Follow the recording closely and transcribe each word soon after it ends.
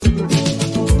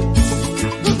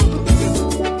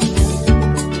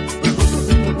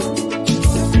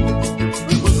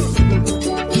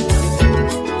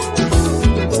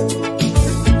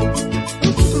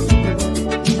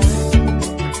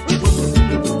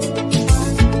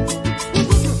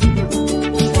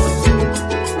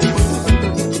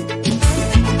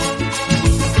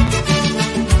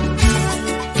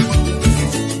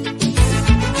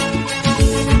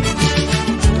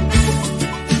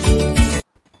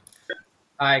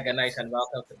Hi, good night, and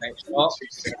welcome to tonight's show.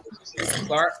 Mr.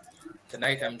 Clark.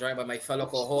 Tonight, I'm joined by my fellow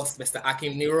co-host, Mr.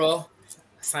 Akim Nero.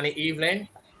 Sunny evening.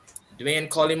 Dwayne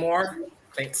Collymore,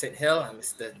 Clint Sit Hill, and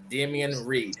Mr. Damian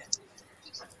Reed.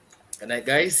 Good night,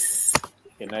 guys.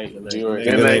 Good night.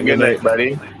 Good night,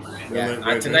 buddy.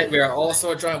 And tonight we are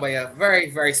also joined by a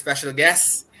very, very special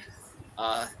guest.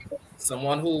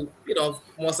 Someone who,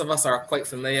 most of us are quite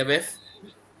familiar with.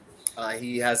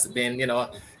 He has been,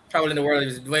 traveling the world.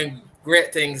 He's doing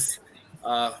great things.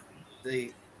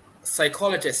 The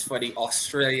psychologist for the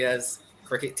Australia's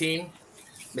cricket team,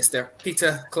 Mr.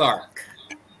 Peter Clark.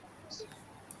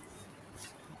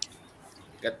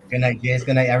 Good night, Jace.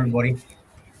 Good night, everybody.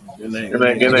 Good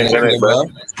night, bro.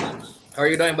 How are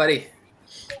you doing, buddy?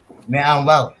 Man, I'm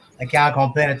well. I can't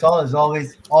complain at all. It's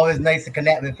always nice to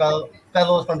connect with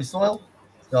fellows from the soil.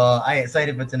 So I'm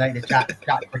excited for tonight to chat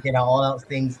cricket and all those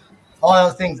things.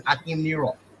 Akim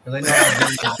Nero. Because I know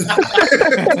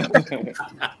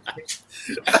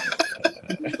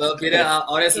Well, Peter,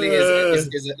 honestly,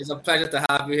 it's a pleasure to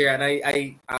have you here, and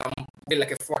I'm really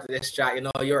looking forward to this chat.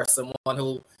 You're someone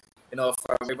who,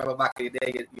 from remember back in the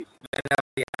day,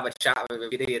 you have a chat with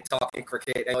Peter, you're talking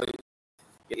cricket.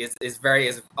 It's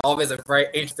always a very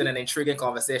interesting and intriguing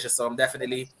conversation. So I'm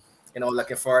definitely,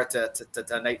 looking forward to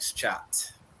tonight's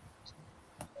chat.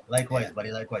 Likewise,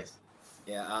 buddy. Likewise.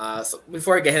 Yeah. So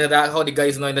before I get into that, how the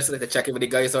guys doing? Let's like to check in with the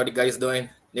guys. How the guys doing?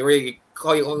 They really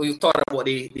how you thought about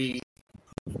the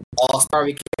All-Star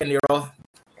weekend,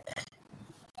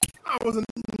 Was it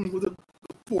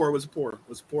poor? It was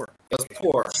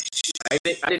poor. I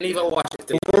didn't even watch it.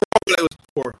 It was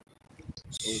poor.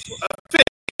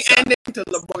 Ending to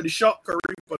the shock career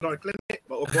for Don Clinic,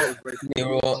 but overall it was very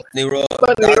Nero,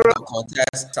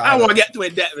 contest. I don't want to get too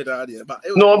in depth with that idea, but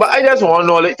but I just want to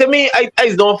know. Like, to me,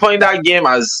 I don't find that game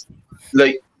as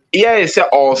it's an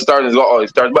all-star, it's got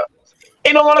all-stars, but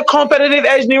ain't no lot of competitive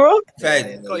edge, Nero.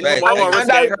 Fed. I want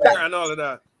respect her and all of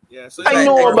that. Yeah, so I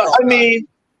know, but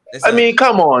I mean,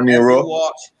 come on, Nero.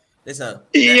 Listen,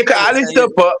 you can at least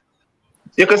step up.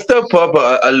 You can step up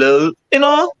a little,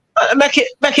 make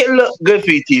it look good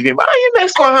for your TV. But you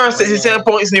next 167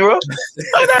 points, Nero.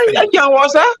 I can't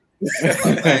watch that.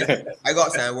 I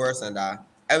got something worse than that.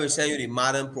 I will send you the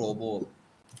Madden Pro Bowl,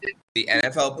 the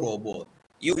NFL Pro Bowl.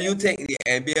 You take the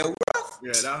NBA rough.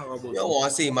 Yeah, that's horrible. You don't want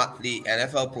to see the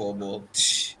NFL Pro Bowl.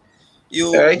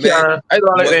 I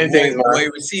don't like anything,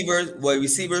 man.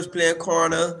 Receivers playing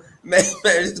corner. Man,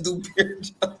 just do pure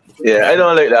job. Yeah, I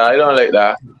don't like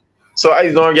that. So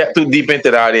I don't get too deep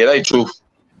into that. That's the truth.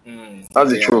 That's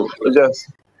the truth.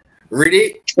 Just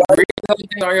Really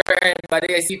something on your end, but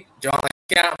I see John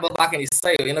Campbell back in his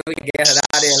style. We can get to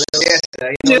that there a little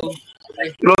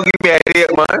bit. don't give me an idea,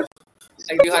 man.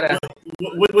 Like you had a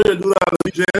What you do that,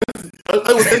 James?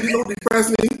 I was thinking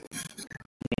depressing.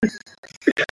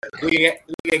 we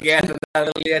can get to that a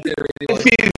little later. I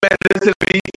feel better to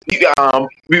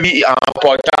we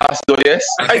podcast though, yes.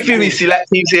 I feel we select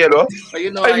teams here though.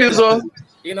 But I feel so.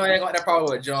 I got that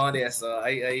problem with John there, so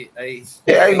I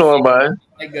know, man.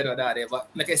 I good with that there. But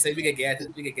like I said, we can get to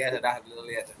that a little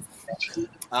later.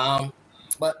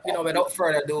 But without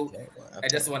further ado, I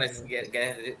just want to get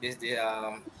this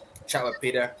chat with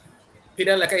Peter.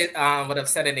 Peter, like I would have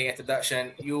said in the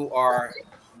introduction, you are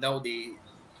now the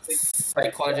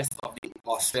psychologist of the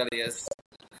Australia's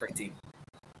cricket team.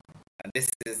 And this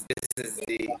is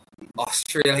the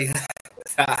Australia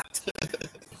that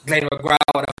Glenn McGrath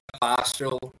would have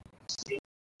Astro,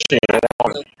 Shane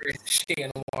Warne,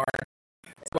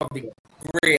 some of the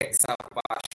greats of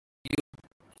Astro. You,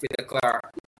 Peter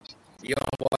Clark, young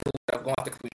boy who would have gone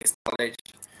to Queen's College,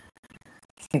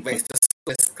 based the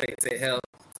Swiss Clayton Hill,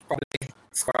 probably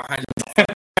score 100.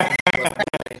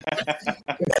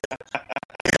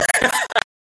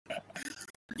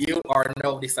 You are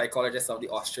now the psychologist of the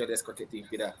Australia's cricket team,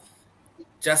 Peter.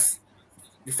 Just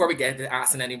before we get into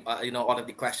asking any, all of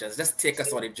the questions, just take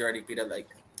us on the journey, Peter. Like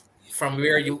from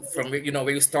where you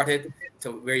started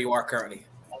to where you are currently.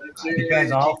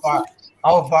 Depends on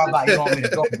how far back you want me to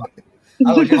go.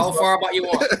 How far back you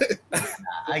want?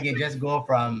 I can just go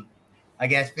from, I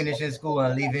guess, finishing school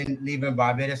and leaving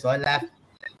Barbados. So I left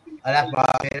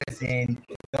Barbados in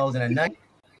 2009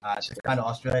 to come to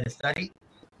Australia to study.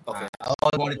 Okay. I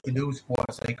always wanted to do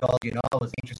sports, so because I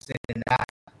was interested in that,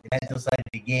 the mental side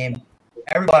of the game.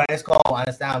 Everybody on this call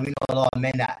understand. We know a lot of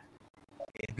men that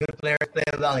if good players play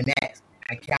well in next,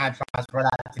 I can't transfer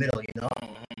that to middle,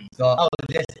 So I was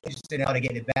just interested in how to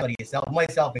get the best out of yourself,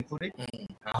 myself included, and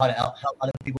how to help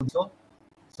other people do so.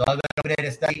 So I went over there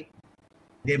to study,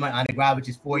 did my undergrad, which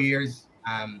is 4 years,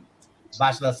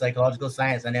 Bachelor of Psychological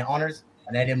Science, and then honors,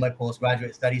 and then I did my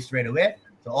postgraduate studies straight away.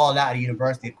 So all that at the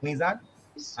University of Queensland.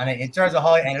 And in terms of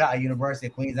how I ended up at University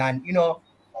of Queensland, you know,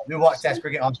 we watch Test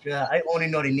Cricket Australia. I only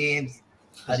know the names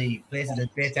of the places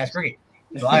that play Test Cricket.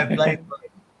 So I applied for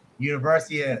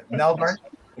University of Melbourne,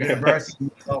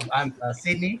 University of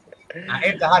Sydney. And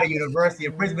if I had a University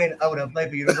of Brisbane, I would have applied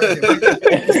for University of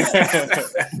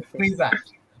Brisbane, Queensland.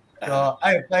 So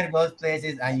I applied to those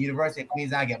places, and University of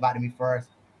Queensland get back to me first.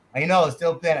 And you know, I was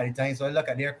still playing at the time, so I look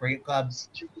at their cricket clubs.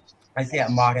 I see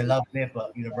at Martin Love play for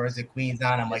University of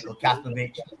Queensland and Michael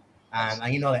Kaspovich.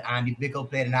 And you know, like Andy Bickle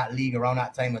played in that league around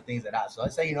that time and things like that. So I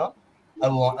say, you know, I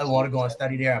want to go and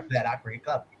study there and play at that cricket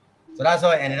club. So that's how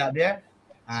I ended up there.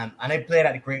 And I played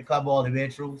at the cricket club all the way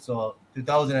through. So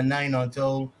 2009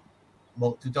 until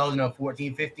about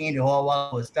 2014, 15, the whole while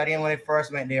I was studying when I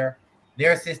first went there.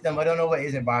 Their system, I don't know what it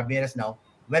is in Barbados now.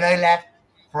 When I left,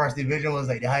 first division was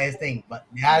like the highest thing, but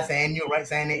they had saying you right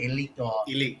saying it elite or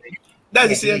elite. That's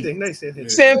the same thing. That's the same thing.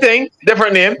 Same thing,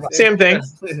 different name, same thing.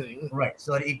 Right.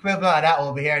 So the equivalent of that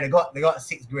over here, they got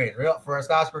 6th grade. They got first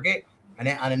class cricket, and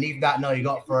then underneath that now you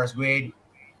got first grade.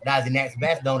 That's the next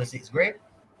best down to 6th grade.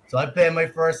 So I played my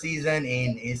first season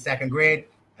in 2nd grade,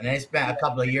 and then I spent a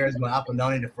couple of years going up and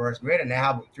down into 1st grade, and then I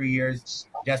have about 3 years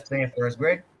just playing 1st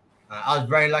grade. I was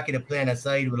very lucky to play on a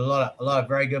side with a lot of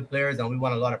very good players, and we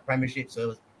won a lot of premierships. So it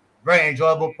was very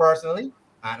enjoyable personally,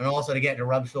 and also to get to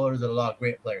rub shoulders with a lot of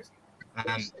great players.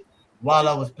 While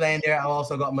I was playing there, I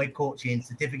also got my coaching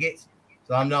certificates.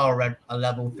 So I'm now a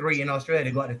level 3 in Australia.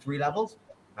 They got the 3 levels.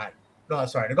 No,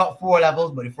 sorry, they got 4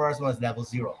 levels, but the first one is level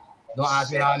 0. Don't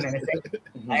ask me how I meant to say.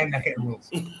 I am not getting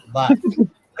rules, but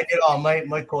I did all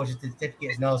my coaching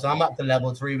certificates now. So I'm up to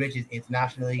level 3, which is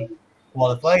internationally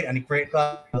qualified, and the cricket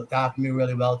club looked after me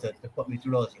really well to put me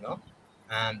through those, you know,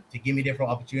 to give me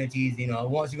different opportunities. You know,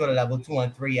 once you go to level 2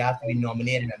 and 3, you have to be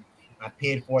nominated and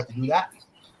paid for to do that.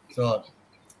 So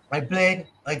I played,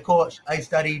 I coached, I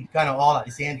studied kind of all at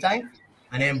the same time.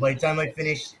 And then by the time I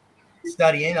finished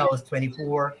studying, I was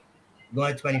 24,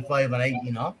 going 25, and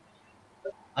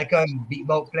I couldn't beat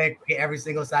about play cricket every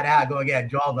single Saturday. I had to go and get a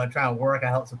job and try and work and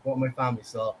help support my family.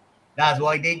 So that's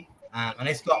what I did. And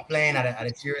I stopped playing at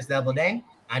a serious level then.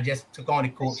 I just took on the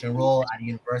coaching role at the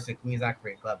University of Queensland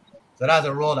Cricket Club. So that's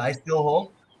a role that I still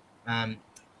hold. And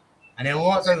then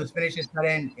once I was finishing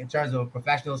studying in terms of a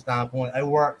professional standpoint, I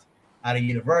worked at a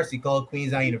university called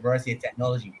Queensland University of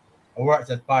Technology. I worked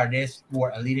as part of this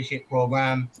sport and leadership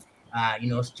program,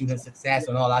 student success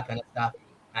and all that kind of stuff.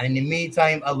 And in the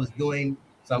meantime, I was doing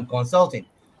some consulting.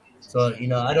 So,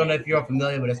 I don't know if you're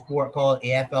familiar with a sport called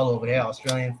AFL over there,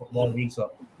 Australian Football League.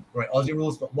 So, right, Aussie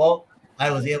Rules Football. I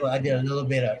did a little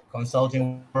bit of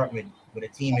consulting work with a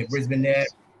team in Brisbane there.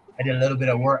 I did a little bit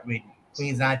of work with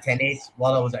Queensland Tennis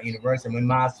while I was at university, my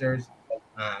master's.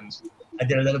 I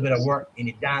did a little bit of work in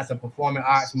the dance and performing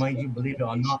arts, mind you, believe it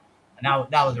or not. And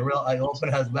that was a real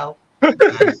eye-opener as well.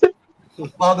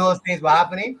 While those things were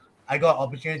happening, I got an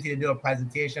opportunity to do a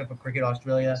presentation for Cricket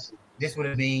Australia. This would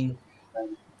have been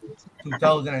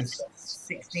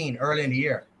 2016, early in the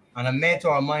year. And a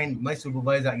mentor of mine, my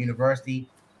supervisor at university,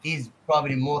 he's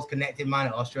probably the most connected man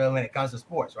in Australia when it comes to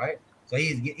sports, right? So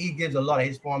he gives a lot of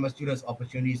his former students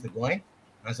opportunities to go in.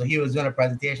 And so he was doing a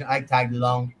presentation. I tagged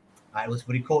along. It was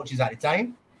for the coaches at the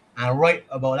time. And right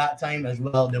about that time as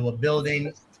well, they were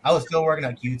building. I was still working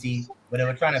at QT, but they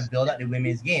were trying to build up the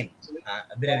women's game,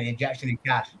 a bit of an injection in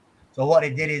cash. So what they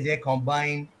did is they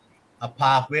combined a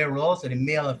pathway role, so the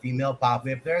male and female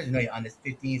pathway players, you're under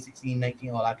 15, 16,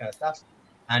 19, all that kind of stuff.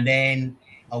 And then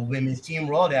a women's team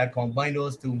role, they had combined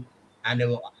those two, and they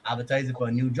were advertising for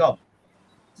a new job.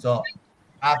 So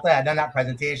after I had done that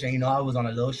presentation, I was on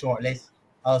a little short list.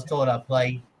 I was told to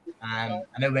apply, and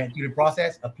I went through the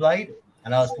process, applied,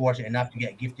 and I was fortunate enough to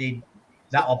get gifted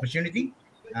that opportunity.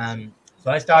 So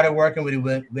I started working with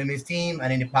the women's team,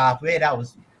 and in the pathway, that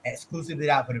was exclusively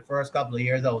that for the first couple of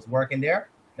years I was working there.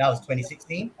 That was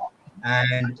 2016.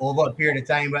 And over a period of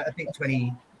time, I think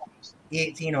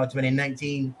 2018 or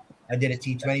 2019, I did a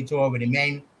T20 tour with the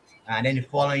men. And then the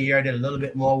following year, I did a little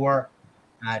bit more work.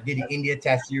 I did the India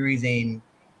Test Series in,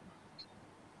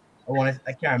 I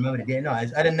can't remember the date. No,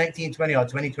 it's either 1920 or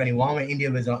 2021 when India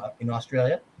was in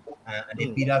Australia. And they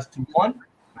beat us 2-1. And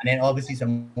then obviously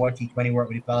some more T20 work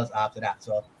with the fellas after that.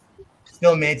 So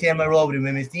still maintain my role with the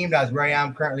women's team. That's where I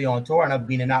am currently on tour. And I've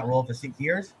been in that role for 6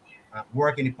 years.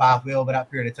 Working the pathway over that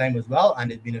period of time as well.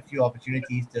 And there's been a few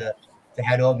opportunities to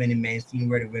head over in the men's team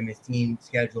where the women's team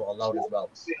schedule allowed as well.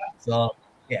 So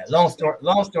yeah, long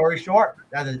story short,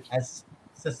 that's as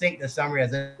succinct a summary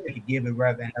as I could give and where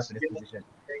I've ended up in this position.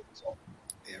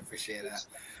 Yeah, appreciate that.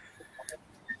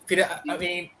 Peter, I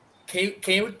mean, can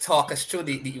you talk us through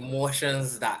the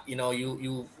emotions that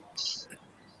you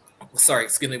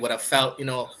would have felt,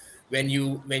 when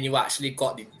you actually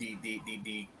got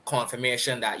the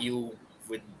confirmation that you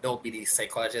would not be the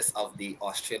psychologist of the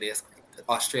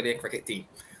Australian cricket team.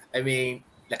 I mean,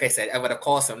 like I said, I would have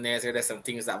caused some names. There's some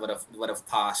things that would have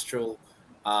passed through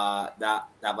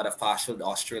that would have passed through the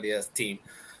Australia's team.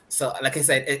 So, like I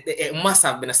said, it must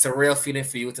have been a surreal feeling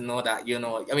for you to know that,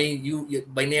 I mean, you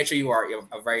by nature, you're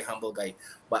a very humble guy,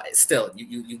 but still,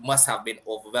 you must have been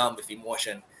overwhelmed with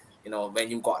emotion, when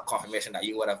you got confirmation that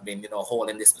you would have been,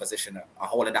 holding this position or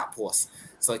holding that post.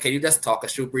 So, can you just talk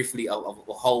us through briefly of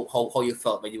how you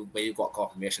felt when you got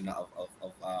confirmation of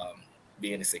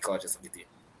being a psychologist of the team?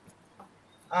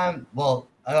 Well,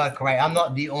 I got correct. I'm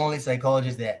not the only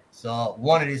psychologist there. So,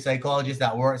 one of the psychologists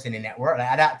that works in the network, like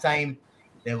at that time,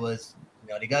 there was,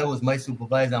 the guy who was my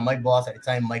supervisor and my boss at the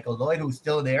time, Michael Lloyd, who's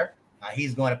still there.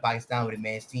 He's going to Pakistan with the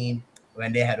men's team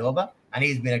when they head over, and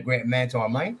he's been a great mentor of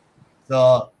mine.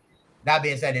 So that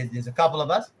being said, there's a couple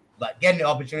of us, but getting the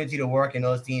opportunity to work in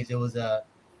those teams, it was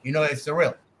it's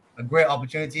surreal, a great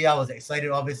opportunity. I was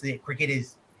excited. Obviously, cricket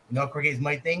is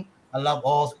my thing. I love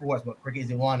all sports, but cricket is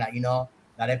the one that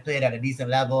that I played at a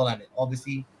decent level, and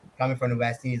obviously coming from the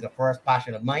West Indies is the first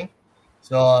passion of mine.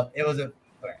 So it was a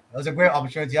great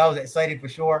opportunity. I was excited for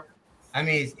sure. I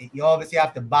mean, you obviously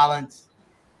have to balance.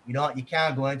 You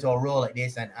can't go into a role like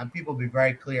this and people be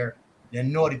very clear. They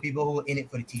know the people who are in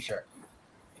it for the t-shirt.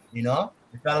 The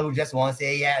fellow who just want to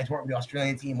say, yeah, I work with the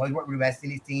Australian team, or I work with the West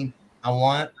Indies team.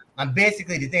 And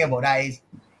basically the thing about that is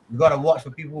you got to watch for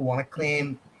people who want to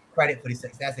claim credit for the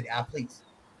success of the athletes.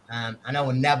 And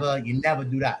you never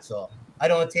do that. So I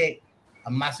don't take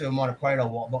a massive amount of pride or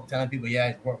walk about telling people, yeah,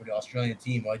 I work with the Australian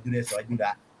team, or I do this, or I do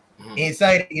that. Mm-hmm.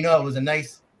 Inside,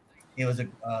 it was a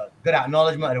good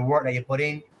acknowledgement of the work that you put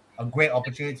in, a great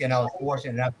opportunity, and I was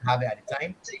fortunate enough to have it at the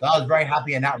time. So I was very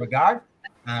happy in that regard.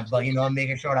 But,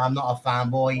 making sure that I'm not a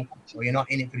fanboy, or you're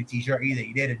not in it for the t-shirt either.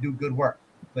 You're there to do good work.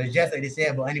 But it's just like they say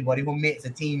about anybody who makes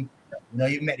a team,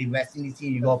 you met the West Indies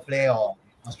team, you go play, or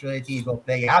Australia team, you go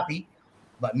play, you're happy.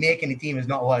 But making the team is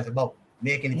not what it's about.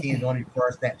 Making the team is only the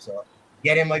first step. So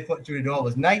getting my foot through the door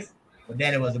was nice, but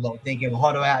then it was about thinking, well,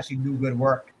 how do I actually do good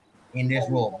work in this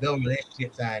role, build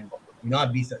relationships, and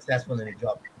be successful in the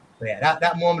job. So yeah,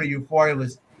 that moment of euphoria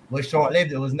was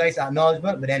short-lived. It was nice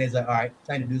acknowledgement, but then it's like, all right,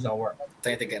 time to do some work.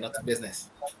 Time to get into business.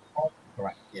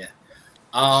 Correct. Yeah.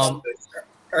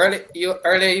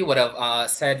 Earlier you would have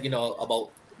said,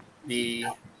 about the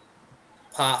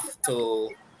path to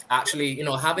actually,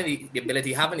 having the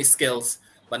ability, having the skills,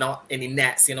 but not in the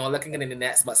nets, looking in the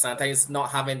nets, but sometimes not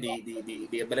having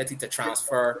the ability to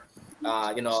transfer,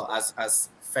 as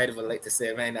Fred would like to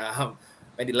say, when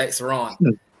the lights are on.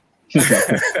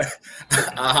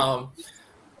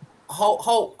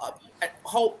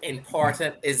 How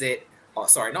important is it? Oh,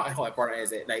 sorry, not how important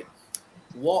is it? Like,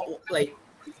 what, like,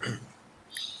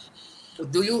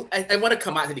 do you? I want to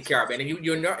come back to the Caribbean, and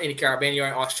you're not in the Caribbean. You're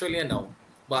in Australia now,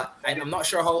 but I'm not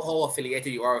sure how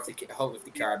affiliated you are with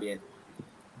the Caribbean.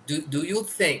 Do you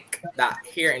think that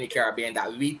here in the Caribbean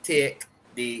that we take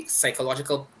the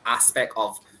psychological aspect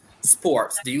of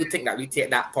sports? Do you think that we take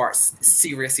that part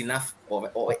serious enough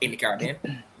or in the Caribbean?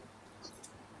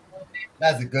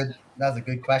 That's a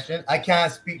good question. I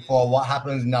can't speak for what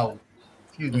happens now.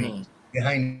 Excuse me,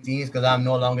 behind the scenes, because I'm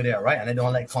no longer there, right? And I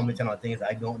don't like commenting on things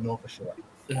I don't know for sure.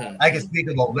 Mm-hmm. I can speak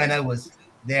about when I was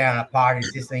there on a party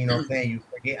system, playing, you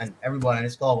forget, and everyone on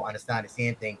this call will understand the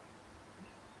same thing.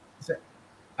 So,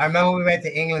 I remember we went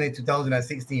to England in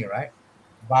 2016, right?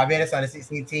 Barbados on the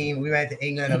 16 team. We went to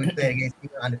England and we played against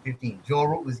England on the 15. Joe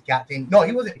Root was captain. No,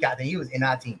 he wasn't captain. He was in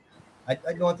our team. I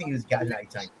don't think he was captain at the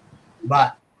time.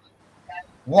 But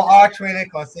what our training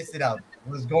consisted of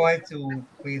was going to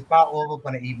Queen's Park Oval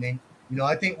for the evening.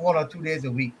 I think 1 or 2 days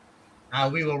a week.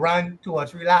 And we will run 2 or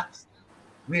 3 laps.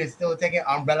 We were still taking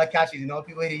umbrella catches.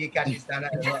 People here, you catch you stand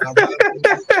up. And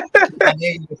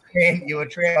then you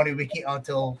would train on the wicket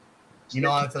until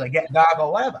it get dark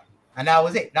or whatever. And that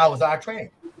was it. That was our training.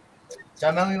 So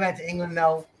I remember we went to England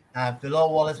now. Phil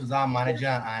Wallace was our manager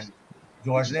and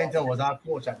George Linton was our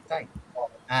coach at the time.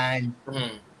 And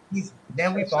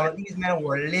then we found out these men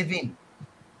were living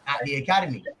at the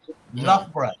academy,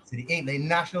 Loughborough, so the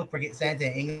National Cricket Centre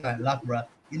in England at Loughborough.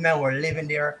 These men were living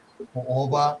there for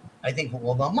over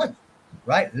a month,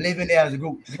 right? Living there as a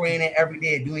group, training every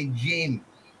day, doing gym,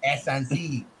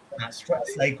 S&C,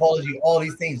 stress psychology, all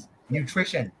these things,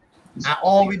 nutrition. And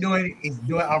all we're doing is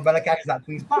doing umbrella catches at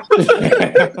Queen's Park.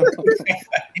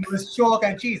 It was chalk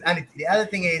and cheese. And the other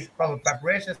thing is, from a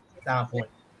preparation standpoint,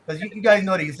 because you guys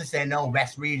know they used to say, no,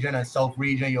 West region and South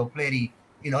region, you'll play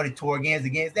the tour games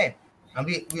against them. And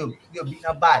we'll beat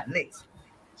up bad licks.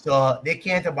 So they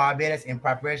came to Barbados in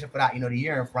preparation for that. The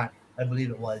year in front, I believe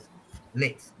it was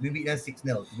Licks. We beat them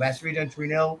 6-0. West Region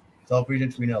 3-0, South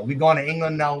Region 3-0. We going to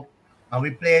England now, and we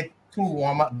played 2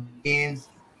 warm-up games.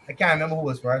 I can't remember who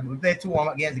was first. We played 2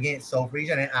 warm-up games against South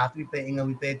Region, and after we played England,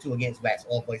 we played 2 against West,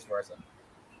 all vice versa.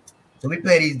 So we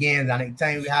played these games, and at the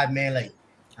time we had men like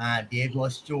Diego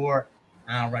Stewart,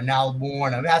 Ronald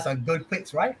Bourne, and we had some good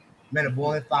quicks, right? Men are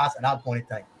bowling fast at that point in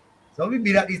time. So we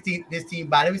beat up this team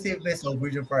bad. Let me say this South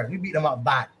Region first. We beat them up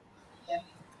bad.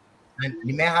 And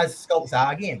the man has scouts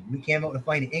out again. We came out to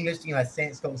find the English team had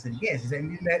sent scouts to the games. He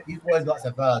said, these boys got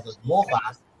some fellas that's more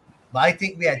fast. But I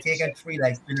think we had taken 3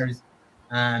 like spinners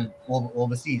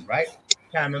overseas, right?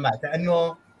 Can't remember. I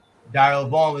know Daryl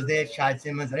Vaughn was there, Chad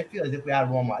Simmons, and I feel as if we had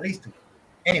one more, at least 2.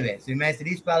 Anyway, so we mentioned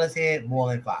these fellas here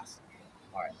bowling fast.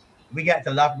 All right. We got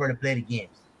to Loughborough to play the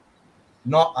games.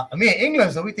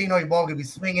 England, so we think your ball could be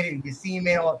swinging it. You can see,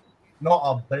 man, not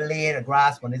a blade of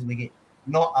grass on this wicket.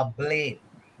 Not a blade.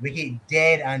 Wicket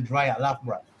dead and dry at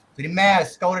Loughborough. So the man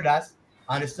has scouted us,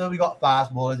 and still we got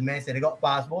fast bowlers. The man said they got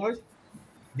fast bowlers.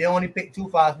 They only picked 2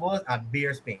 fast bowlers and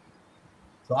beer spin.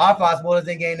 So our fast bowlers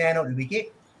ain't getting that out the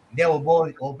wicket. They were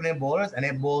both opening bowlers and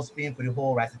then bowl spin for the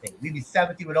whole rest of the thing. We'd be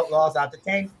 70 without loss after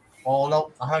 10, all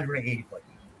out 180 foot.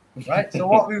 Right? So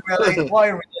what we realized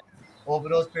over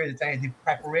those periods of time is the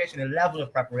preparation, the level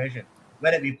of preparation,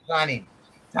 whether it be planning,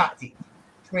 tactics,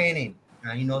 training,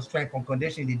 and strength and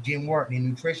conditioning, the gym work, the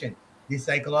nutrition, the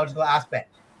psychological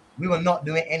aspect. We were not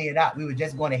doing any of that. We were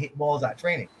just going to hit balls at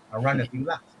training and run a few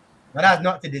laps. Now that's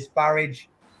not to disparage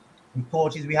the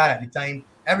coaches we had at the time.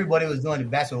 Everybody was doing the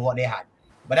best with what they had.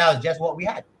 But that was just what we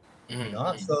had.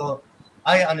 So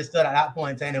I understood at that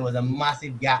point in time there was a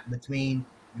massive gap between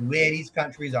the way these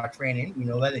countries are training,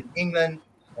 whether it's England,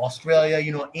 Australia,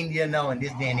 India now in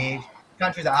this day and age,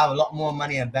 countries that have a lot more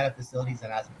money and better facilities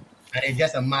than us. And it's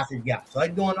just a massive gap. So I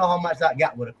don't know how much that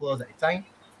gap would have closed at the time.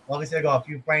 Obviously, I got a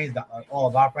few friends that are all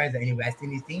of our friends that in the West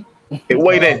Indies team. Hey,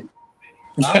 wait in.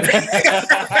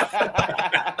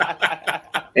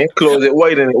 And close it,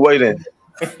 wait in.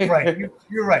 Right,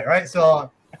 you're right?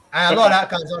 So, and a lot of that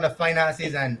comes on the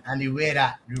finances and the way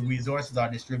that the resources are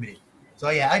distributed. So,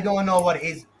 yeah, I don't know what it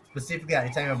is specifically at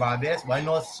the time of Barbados, but I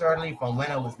know certainly from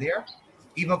when I was there,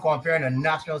 even comparing the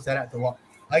national setup to what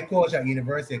I coach at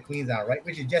University of Queensland, right,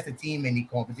 which is just a team in the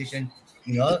competition,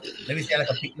 let me say like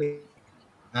a pick.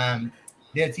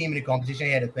 They're a team in the competition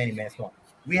here to play in men's sport.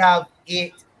 We have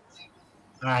 8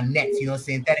 nets,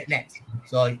 synthetic nets.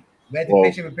 So we had to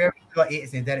pitch and prepare. We got 8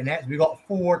 synthetic nets. We got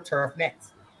 4 turf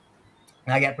nets.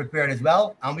 And I get prepared as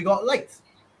well. And we got lights.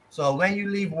 So when you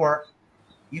leave work,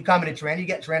 you come in to train. You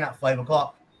get trained at 5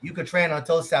 o'clock. You could train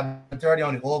until 7:30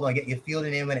 on the oval and get your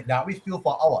fielding in when it down. We field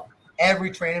for an hour.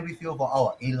 Every training we field for an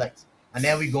hour in lights. And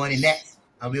then we go in the nets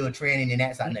and we will train in the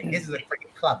nets at night. This is a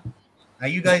cricket club. Now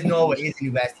you guys know what is in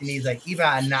the West Indies. Like even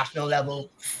at a national level,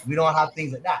 we don't have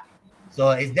things like that. So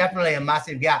it's definitely a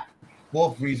massive gap,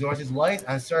 both resources wise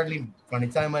and certainly from the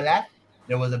time I left,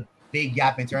 there was a big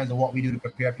gap in terms of what we do to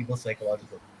prepare people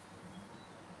psychologically.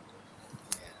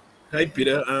 Hi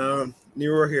Peter,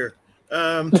 Nero here.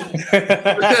 20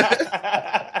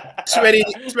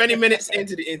 minutes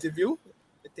into the interview.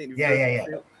 I think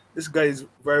this guy is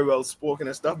very well spoken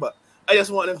and stuff, but I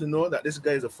just want them to know that this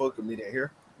guy is a full comedian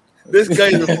here. This guy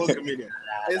is a full comedian.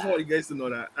 I just want you guys to know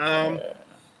that.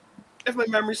 If my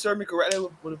memory serves me correctly, I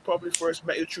would have probably first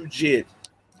met you through Jade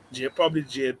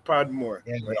Padmore.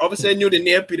 Yeah, right. Obviously, I knew the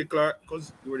name Peter Clark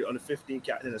because you were on the 15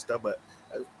 captain and stuff, but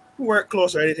we weren't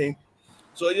close or anything.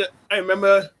 So yeah, I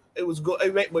remember it was good. I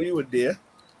went when you were there.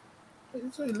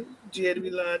 Jade, we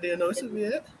lying there. No, I said,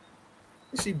 yeah.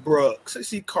 I see Brooks. I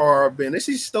see Carbon. I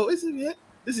see Stowe. I said, yeah.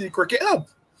 This is the cricket hub.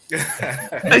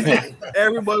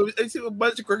 Everybody, I see a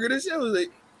bunch of cricketers. I was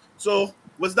like, so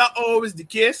was that always the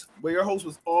case? Where your host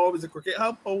was always a cricket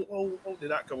hub? How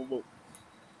did that come about?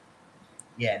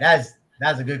 Yeah, that's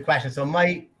a good question. So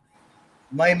my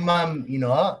mom,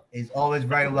 is always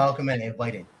very welcoming and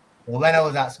inviting. But when I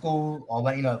was at school or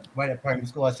when right at primary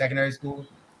school or secondary school,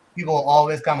 people will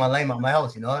always come and line up my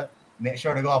house. Make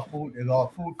sure they got food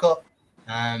cooked.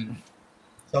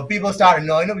 So people started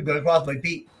knowing, we go across by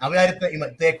Pete, and we had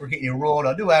to play cricket in the road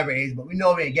or do whatever it is, but we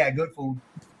know we can get good food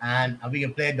and we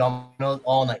can play dominoes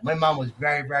all night. My mom was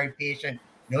very, very patient.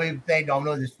 We played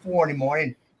dominoes. It's 4 in the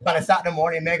morning. But I Saturday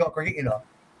morning, man, got cricket, and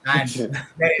then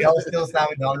it was still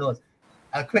slamming dominoes.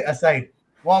 A quick aside,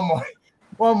 one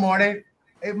morning,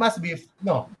 it must be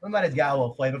we might have got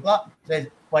about 5 o'clock. So it's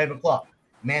 5 o'clock.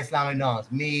 Man slamming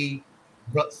dominoes. Me,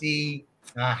 Brooksy,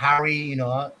 Harry,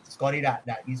 Scotty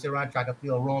that used to run track and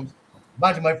field rooms. A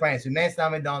bunch of my friends. So man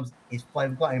slamming dominoes. It's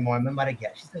 5 o'clock in the morning. Remember to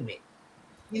get. She said, wait.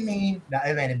 You mean that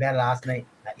I went to bed last night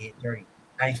at 8:30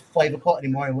 and it's 5 o'clock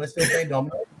in the morning. We're still playing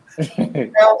dominoes.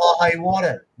 Hell or high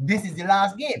water. This is the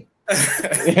last game.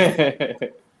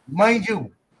 Mind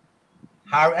you,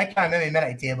 Harry, I can't remember the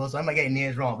minute table, so I might get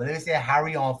names wrong. But let me say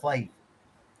Harry on 5,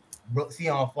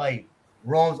 Brooksy on 5,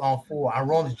 Rome's on 4, and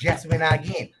Rome's just win our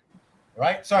game.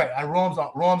 Right? Sorry, and Rome's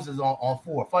is on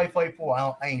 4. 5, 5, 4.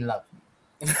 I ain't love.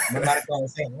 No matter what I'm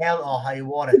saying, hell or high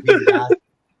water.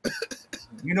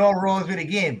 You know Rome's win the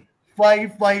game.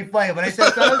 5, 5, 5. When I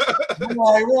said fellas, no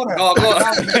high water. Oh, go on.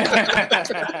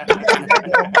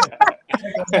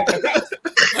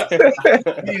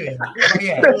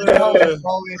 Yeah,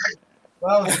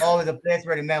 it's always a place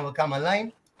where the man will come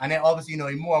online, and then obviously,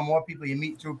 the more and more people you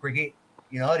meet through cricket,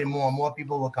 the more and more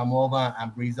people will come over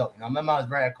and breeze out. My mom was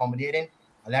very accommodating,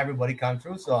 and everybody come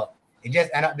through, so it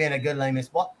just ended up being a good lineman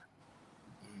spot.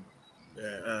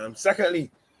 Yeah.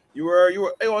 Secondly, you were.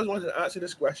 I always wanted to answer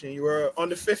this question. You were on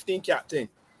the 15 captain,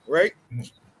 right? Mm-hmm.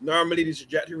 Normally, the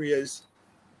trajectory is,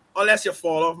 unless you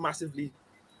fall off massively,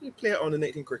 you play on the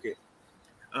 19 cricket.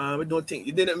 I don't think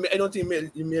you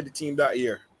made the team that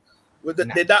year.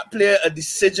 Did that play a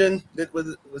decision?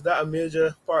 Was that a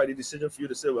major part of the decision for you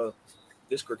to say, well,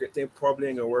 this cricket thing probably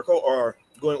ain't gonna work out, or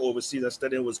going overseas and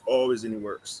studying was always in the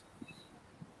works?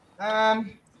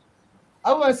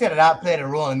 I wouldn't say that I played a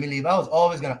role in me leave. I was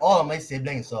always all of my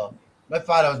siblings. So my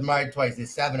father was married twice.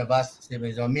 There's 7 of us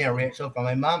siblings. So me and Rachel from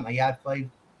my mom. I had 5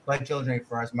 children in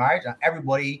first marriage, and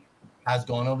everybody has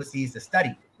gone overseas to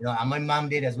study. And my mom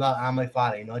did as well, and my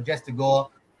father. Just to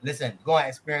go and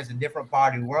experience a different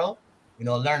part of the world.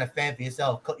 Learn to fend for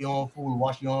yourself, cook your own food,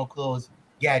 wash your own clothes,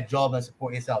 get a job, and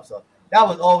support yourself. So that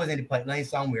was always in the pipeline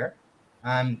somewhere.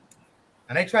 And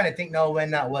I try to think now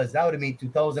when that was. That would have been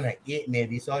 2008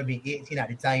 maybe. So I would be 18 at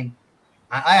the time.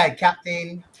 And I had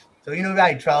captain. So we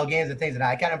had trial games and things like that.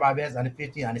 I can't remember best on the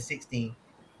 15, on the 16.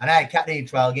 And I had captain in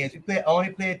trial games. I only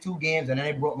played 2 games, and then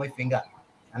I broke my finger.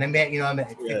 And I met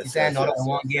 50 cents in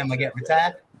one game. I get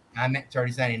retired. And I met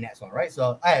 30 cents in the next one, right?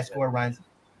 So I had scored runs.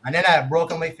 And then I had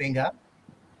broken my finger.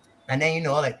 And then,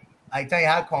 I tell you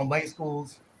how combined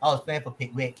schools, I was playing for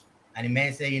Pickwick. And the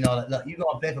man said, look, you're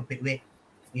going to play for Pickwick,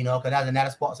 because that's another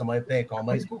spot somebody played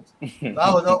combined schools. So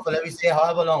I was out for, let me say,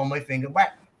 however long my finger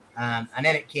back. And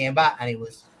then it came back, and it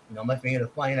was, my finger was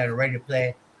flying at a ready to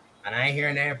play. And I ain't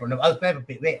hearing that from nobody. I was playing for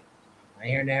Pickwick. I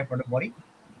ain't hearing that from nobody.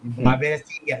 My best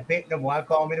team got picked. The boy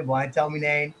called me, the boy tell me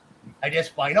name. I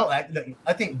just find out.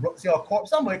 I think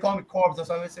somebody called me Corbs or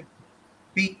something. I said,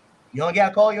 Pete, you don't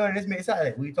get a call, you on this minute. What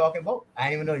are you talking about? I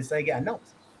didn't even know the site got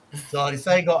announced. So the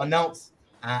site got announced.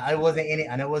 I wasn't in it,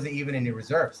 and I wasn't even in the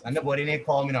reserves. And nobody didn't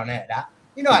call me on that. At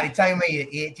the time when you're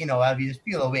 8, you just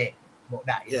feel away about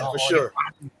that. For sure.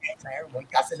 Everybody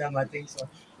cussing on my thing. So,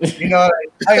 I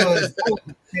was at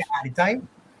the time.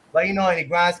 But, in the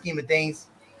grand scheme of things,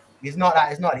 it's not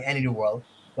the end of the world.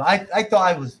 But I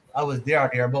thought I was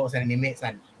thereabouts, and the mates,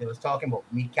 and they was talking about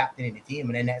me captaining the team,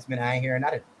 and then next minute I ain't hearing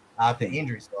nothing after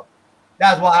injury. So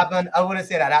that's what happened. I wouldn't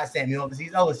say that sent me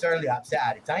overseas. I was certainly upset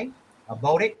at the time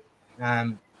about it.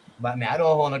 But man, I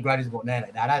don't hold no grudges about nothing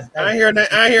like that. I ain't hearing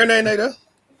that neither.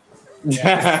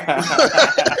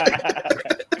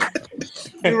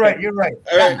 You're right.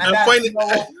 All right,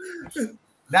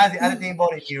 That's the other thing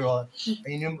about it, Hero.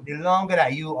 The longer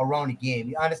that you around the game,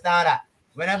 you understand that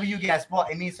whenever you get a spot,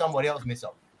 it means somebody else miss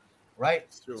out, right?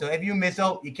 So if you miss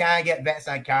out, you can't get vets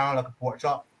and carry on like a pork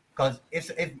chop, because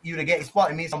if you to get a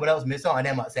spot, it means somebody else miss out and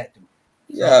them upset too.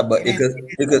 Yeah, but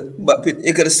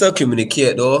it could still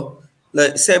communicate though.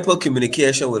 Like simple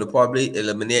communication would probably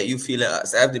eliminate you feeling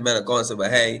as the man of God said, but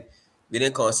hey, we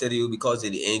didn't consider you because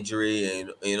of the injury,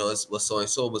 and it was so and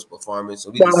so was performance.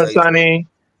 So we Sonny,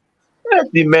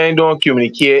 if the man don't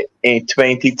communicate in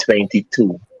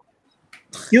 2022,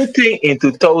 you think in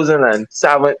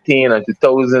 2017 and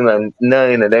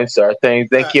 2009 and them sort of things,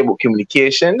 they care about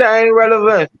communication, that ain't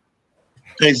relevant.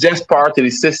 It's just part of the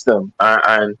system.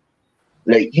 And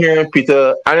like hearing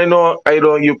Peter, I know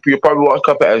you probably watch a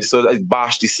couple episodes, I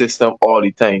bash the system all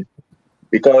the time.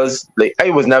 Because like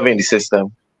I was never in the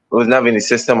system. I was never in the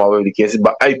system or whatever the case,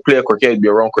 but I play cricket, be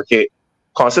around cricket.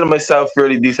 Consider myself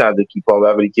really decent as the keeper,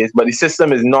 whatever the case. But the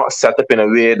system is not set up in a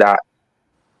way that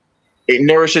it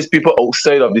nourishes people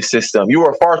outside of the system. You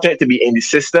are fortunate to be in the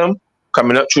system,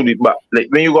 coming up through but like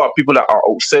when you got people that are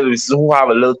outside of the system who have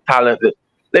a little talent,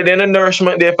 like there's no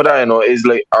nourishment there for that, is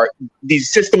like the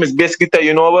system is basically tell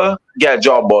you know what, get a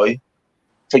job, boy.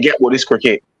 Forget what is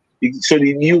cricket. So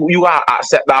you gotta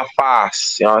accept that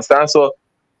fast. You understand? So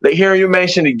like here you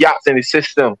mentioned the gaps in the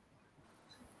system.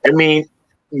 I mean,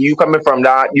 you coming from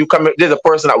that, there's a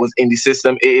person that was in the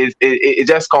system, it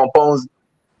just compounds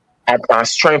I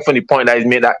strengthen the point that is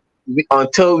made that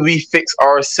until we fix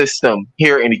our system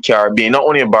here in the Caribbean, not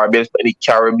only in Barbados but in the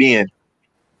Caribbean,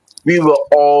 we will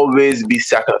always be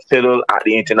second fiddle at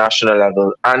the international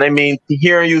level. And I mean,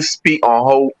 hearing you speak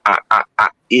on how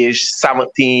at age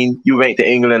 17 you went to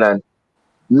England and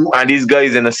these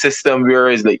guys in a system where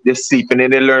it's like they're sleeping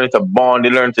and they learn to bond,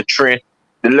 they learn to train,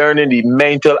 they're learning the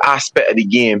mental aspect of the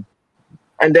game.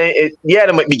 And then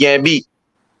they might be getting beat.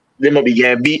 They might be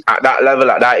getting beat at that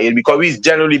level, at that age, because we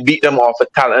generally beat them off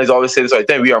of talent. As I always say this, I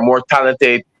think we are more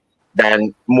talented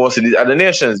than most of these other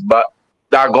nations. But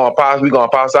that going past, we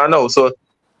going past, I know. So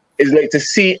it's like to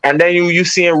see, and then you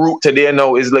seeing Root today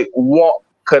now is like what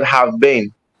could have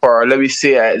been for, let me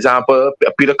say, an example,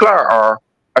 Peter Clark or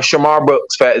a Shamar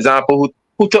Brooks, for example,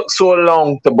 who took so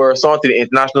long to burst onto the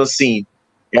international scene.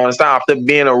 You understand? After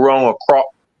being around a crop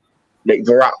like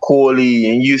Virat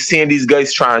Kohli, and you seeing these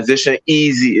guys transition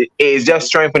easy, it's just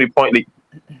strengthening the point. Like,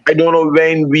 I don't know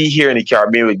when we here in the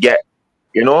Caribbean would get,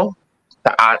 to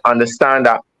understand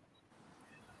that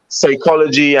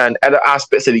psychology and other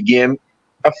aspects of the game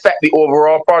affect the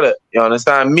overall product. You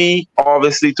understand? Me,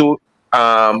 obviously, too,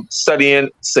 studying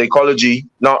psychology,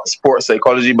 not sports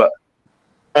psychology, but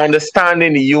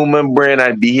understanding the human brain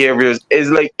and behaviors is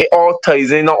like it all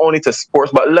ties in not only to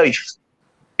sports but life.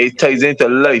 It ties into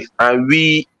life, and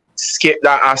we skip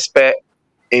that aspect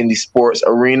in the sports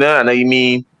arena. And I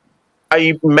mean,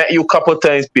 I met you a couple of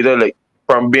times, Peter, like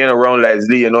from being around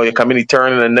Leslie. You come in the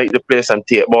turn in the night to play some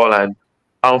tape ball, and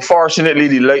unfortunately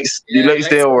the lights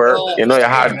didn't work. You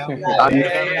had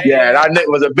that night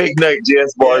was a big night,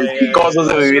 JS boy. Because was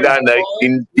that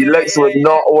night, the lights would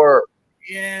not work.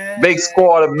 Yeah. Big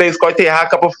squad. I think I had a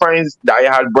couple of friends that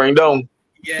I had bring down.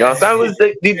 Yes. You understand? It was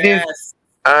Yes.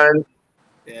 And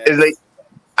it's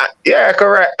like,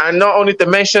 correct. And not only to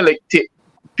mention, like,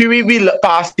 we look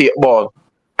past tape ball,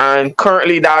 and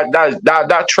currently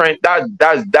that trend that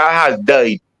has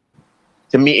died.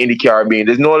 To me in the Caribbean,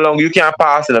 there's no longer, you can't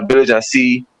pass in a village and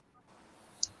see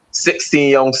 16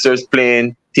 youngsters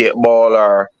playing tape ball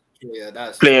or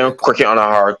playing cricket on a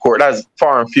hard court. That's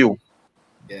far and few.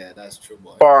 Yeah, that's true,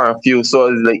 boy. Far and few. So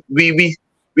it's like we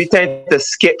tend to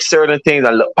skip certain things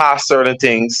and look past certain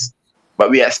things, but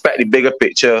we expect the bigger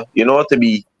picture, to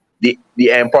be the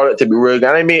end product to be real. And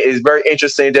I mean, it's very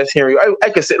interesting just hearing you. I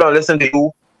could sit down and listen to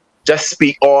you just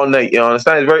speak all night. You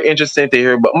understand? It's very interesting to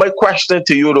hear. But my question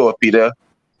to you, though, Peter,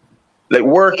 like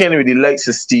working with the likes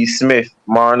of Steve Smith,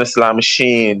 Marnus Islam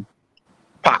Shane,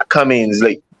 Pat Cummins,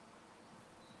 like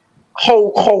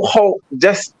how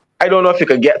just, I don't know if you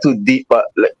could get too deep, but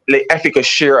like if you could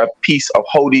share a piece of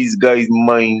how these guys'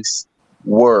 minds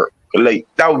work, like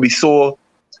that would be so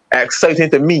exciting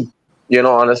to me.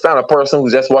 Understand a person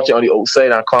who's just watching on the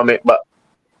outside and comment, but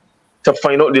to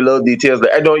find out the little details,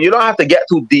 like you don't have to get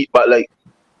too deep, but like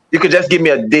you could just give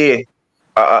me a day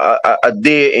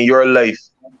in your life,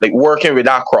 like working with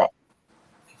that crop.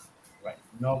 Right,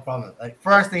 no problem. Like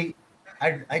firstly,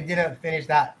 I didn't finish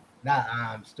that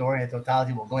story in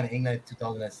totality. We're going to England in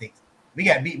 2006. We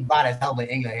got beaten bad as hell by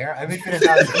England here. I mean, finished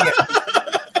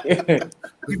that.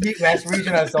 We beat West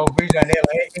Region and South Region, and they're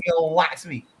like, England wax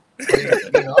me.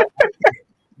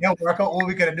 Work out what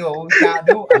we could do and what we can't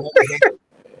do.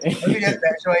 Let me just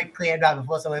make sure I cleared that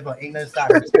before somebody from England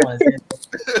started responding.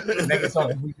 Make it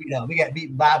something we beat them. We get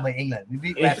beat bad by England. We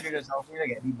beat West Region and South Region,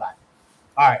 get beat bad.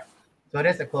 All right. So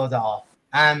that's to close that off.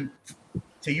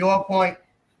 To your point,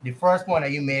 the first point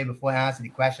that you made before I answer the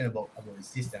question about the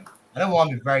system, I don't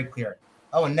want to be very clear.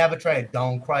 I will never try to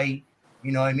down cry,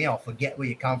 you know what I mean, or forget where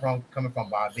you come from, coming from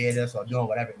Barbados or doing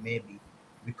whatever it may be.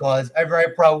 Because I'm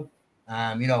very proud,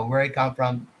 where I come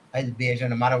from, as a Bayesian,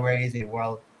 no matter where it is in the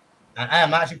world. And I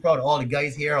am actually proud of all the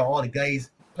guys here, or all the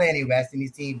guys playing the West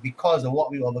Indies team because of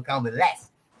what we overcome with less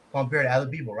compared to other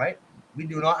people, right? We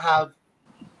do not have,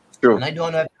 True. And I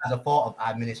don't know if it's a fault of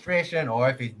administration or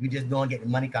if we just don't get the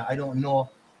money. I don't know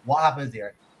what happens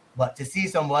there. But to see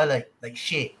somebody like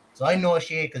Shay, so I know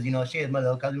Shay because, Shay is my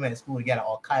little cousin, we went to school together,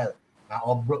 or Kyle,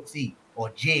 or Brooksy, or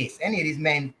Jace, any of these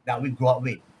men that we grew up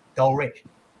with, Del Rich.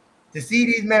 To see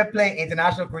these men play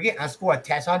international cricket and score a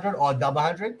test 100 or a double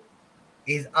 100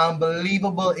 is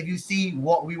unbelievable. If you see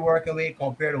what we're working with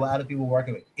compared to what other people are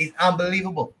working with, it's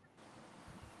unbelievable.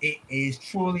 It is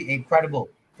truly incredible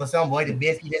for somebody to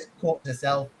basically just coach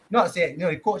himself. Not saying,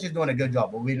 the coach is doing a good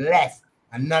job, but with less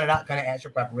and none of that kind of extra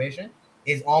preparation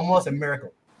is almost a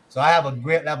miracle. So I have a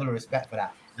great level of respect for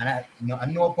that. And at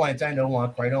no point in time, I don't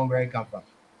want to cry down where it come from.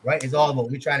 Right? It's all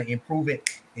about we trying to improve it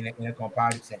in a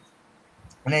comparative sense.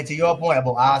 And then to your point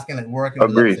about asking, like working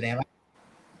with them,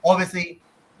 obviously,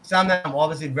 something I'm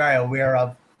obviously very aware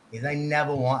of is I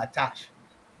never want to touch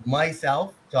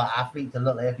myself to an athlete to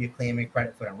look like if you're claiming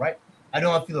credit for them, right? I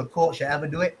don't feel a coach should ever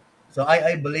do it. So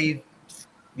I believe,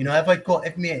 you know, if I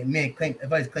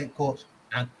was Clint coach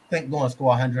and Clint going to score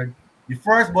 100, the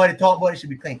first boy to talk about it should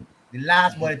be Clint. The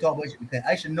last boy to talk about it should be Clint.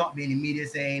 I should not be in the media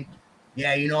saying,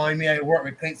 yeah, you know what I mean? I work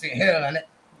with Clint St. Hill on it.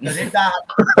 Because if that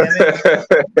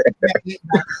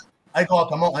I gotta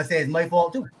come out and say it's my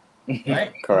fault too.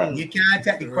 Right? Correct. You can't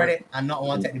take the credit and not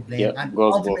want to take the blame. Yep, And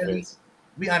goes both ultimately, ways.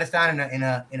 we understand in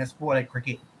a sport like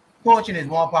cricket, coaching is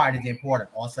one part that's important,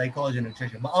 or psychology and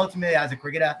nutrition. But ultimately, as a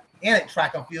cricketer, in a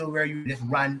track and field where you just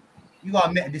run, you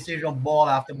gotta make a decision on ball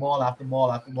after ball after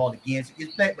ball after ball again. So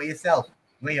you play it by yourself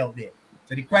way out there.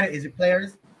 So the credit is the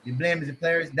players, the blame is the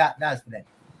players. That's for them.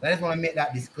 So I just want to make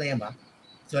that disclaimer.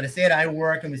 So to say that I'm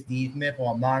working with Steve Smith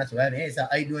or Marnus or whatever, it's like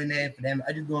I doing that for them.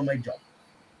 I just doing my job.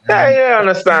 I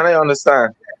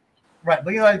understand. Right,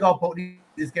 but you always gotta put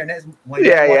this guy next one.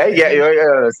 Yeah,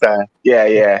 I understand.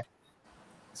 Yeah.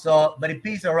 So, but the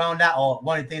piece around that, or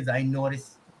one of the things I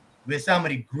noticed with some of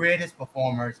the greatest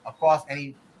performers across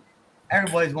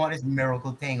everybody's want this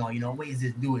miracle thing, or what is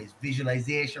this do? It's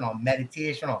visualization or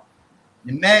meditation, or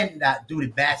the men that do the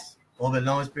best over a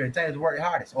long period of time is work the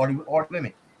hardest, or the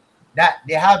women. That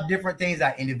they have different things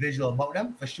that individual about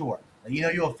them for sure.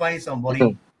 You'll find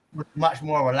somebody with much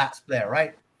more relaxed player,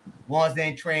 right? Once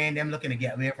they train, them looking to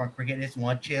get away from cricket, this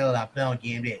one chill and play on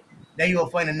game day. Then you'll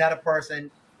find another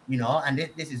person, and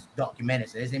this is documented.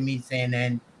 So this isn't me saying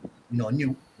then,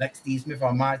 new like Steve Smith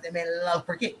or Mars, they may love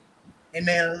cricket. They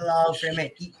may love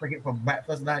eat cricket for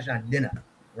breakfast, lunch, and dinner,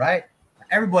 right?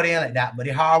 Everybody ain't like that, but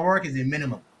the hard work is the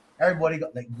minimum. Everybody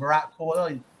got like Virat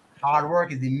Kohli, hard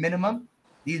work is the minimum.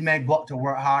 These men got to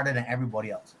work harder than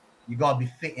everybody else. You gotta be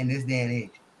fit in this day and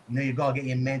age. You gotta get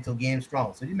your mental game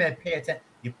strong. So you may pay attention.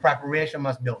 Your preparation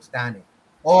must be outstanding.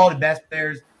 All the best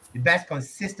players, the best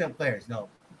consistent players. No,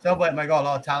 somebody might got a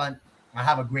lot of talent. I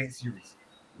have a great series.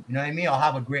 You know what I mean? I'll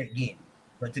have a great game.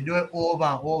 But to do it over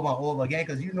and over and over again,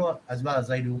 because as well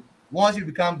as I do, once you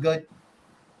become good,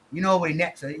 what the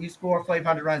next, you score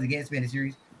 500 runs against me in the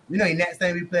series. The next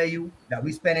time we play you, that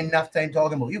we spend enough time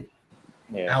talking about you.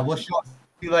 Yeah. And what shots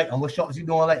you like, and what shots you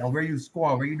doing like, and where you score,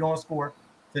 and where you don't score.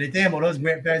 So the thing about those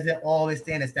great players, they're always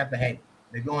staying a step ahead.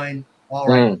 They're going, all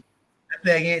right. I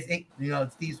play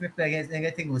against, Steve Smith played against,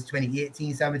 I think it was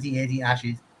 2018, 17, 18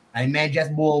 Ashes. And he man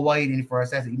just ball wide in the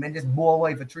first set. He man just ball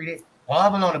wide for 3 days. All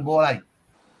on the ball like.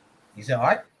 He said, all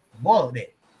right, ball out there.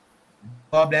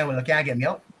 Ball playing with, can't get me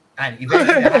out. And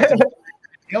eventually,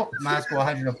 man score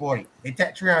 140. They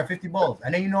take 350 balls.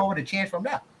 And then what the change from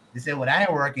that? They said, well, that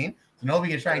ain't working. So we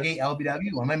can try and get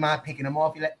LBW. Or my man picking them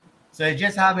off. So it's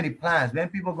just having the plans. When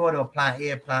people go to a plan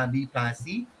A, plan B, plan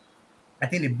C, I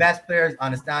think the best players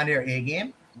understand their A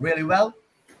game really well,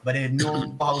 but they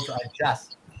know how to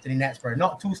adjust to the next player.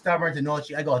 Not too stubborn to know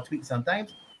I got to tweak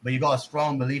sometimes, but you got a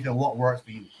strong belief in what works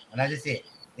for you. And I just say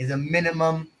it's a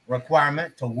minimum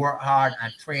requirement to work hard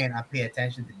and train and pay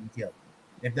attention to detail.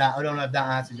 I don't know if that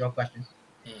answers your question.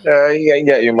 Yeah,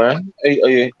 you man.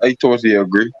 I totally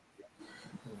agree.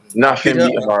 Nothing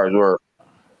beat hard work.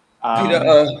 I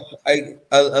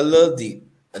love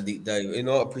a deep dive.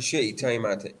 Appreciate your time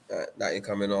that you're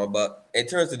coming on. But in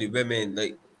terms of the women,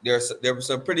 like there were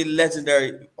some pretty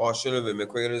legendary Australian women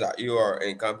cricketers that you are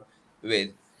in company with,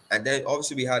 and then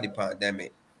obviously we had the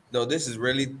pandemic. No, this is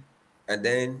really, and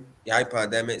then the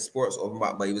pandemic, sports opened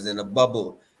up, but it was in a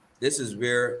bubble. This is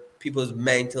where people's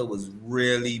mental was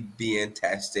really being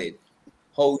tested.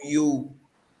 How you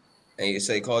and your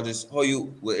psychologist, how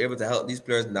you were able to help these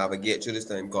players navigate through this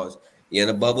time, because you're in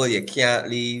a bubble, you can't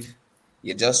leave,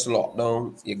 you're just locked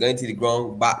down, you're going to the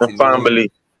ground, back to the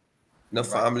family. No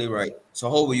family, right? So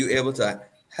how were you able to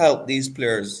help these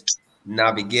players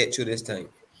navigate through this time?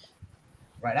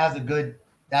 Right, that was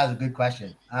a good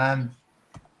question.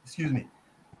 Excuse me.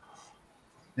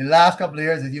 The last couple of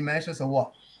years, as you mentioned, so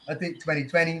what? I think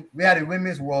 2020, we had a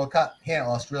Women's World Cup here in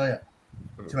Australia.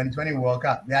 2020 World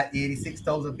Cup. We had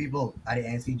 86,000 people at the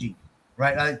NCG.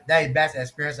 Right? That is the best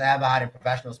experience I ever had in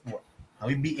professional sport. And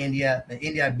we beat India.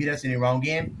 India beat us in the round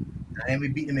game. And then we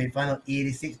beat them in the final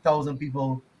 86,000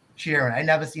 people cheering. I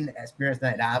never seen the experience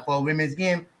like that. For a women's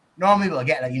game, normally we'll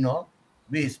get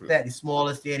we expect the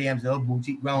smaller stadiums, the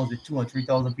boutique grounds with 2,000 and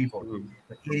 3,000 people.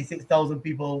 But 86,000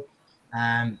 people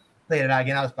played it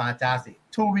again. That was fantastic.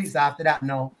 2 weeks after that,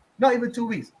 no, not even 2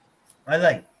 weeks.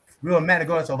 We were meant to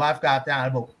go to South Africa after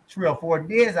about 3 or 4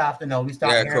 days after. No, we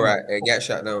started. Yeah, correct. It got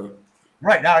shut down.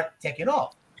 Right, now take it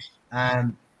off.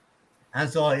 And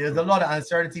so there's a lot of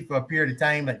uncertainty for a period of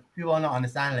time. Like people are not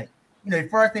understanding. The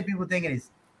first thing people thinking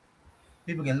is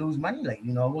people can lose money.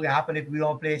 What can happen if we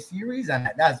don't play a series? And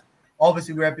that's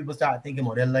obviously where people start thinking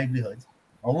about their livelihoods.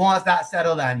 But once that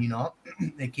settled and,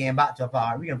 they came back to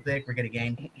a we can play cricket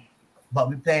again, but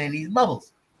we playing in these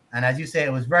bubbles. And as you say,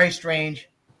 it was very strange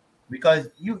because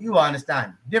you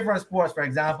understand different sports, for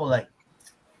example, like,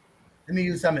 let me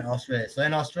use some in Australia. So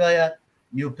in Australia,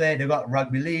 they got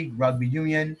rugby league, rugby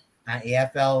union, and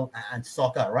AFL and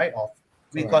soccer, right? Or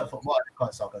we call it football, they call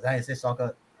it soccer. I didn't say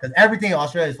soccer because everything in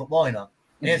Australia is football,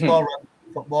 It's called rugby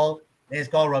football, then it's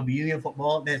called rugby union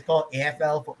football, then it's called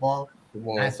AFL football.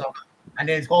 And soccer. And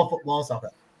then it's called football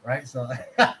soccer, right? So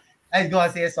I was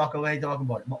gonna say soccer when you're talking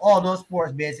about it. But all those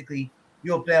sports basically,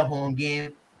 you'll play a home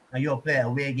game and you'll play a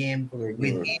away game with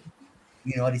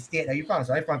the state that you're from.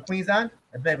 So I'm from Queensland.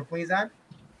 I play for Queensland.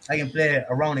 I can play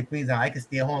around in Queensland. I can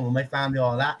stay home with my family,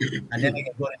 all that, and then I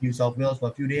can go to New South Wales for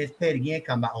a few days, play the game,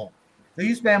 come back home. So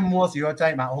you spend most of your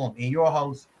time at home in your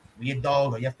house with your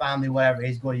dog or your family, whatever.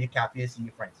 Just go to your cafe, see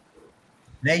your friends.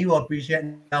 Then you appreciate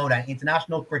now that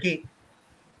international cricket.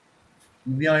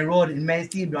 You be on the road in men's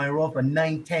team, be on the road for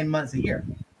 9-10 months a year.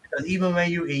 Because even when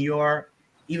you're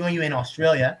in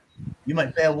Australia, you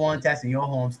might play one test in your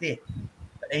home state,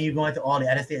 but then you're going to all the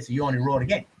other states, so you're on the road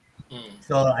again.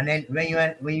 So and then when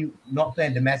you not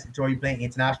playing domestic tour, you're playing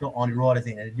international on the road as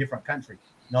in a different country.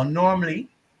 Now normally,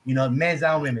 men's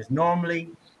and women's, normally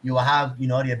you will have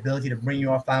the ability to bring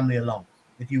your family along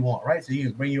if you want, right? So you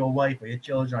can bring your wife or your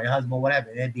children or your husband, whatever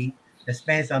it be, to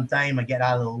spend some time and get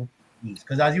that little.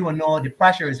 Because as you will know, the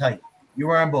pressure is high. You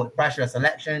worry about pressure of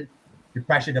selection, the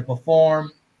pressure to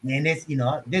perform, and this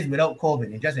without COVID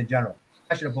and just in general.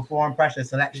 Pressure to perform, pressure of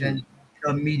selection,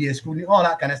 media scrutiny, all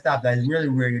that kind of stuff that is really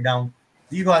wear you down.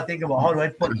 So you gotta think about how do I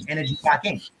put the energy back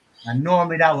in? And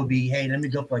normally that would be, hey, let me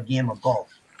go for a game of golf.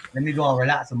 Let me go and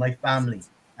relax with my family.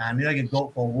 I can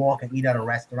go for a walk and eat at a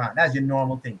restaurant. That's your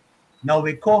normal thing. Now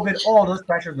with COVID, all those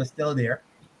pressures were still there.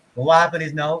 But what happened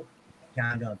is now,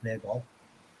 can't go and play golf.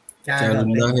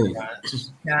 Can't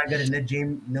get in the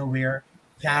gym nowhere.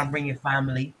 Can't bring your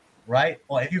family, right?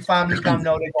 Or if your family come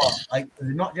now, they go like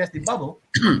not just the bubble.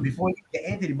 Before you get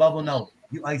into the bubble, now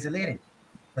you isolated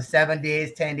for 7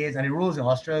 days, 10 days, and the rules in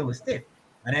Australia was stiff.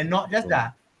 And then not just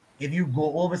that, if you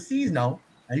go overseas now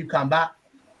and you come back,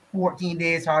 14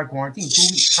 days hard quarantine, 2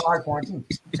 weeks hard quarantine,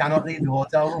 cannot leave the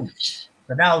hotel room.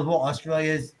 So that was what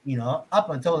Australia's, up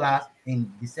until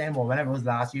in December, whenever it was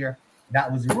last year,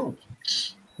 that was the rule.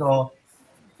 So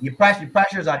your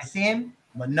pressures are the same,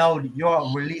 but now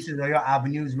your releases or your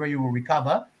avenues where you will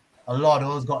recover, a lot of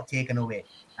those got taken away.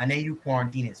 And then you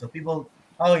quarantine it. So people,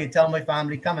 you tell my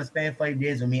family, come and spend 5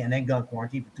 days with me and then go and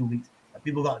quarantine for 2 weeks. And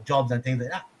people got jobs and things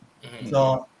like that. Mm-hmm.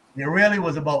 So it really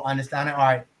was about understanding, all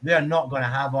right, we are not going to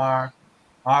have our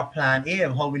plan A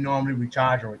of how we normally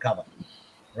recharge and recover.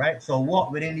 Right? So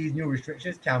what within these new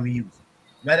restrictions can we use?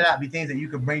 Whether that be things that you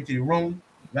could bring to the room,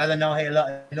 rather than, hey, look,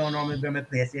 I don't normally bring my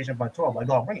PlayStation for tour, but I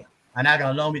gotta bring it. And that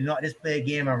gonna allow me to not just play a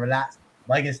game and relax,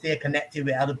 but I can stay connected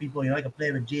with other people. I can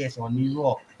play with Jason or Nero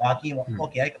or Akeem.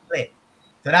 Okay, I can play.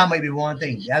 So that might be one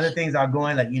thing. The other things are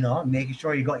going like, making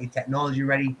sure you got your technology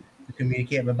ready to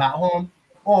communicate with back home.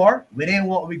 Or within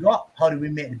what we got, how do we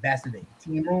make the best of it?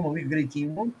 Team room, or we good at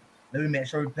team room, let me make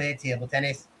sure we play table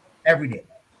tennis every day.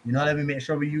 Let me make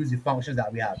sure we use the functions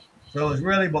that we have. So it's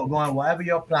really about going whatever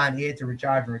your plan A to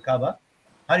recharge and recover,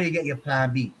 how do you get your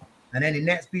plan B? And then the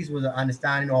next piece was an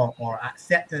understanding or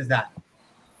acceptance that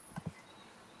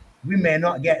we may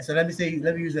not get. So let me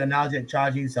use the analogy of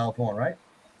charging your cell phone, right?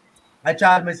 I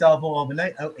charge my cell phone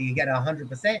overnight, I can get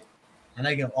 100%, and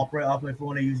I can operate off my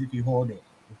phone and use it for the whole day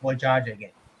before I charge it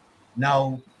again.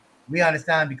 Now, we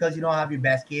understand because you don't have your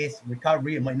best case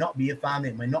recovery, it might not be a family,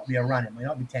 it might not be a run, it might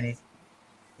not be tennis.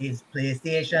 It's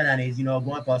PlayStation and it's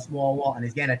going for a small walk and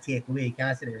it's getting a takeaway. You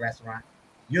can't sit at a restaurant.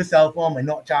 Your cell phone might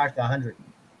not charge to 100.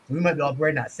 So we might be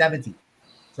operating at 70.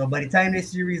 So by the time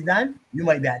this series is done, you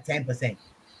might be at 10%. You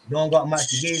don't got much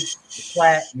to give, you're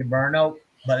quiet, you burn out.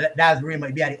 But that's where you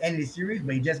might be at the end of the series,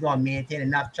 but you just gonna maintain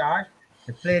enough charge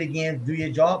to play the game, do your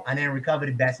job, and then recover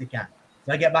the best you can.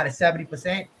 So I get about to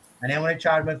 70%, and then when I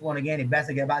charge my phone again, the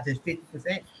best I get back to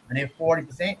 50%, and then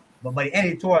 40%. But by the end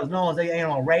of the tour, as long as I ain't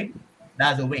on raid,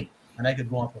 that's a win, and I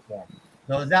could go and perform.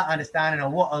 So is that understanding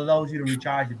of what allows you to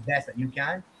recharge the best that you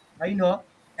can? Now,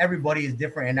 everybody is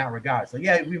different in that regard. So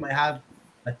yeah, we might have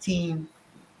a team,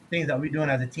 things that we're doing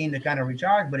as a team to kind of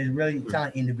recharge, but it's really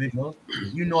telling individuals,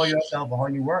 you know yourself and how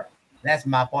you work. That's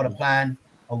my part of plan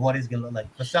of what it's gonna look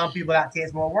like. For some people, that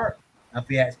takes more work. And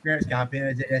for your experienced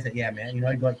campaigners, they say, yeah, man, you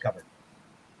got it covered.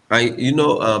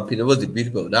 Peter, what's the bit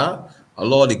about that? A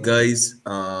lot of the guys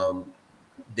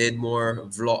did more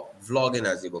vlogging,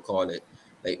 as they would call it.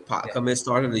 Like Pat Cummins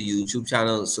started a YouTube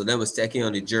channel, so then was taking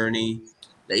on the journey.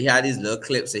 Like he had these little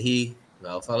clips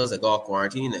that fellas, I got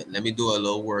quarantine. Let me do a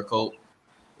little workout.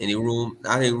 in the room,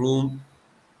 out in room,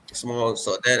 small.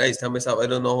 So then I used to tell myself, I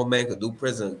don't know how man could do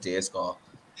prison, JS.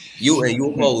 You and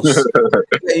your host,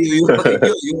 you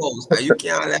host, and you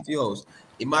can't left your host.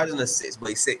 Imagine a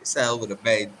 6x6 cell with a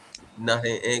bed,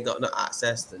 nothing, ain't got no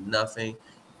access to nothing.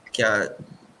 Can't.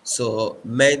 So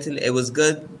mentally, it was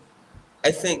good.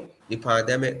 I think the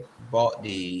pandemic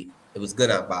it was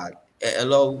good and bad. It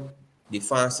allowed the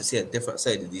fans to see a different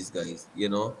side of these guys. You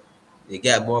know, they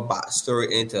get more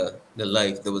backstory into the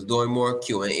life. They was doing more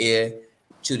Q&A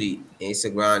to the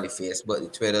Instagram, the Facebook, the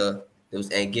Twitter. It was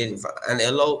engaging, and it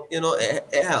allowed,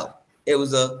 it helped. It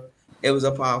was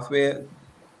a pathway.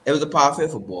 It was a pathway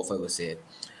for both, I would say.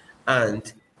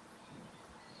 And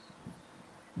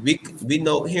we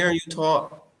know, hearing you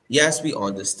talk, yes, we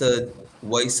understood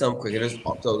why some cricketers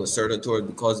opt out of certain tours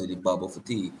because of the bubble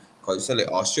fatigue. Because you said like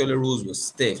Australia rules was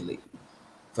stiff. Like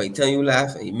if I tell you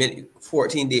left, and you meant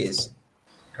 14 days.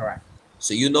 Correct.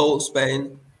 So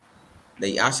spend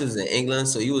the Ashes in England.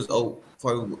 So you was out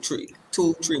for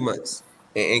 3 months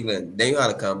in England. Then you had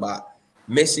to come back,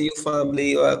 missing your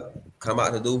family, or come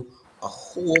out to do a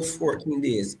whole 14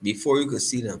 days before you could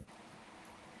see them.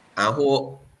 I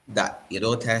hope that you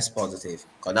don't test positive,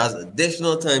 because that's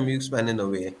additional time you spending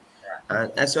away,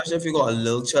 and especially if you got a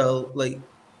little child, like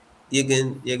you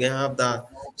can have that.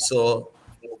 So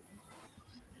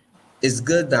it's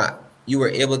good that you were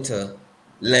able to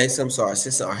lend some sort of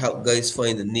assistance or help guys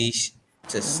find a niche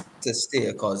to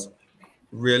stay, because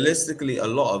realistically, a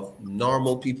lot of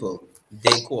normal people,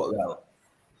 they caught well.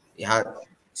 You had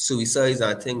suicides,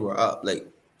 I think, were up, like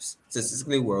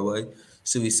statistically worldwide.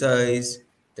 Suicides,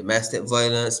 domestic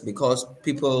violence, because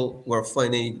people were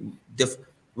finding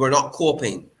we're not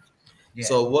coping. Yeah.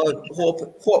 So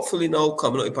hopefully now,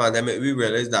 coming out of the pandemic, we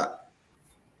realize that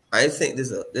I think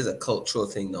there's a cultural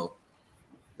thing now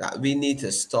that we need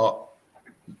to stop,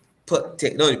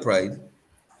 take no pride,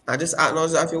 and just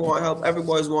acknowledge that if you want help,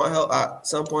 everybody's want help at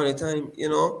some point in time.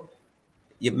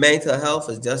 Your mental health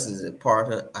is just as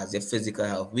important as your physical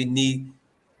health. We need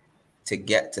to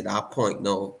get to that point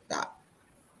now that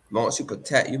once you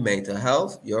protect your mental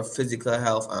health, your physical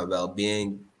health and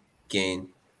well-being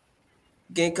come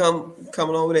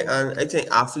along with it. And I think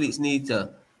athletes need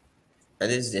to, and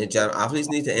this is in general, athletes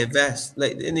need to invest.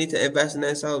 Like, they need to invest in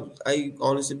themselves. I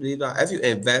honestly believe that if you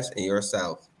invest in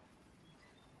yourself,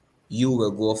 you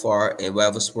will go far in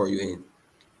whatever sport you're in.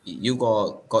 You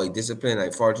got discipline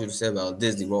and fortitude to say, well,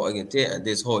 this is the road I can take, and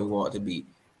this how you want it to be,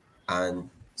 and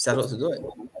set out to do it.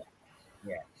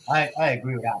 Yeah, I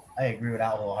agree with that. I agree with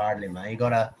that wholeheartedly, man. You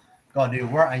gotta do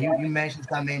work. And you mentioned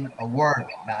something, a word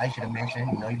that I should have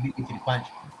mentioned. You beat me to the punch,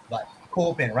 but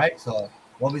coping, right? So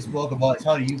what we spoke about is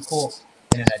how do you cope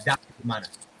in an adaptive manner,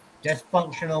 just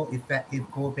functional, effective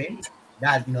coping.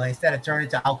 That instead of turning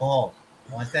to alcohol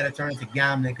or instead of turning to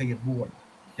gambling because you're bored.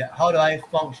 How do I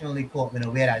functionally cope in a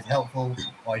way that's helpful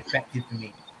or effective for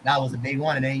me? That was a big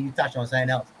one. And then you touched on something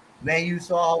else. When you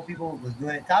saw how people was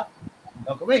doing it tough,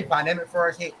 when pandemic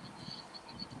first hit,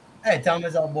 I tell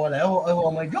myself, boy, like,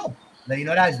 oh my God. Like,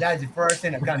 that's the first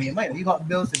thing that comes to your mind. You got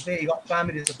bills to pay, you got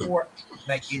family to support.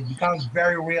 Like, it becomes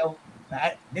very real.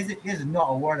 This is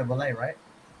not a word of a lie, right?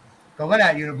 Because when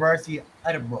at university, I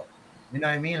had a book. You know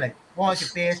what I mean? Like, once you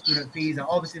pay student fees, and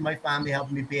obviously my family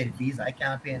helping me pay the fees. I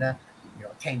can't pay the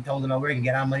 $10,000 where I can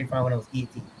get our money from when I was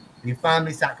 18. Your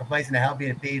family sacrificing to help you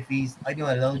to pay fees. I do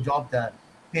a little job to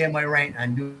pay my rent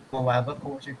and do whatever,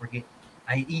 coaching cricket.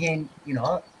 I eating,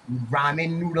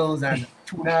 ramen noodles and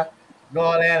tuna,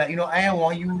 all that. Like, I don't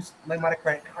want to use my mother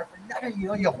credit card for nothing.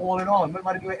 You're holding on. My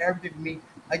mother doing everything for me.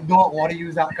 I don't want to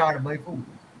use that card to buy food.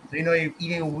 So you're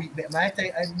eating a week. But I tell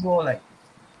you, I know, like,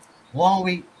 1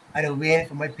 week I was waiting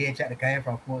for my paycheck to come in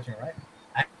from coaching, right?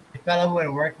 The fellow who had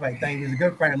worked for he was a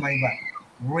good friend of mine, but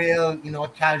real,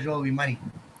 casual with money.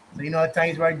 So, at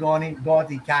times where I go to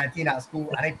the canteen at school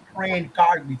and I praying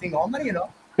card, we think all money,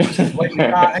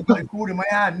 I got food in my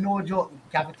hand, no joke.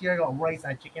 Cafeteria got rice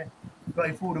and chicken.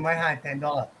 Got food in my hand,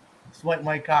 $10. Swipe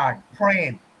my card,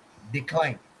 praying,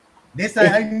 decline. This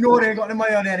I know they got the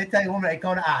money on there. They tell you woman, I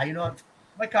count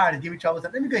my card is giving trouble. So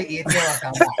let me go ATM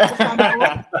and come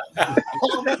back.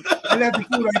 I left the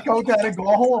food on the counter and go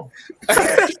home.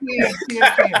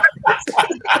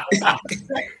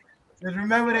 Just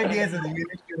remember the days as a uni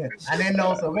student. And then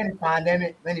also when the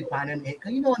pandemic hit,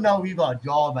 because now we got a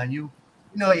job and you're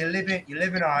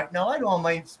living all right. Now I don't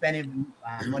mind spending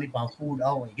money on food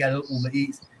out and get a little Uber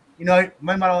Eats.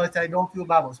 My mother always tell you, don't feel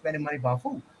bad about spending money on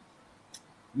food.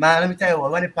 Man, let me tell you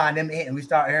what, when the pandemic hit and we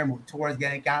start hearing about tours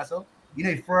getting canceled,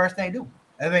 the first thing I do,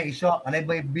 I went to shop and I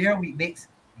buy beer, wheat bix,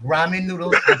 ramen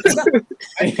noodles,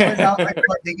 and turns out I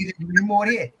dig into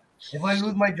Unimore here. If I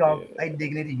lose my job, I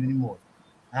dig into Unimore.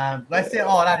 Let's say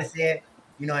all that to say,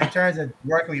 you know, in terms of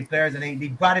working with players, and the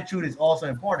gratitude is also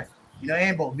important. You know, it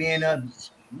ain't about being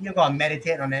you gotta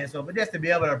meditate on that. So, but just to be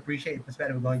able to appreciate the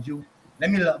perspective of going, you let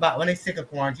me look back when they sick of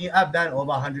quarantine. I've done over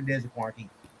 100 days of quarantine,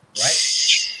 right?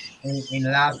 In the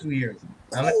last 2 years.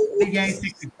 And when they getting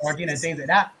sick of quarantine and things like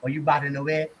that, or you batting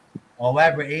away, or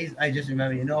whatever it is, I just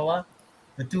remember, you know what?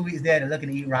 For 2 weeks there, they're looking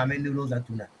to eat ramen noodles and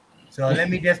tuna. So let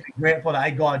me just be grateful that I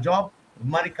got a job, with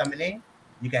money coming in.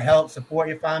 You can help support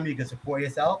your family, you can support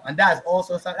yourself, and that's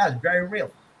also something that's very real.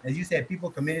 As you said, people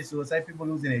committed suicide, people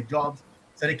losing their jobs.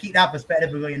 So to keep that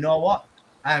perspective and go, you know what?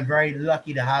 I am very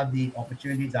lucky to have the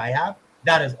opportunities I have.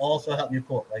 That has also helped me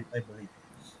cope, I believe.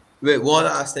 Wait, one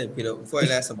last thing, Peter, before I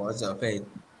let somebody jump in.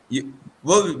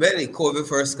 When the COVID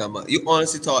first come up, you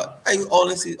honestly thought,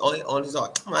 honestly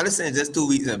thought, man, this ain't just 2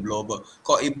 weeks and blow, but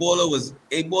cause Ebola was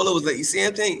like the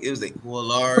same thing. It was like, oh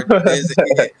Lord,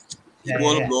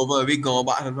 Ebola blow over and we going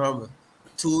back to normal.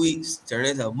 2 weeks, turn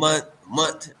into a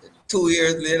month, 2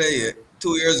 years later,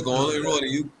 2 years gone on the road,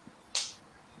 and you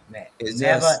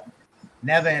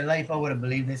never in life I would have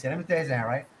believed this. Let me tell you something,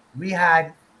 right? We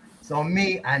had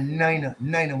me and nine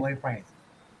of my friends.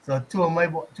 So two of my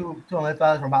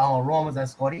fellas from back home, Romans and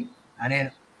Scotty, and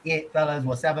then 8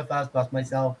 fellas, 7 fellas plus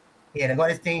myself. Yeah, they got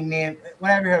this thing named,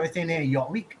 whatever you heard this thing named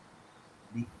Yacht Week.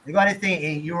 They got this thing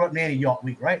in Europe named Yacht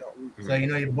Week, right? Mm-hmm. So you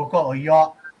know you book out a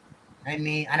yacht. I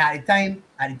mean, and at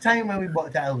the time when we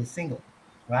booked that, I was single.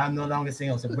 But I'm no longer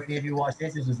single. So Brittany, if you watch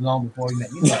this was long before we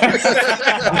met. You know.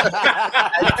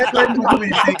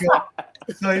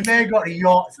 So he may got the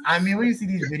yachts. I mean, when you see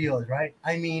these videos, right?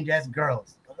 I mean, just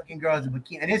girls, looking girls in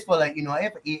bikini. And it's for like, you know,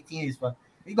 for 18 is for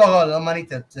you got a lot of money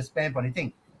to spend for the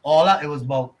thing. All that it was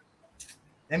about,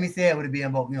 let me say it would be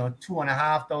about, you know,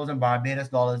 $2,500 Barbados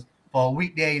dollars for a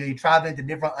weekday. You know, you traveling to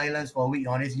different islands for a week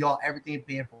on this yacht, everything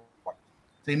paid for.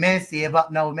 So he may save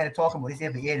up now. We may talk about this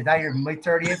here for 8 is that year my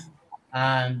 30th.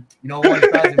 You know, one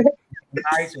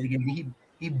nice, so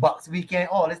he bucks weekend,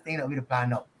 all this thing that we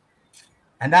planned out.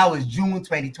 And that was June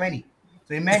 2020.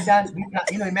 So he made that,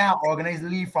 you know, he may organize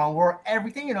leave from work,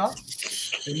 everything, you know.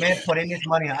 So he may put in this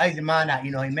money. I demand that,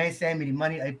 you know, he may send me the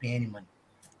money, I pay any money.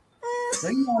 So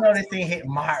you know this thing hit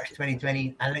March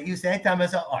 2020, and like you said, tell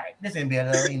myself, all right, this ain't be a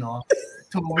little, you know,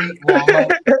 2 week warm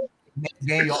up. Next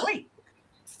day, you're wait.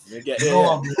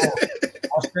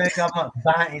 Australian government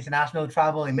ban international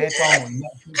travel. It may come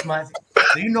 6 months.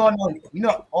 So you know,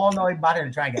 all know about it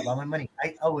and try and get my money.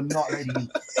 I would not let you.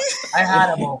 I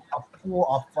had about a 4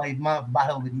 or 5 month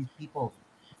battle with these people.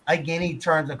 I get any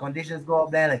terms and conditions go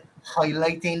up there like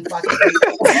highlighting fucking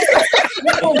you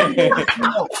know what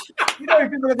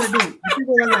people are gonna do.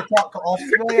 People are gonna talk.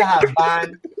 Australia have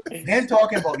banned. They're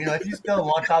talking about, you know, if you still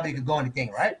want travel, you could go on the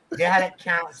thing, right? They had to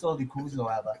cancel the cruises or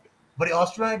whatever. But the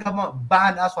Australian government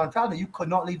banned us from traveling. You could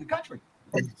not leave the country.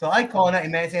 So I called that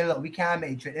and man saying, look, we can't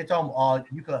make a trip. They told me,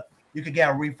 you could get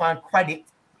a refund credit,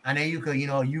 and then you could, you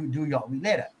know, you do your week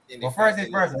later. Well, first things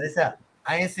first, listen,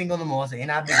 I ain't single no more, so ain't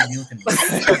not big a deal to me.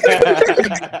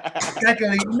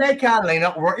 Secondly, you may can't line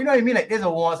up work. You know what I mean? Like there's a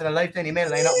once in a lifetime, you may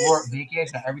line up work,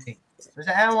 vacation, everything. So I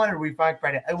said, I don't want a refund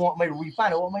credit. I want my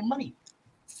refund. I want my money.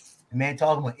 The man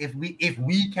talking about if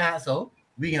we cancel,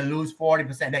 we can lose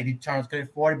 40%. That determines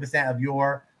 40% of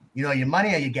your, you know, your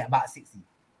money, and you get back 60.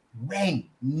 When?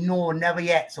 No, never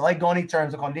yet. So I go in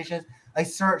terms and conditions. I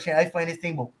search and I find this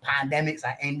thing about pandemics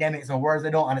and endemics and words I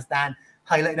don't understand.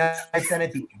 Highlight that I send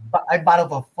it to you. But I battled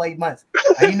for 5 months.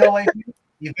 And you know what?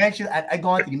 Eventually, I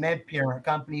go into the med parent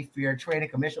company, fair trading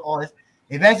commission, all this.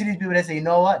 Eventually, these people they say, you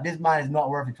know what? This man is not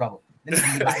worth the trouble.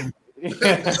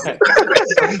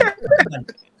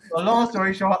 So long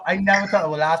story short, I never thought it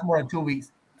would last more than 2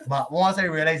 weeks. But once I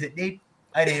realized it,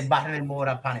 I didn't battle in more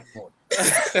than panic mode.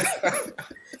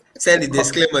 Send the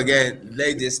disclaimer again.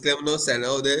 Like disclaimer, no send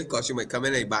out there because you might come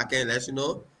in and back in and let you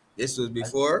know this was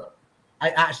before. I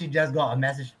actually just got a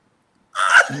message.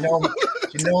 She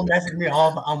messaged me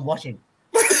off. I'm watching.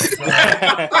 So,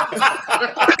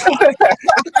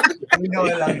 you know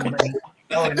I love you, buddy.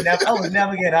 I would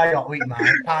never get out of your week,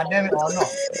 man. Pandemic or not.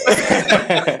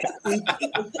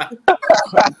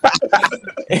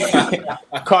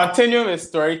 Continue with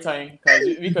story time because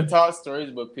we could talk stories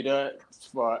about Peter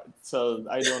till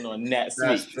I don't know next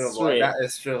week. True, that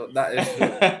is true.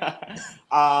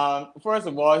 First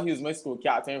of all, he was my school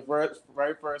captain,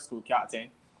 very first school captain.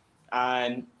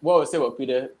 And what I would say about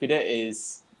Peter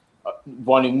is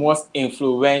one of the most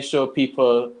influential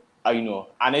people. You know,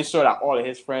 and I'm sure that all of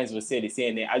his friends will say the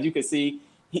same thing. As you can see,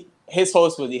 his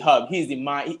house was the hub. He's the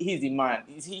man.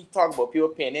 He talk about people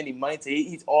paying any money to him.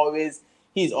 He's always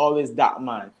that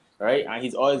man. right? And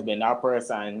he's always been that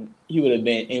person. He would have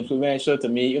been influential to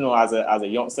me, as a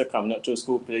youngster coming up to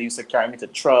school. People used to carry me to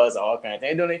trust, all kind of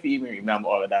things. I don't know if you even remember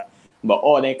all of that, but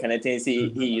all that kind of things he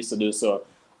used to do. So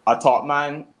a top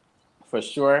man for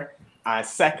sure. And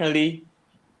secondly,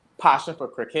 passion for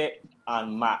cricket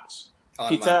and match.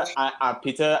 Peter,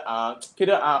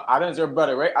 Adam's your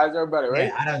brother, right?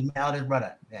 Yeah, Adam's my eldest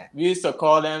brother. Yeah. We used to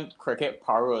call them cricket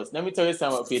paros. Let me tell you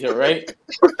something about Peter, right?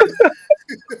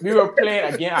 We were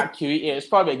playing again at QE. It's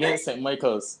probably against St.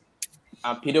 Michael's.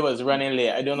 And Peter was running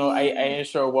late. I don't know. I ain't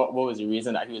sure what was the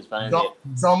reason that he was running late.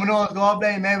 Domino's go up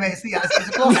there, man. See, I see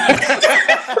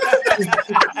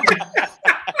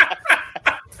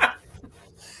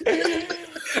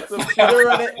So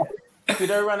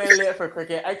Peter running late for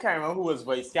cricket. I can't remember who was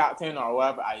vice captain or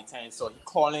whatever at the time. So he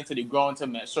called into the ground to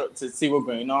make sure to see what's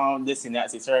going on. This and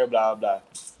that, blah blah.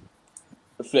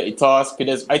 Flirty toss.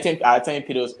 I think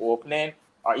Peter was opening.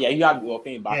 Or yeah, you have to be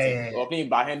opening batting. Opening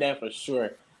batting then for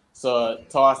sure. So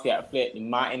toss get flipped. The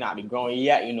man ain't at the ground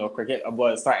yet. Cricket about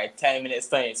to start at 10 minutes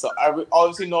time. So I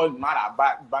obviously know the man at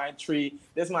back behind tree.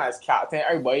 This man is captain.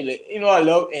 Everybody I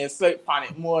love and sleep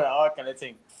panic more and all kind of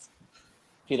thing.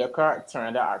 Peter Kirk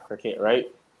turned out at cricket, right?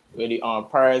 Where the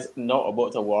umpires not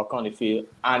about to walk on the field,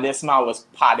 and this man was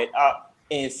padded up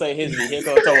inside his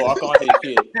vehicle to walk onto the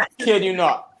field. Kid you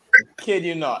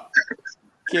not.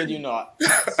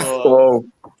 So,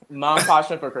 man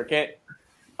passion for cricket,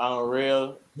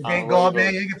 unreal. You can't go up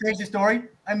there. You can finish the story.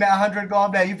 I met 100 go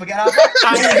up there. You forget how?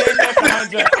 I didn't make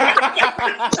 100.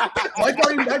 I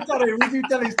thought I was you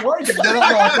telling stories.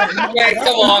 Yeah,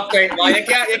 come on, Craig. Man. You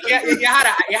had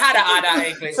to add that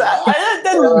in, Craig. So I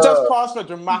didn't just pause for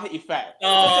dramatic effect.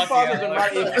 Oh,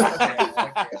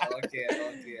 okay.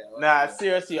 Nah,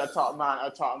 seriously, a top man,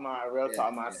 a real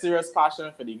top man. Serious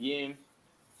passion for the game.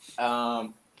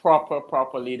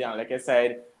 Proper leader. And like I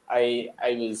said, I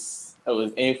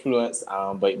was influenced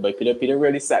by Peter. Peter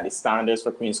really set the standards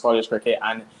for Queen's College cricket,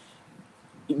 and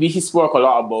he spoke a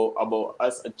lot about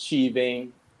us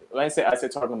achieving. When I say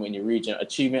talking about in the region,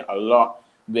 achieving a lot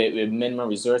with minimum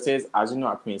resources. As you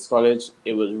know, at Queen's College,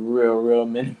 it was real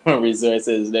minimum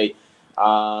resources. Like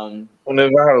we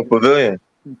never have a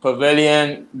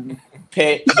pavilion,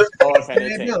 pitch, all kind of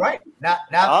things. Right?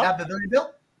 Not pavilion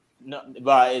built. No,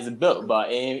 but it's built,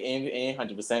 but ain't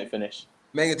 100% finished.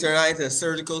 Make it turn out into a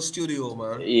surgical studio,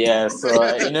 man. Yeah, so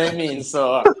you know what I mean.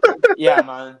 So yeah,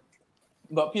 man.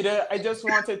 But Peter, I just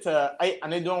wanted to. I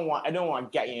don't want to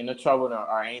get you into trouble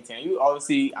or anything. You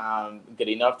obviously good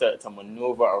enough to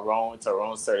maneuver around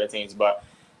certain things, but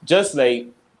just like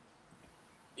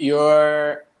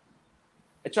you're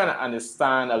trying to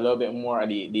understand a little bit more of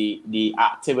the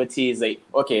activities. Like,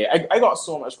 okay, I got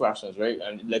so much questions, right?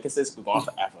 And like I said, it's going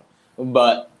forever.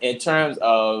 But in terms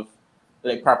of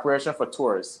like preparation for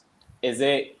tours, is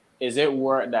it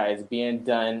work that is being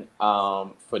done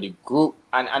for the group?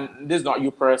 And this is not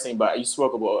you personally, but you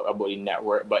spoke about the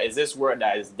network. But is this work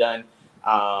that is done?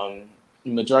 The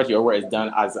majority of work is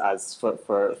done as for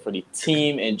the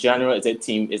team in general. Is it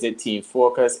team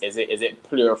focus? Is it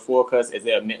player focus? Is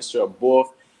it a mixture of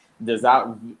both?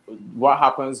 What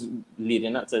happens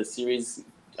leading up to the series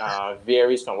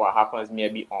varies from what happens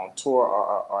maybe on tour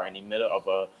or in the middle of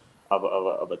a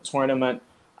tournament.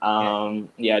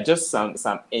 Just some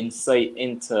insight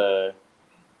into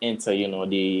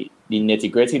the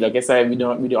nitty-gritty. Like I said, we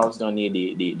obviously don't need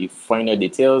the finer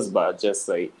details, but just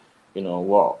like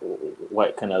what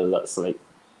it kind of looks like.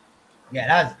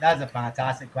 Yeah, that's a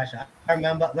fantastic question. I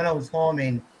remember when I was home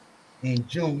in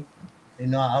June,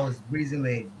 I was breezing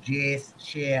with Jace,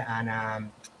 Shea, and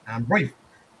Brief,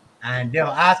 and they were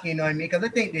asking, because I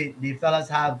think the fellas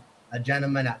have a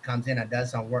gentleman that comes in and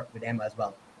does some work with them as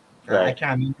well. Right. I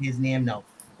can't remember his name now.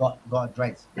 God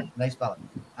Drice, nice fella.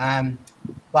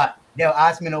 But they'll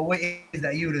ask me, what is it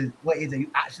that you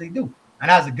actually do? And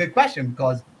that's a good question,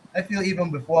 because I feel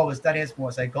even before I was studying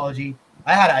sports psychology,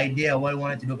 I had an idea of what I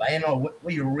wanted to do, but I didn't know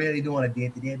what you really do on a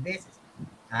day-to-day basis.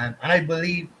 And I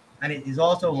believe, and it is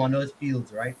also one of those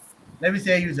fields, right? Let me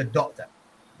say you use a doctor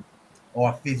or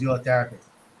a physiotherapist.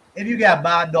 If you get a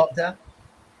bad doctor,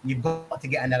 you've got to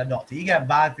get another doctor. You get a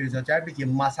bad physiotherapist, you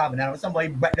must have another. Somebody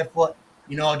break the foot,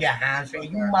 get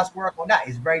hamstring, you must work on that.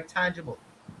 It's very tangible.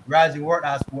 Whereas the work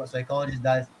that a sports psychologist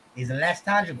does is less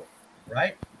tangible,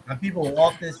 right? And people will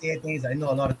often say things. I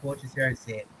know a lot of coaches here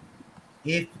say,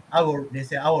 I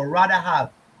would rather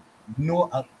have no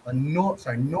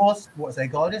sports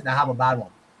psychologist than have a bad one.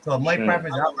 So my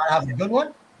preference is I have a good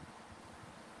one,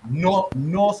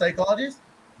 no psychologist,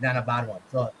 than a bad one.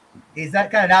 So it's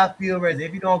that kind of that feel where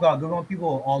if you don't got a good one, people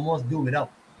will almost do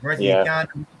without. Versus you can't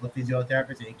do with a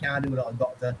physiotherapist, you can't do without a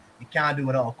doctor, you can't do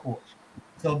without a coach.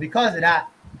 So because of that,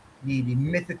 the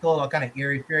mythical or kind of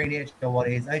airy fairy nature of what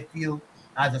it is, I feel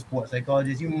as a sports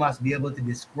psychologist, you must be able to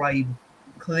describe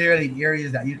clearly the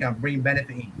areas that you can bring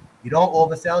benefit in. You don't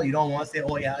oversell. You don't want to say,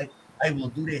 "Oh yeah, I will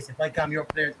do this if I come your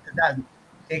player," because that's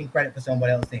taking credit for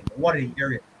somebody else's thing. But what are the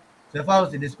areas? So if I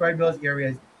was to describe those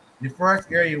areas, the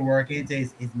first area you work into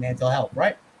is mental health,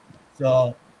 right?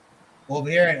 So over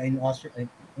here in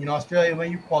Australia,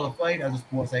 when you qualified as a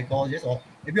sports psychologist, or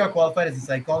if you're qualified as a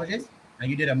psychologist and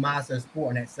you did a master of sport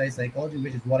and exercise psychology,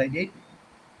 which is what I did,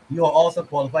 you are also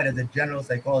qualified as a general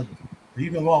psychologist. So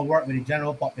you can go and work with the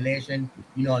general population,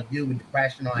 deal with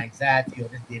depression or anxiety or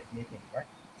just day-to-day things, right?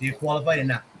 So you're qualified in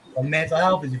that. So mental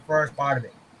health is the first part of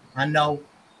it. I know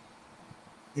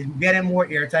it's getting more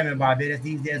airtime in Barbados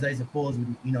these days, I suppose,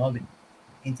 with the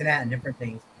internet and different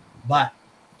things. But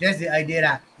just the idea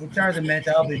that in terms of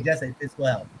mental health, it's just like physical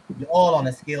health. You're all on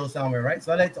a scale somewhere, right?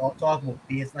 So I like to talk about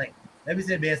baseline. Let me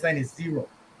say baseline is 0,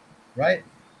 right?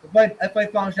 If I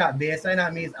function at baseline,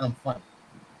 that means I'm fine.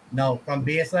 Now, from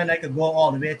baseline, I could go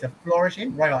all the way to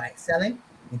flourishing, right, or excelling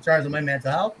in terms of my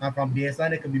mental health. And from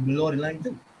baseline, it could be below the line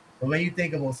too. But when you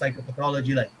think about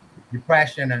psychopathology like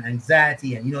depression and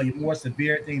anxiety and, your more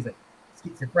severe things like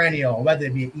schizophrenia or whether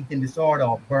it be an eating disorder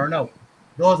or burnout,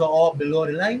 those are all below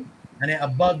the line. And then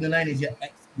above the line is your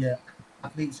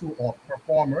athletes who are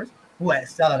performers who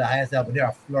excel at the highest level. They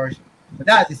are flourishing. But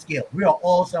that's the scale. We are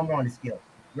all somewhere on the scale.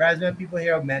 Whereas when people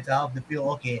hear mental health, they feel,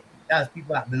 okay, that's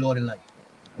people that below the line.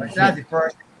 But so that's the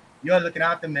first thing. You're looking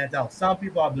after mental health. Some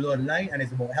people are below the line, and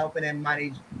it's about helping them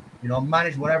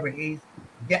manage whatever it is,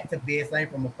 get to baseline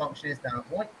from a functioning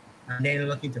standpoint, and then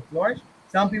looking to flourish.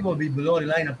 Some people will be below the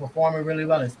line and performing really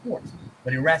well in sports,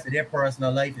 but the rest of their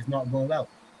personal life is not going well.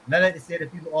 And I like to say to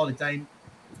people all the time,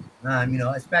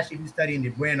 especially if you're studying the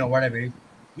brain or whatever it is,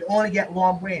 you only get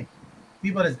one brain.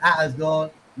 People just act as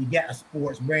though you get a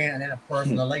sports brain and then a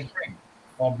personal life brain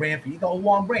or brain for you. Got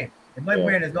one brain. If my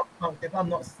brain is not functioning, if I'm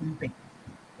not sleeping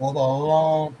over a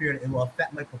long period, it will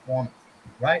affect my performance,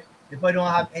 right? If I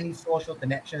don't have any social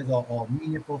connections or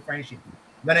meaningful friendship,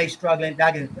 when I'm struggling,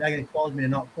 that can cause me to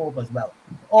not cope as well.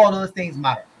 All those things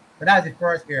matter. So that's the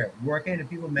first area. Working in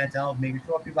people's mental health, making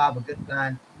sure people have a good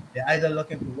plan. They're either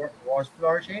looking to work towards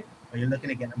flourishing or you're looking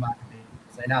to get them out of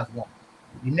it. So that's one.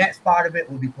 The next part of it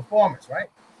will be performance, right?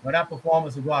 Now that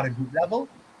performance will go at a group level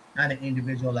and an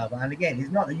individual level. And again, it's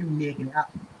not that you making it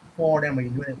up for them or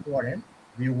you're doing it for them.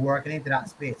 You're working into that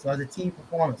space. So as a team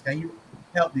performance, can you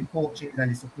help the coaches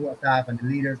and the support staff and the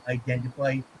leaders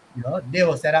identify, they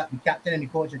will set up the captain and the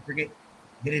coach of cricket,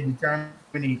 they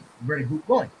determine where the group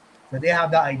going. So they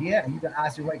have that idea and you can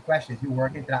ask the right questions. You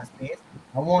work into that space.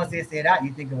 And once they say that,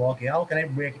 you think of, okay, how can I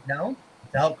break it down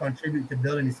to help contribute to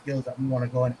building the skills that we want to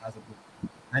go in as a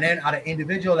group? And then at an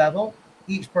individual level,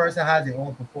 each person has their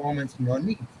own performance,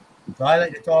 needs. So I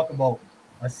like to talk about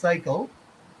a cycle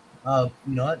of,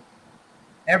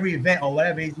 every event or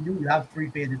whatever it is you do, you have 3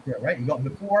 phases to it, right? You got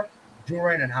before,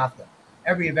 during, and after.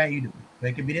 Every event you do. So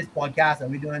it could be this podcast that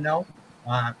we're doing now.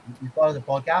 You follow the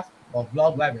podcast or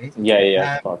vlog, whatever it is.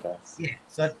 Podcast. Yeah.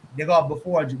 So they got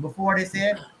before they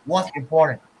said what's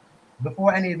important.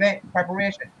 Before any event,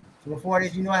 preparation. So before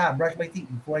this, I have brushed my teeth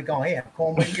before I come here. I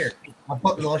comb my hair. I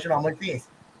put lotion on my face.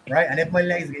 Right? And if my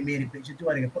legs can be in the picture too,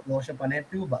 I can put lotion on them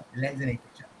too, but the legs in the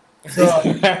picture. So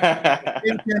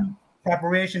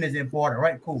preparation is important,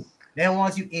 right? Cool. Then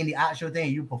once you in the actual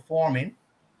thing, you performing,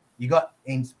 you got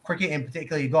in cricket in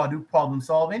particular, you got to do problem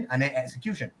solving and then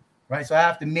execution, right? So I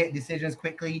have to make decisions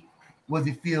quickly. What's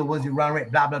the field? What's the run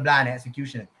rate? Blah, blah, blah, and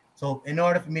execution. So in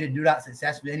order for me to do that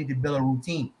successfully, I need to build a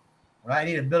routine, right? I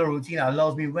need to build a routine that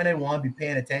allows me when I want to be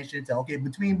paying attention to, okay,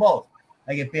 between balls,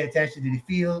 I can pay attention to the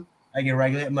field. I can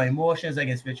regulate my emotions. I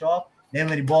can switch off. Then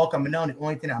when the ball coming down, the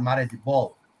only thing that matters is the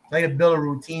ball. So I can build a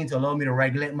routine to allow me to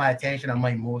regulate my attention and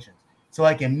my emotions so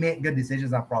I can make good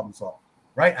decisions and problem solve,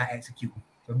 right? I execute.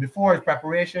 So before is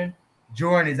preparation.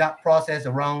 During is that process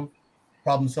around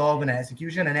problem solving and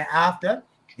execution. And then after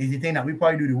is the thing that we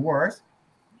probably do the worst.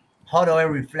 How do I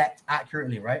reflect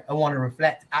accurately, right? I want to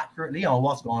reflect accurately on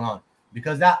what's going on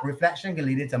because that reflection can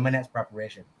lead into my next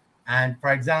preparation. And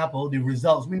for example, the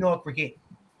results, we know cricket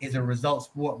is a result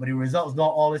sport, but the results don't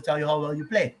always tell you how well you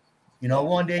play.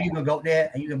 One day you can go out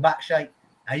there and you can back shite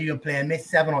and you can play and miss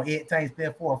 7 or 8 times, play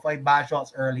 4 or 5 bad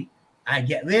shots early and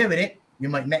get away with it. You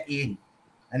might make 80.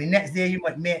 And the next day you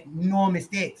might make no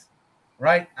mistakes,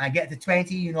 right? And get to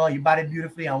 20, you batted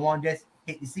beautifully and one just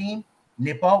hit the seam,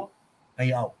 nip out, and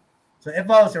you're out. So if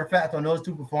I was to reflect on those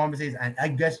 2 performances and I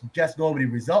just go over the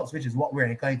results, which is what we're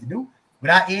inclined to do,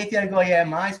 without 80, I go, yeah,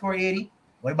 I score 80.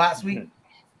 What about sweet?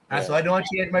 And so I don't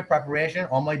change my preparation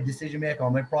or my decision making or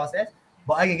my process,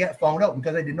 but I can get found out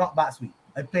because I did not bat sweep.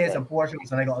 I played some poor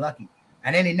shots and I got lucky.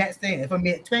 And then the next thing, if I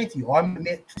made 20 or I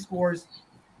made 2 scores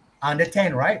under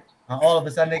 10, right? And all of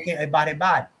a sudden I bat it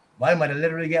bad. But I might have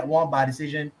literally get one bad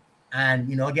decision and,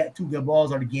 you know, get 2 good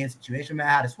balls or the game situation. I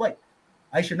had a swipe.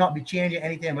 I should not be changing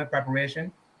anything in my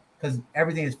preparation because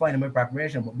everything is fine in my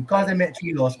preparation. But because I made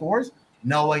 3 low scores,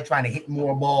 now I'm trying to hit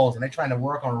more balls and I'm trying to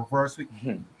work on reverse sweep.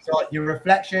 So your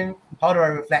reflection, how do I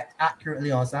reflect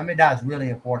accurately on something? That's really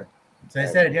important. So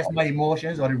instead of just my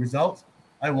emotions or the results,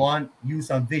 I want use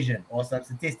some vision or some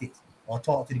statistics or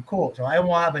talk to the coach. So I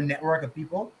want to have a network of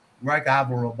people where I can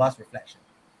have a robust reflection.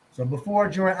 So before,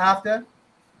 during, after,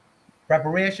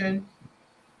 preparation,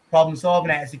 problem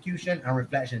solving, execution, and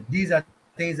reflection. These are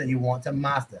things that you want to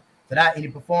master. So that in the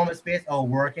performance space or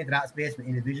work into that space with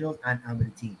individuals and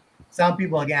with the team. Some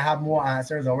people again have more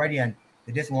answers already and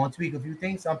they just want to tweak a few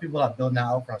things. Some people are building that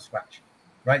out from scratch.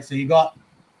 Right. So you got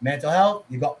mental health,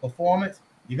 you got performance,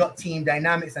 you got team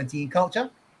dynamics and team culture.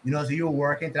 You know, so you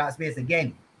work into that space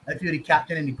again. If you're the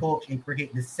captain and the coach in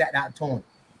cricket to set that tone.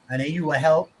 And then you will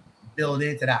help build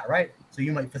into that, right? So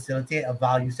you might facilitate a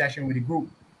value session with the group,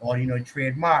 or you know,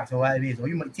 trademarks or whatever it is, or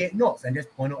you might take notes and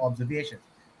just point out observations.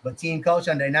 But team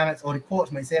culture and dynamics, or the coach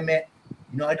might say, "Man,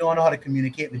 you know, I don't know how to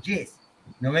communicate with Jace.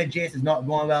 You know, when Jace is not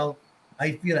going well,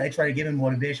 I feel like I try to give him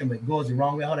motivation, but it goes the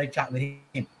wrong way. How do I chat with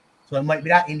him?" So it might be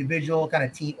that individual kind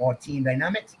of team or team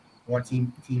dynamics or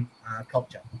team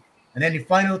culture. And then the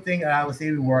final thing that I would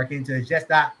say we work into is just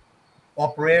that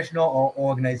operational or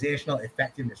organizational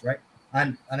effectiveness, right?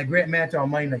 And a great mentor of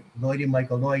mine, like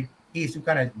Michael Lloyd, he used to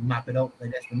kind of map it out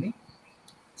like this for me.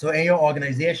 So in your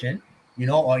organization, you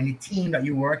know, or in the team that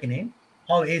you're working in,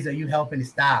 how is it you helping the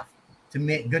staff to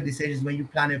make good decisions when you're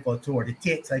planning for a tour, to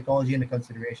take psychology into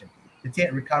consideration, to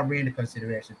take recovery into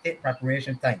consideration, take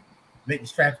preparation time, make the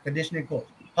strength conditioning coach.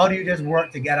 How do you just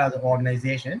work together as an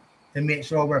organization to make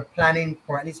sure we're planning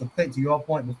correctly? So Clint, to your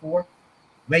point before,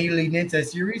 when you're leading into a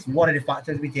series, what are the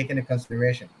factors we take into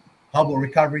consideration? How about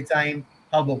recovery time?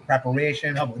 How about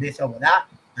preparation? How about this? How about that?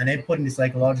 And then putting the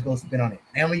psychological spin on it.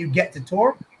 And when you get to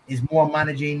tour, it's more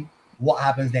managing what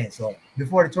happens then. So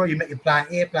before the tour, you make your plan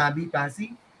A, plan B, plan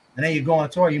C. And then you go on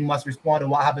tour, you must respond to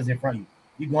what happens in front of you.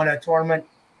 You go on a tournament.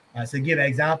 So give an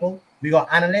example. We got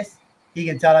analysts. He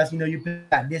can tell us, you know, you play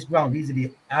at this ground. These are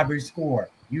the average score.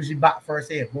 Usually back first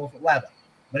save, both whatever.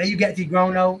 But then you get to the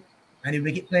ground now, and the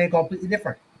wicket playing completely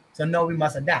different. So now we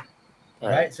must adapt.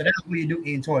 Right? So that's what you do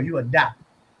in tour. You adapt.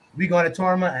 We go on a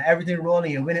tournament and everything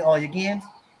rolling, you're winning all your games.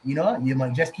 You know, you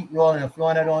might just keep rolling and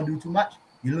flowing. I don't do too much.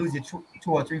 You lose your 2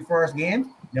 or 3 first games,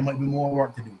 there might be more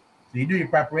work to do. So you do your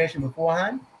preparation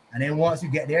beforehand, and then once you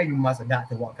get there, you must adapt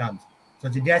to what comes. So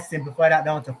to just simplify that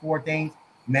down to 4 things: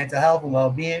 mental health and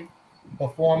well-being,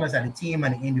 performance at the team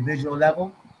and the individual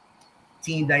level,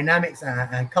 team dynamics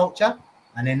and culture,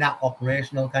 and then that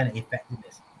operational kind of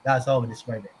effectiveness. That's how we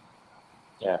describe it.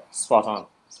 Yeah, spot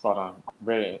on,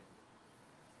 brilliant.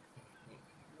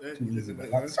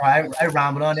 Sorry, I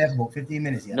rambled on there for about 15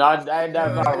 minutes. No, I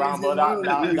never rambled. That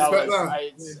was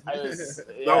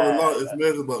a lot. It's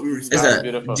amazing, but we respect it.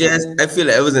 Beautiful. Just, I feel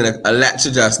like it was in a lecture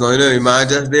just now. You know, your mind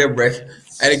just there, break.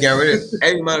 And again,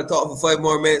 every man talk for 5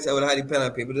 more minutes. I would have the pen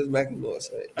on people just making noise.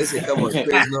 Right? Listen, come on,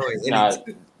 crazy noise.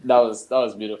 That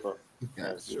was beautiful.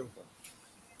 That was beautiful.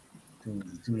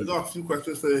 I got a few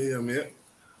questions for you here, mate.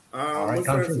 The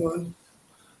first one,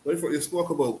 you spoke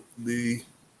about the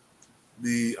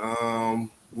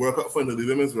World Cup final, the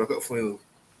women's World Cup final.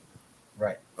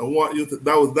 Right. I want you to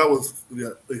that was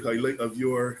the highlight of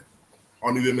your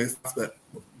on the women's aspect.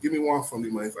 Give me one from the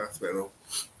men's aspect though.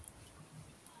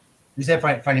 You said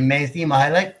from the men's team, a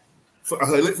highlight? A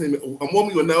highlight and one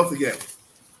we will never forget.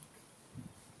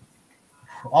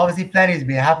 Obviously, plenty has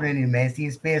been happening in the men's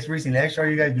team space recently. I'm sure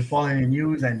you guys been following the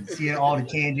news and seeing all the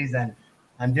changes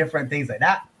and different things like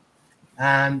that.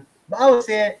 But I would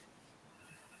say,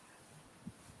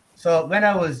 so when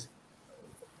I was,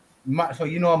 so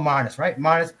you know Marnus, right?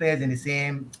 Marnus plays in the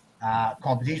same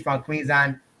competition from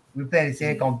Queensland. We played the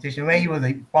same competition. When he was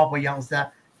a proper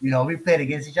youngster, you know, we played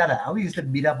against each other. And we used to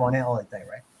beat up on it all the time,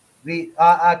 right?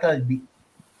 Our club beat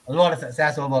a lot of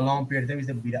success over a long period of time. We used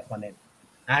to beat up on them.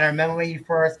 And I remember when he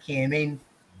first came in,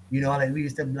 you know, like we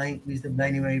used to blame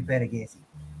him when we played against him.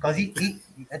 Because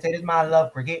I tell you, this man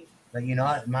love cricket. Like, you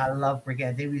know, man love cricket.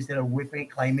 I think we used to whip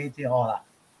it, climb into all that.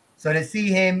 So to see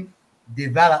him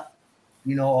develop,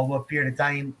 you know, over a period of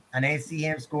time, and then see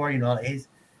him score, you know, his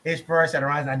first set of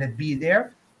runs and to be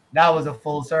there, that was a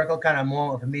full circle kind of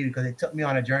moment for me because it took me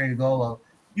on a journey to go, well,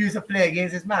 you used to play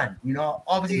against this man. You know,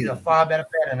 obviously he's a far better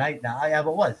player than I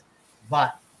ever was.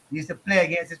 But you used to play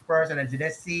against this person and to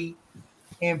just see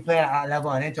him play at that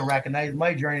level and then to recognize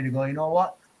my journey to go, you know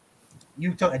what?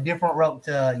 you took a different route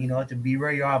to, to be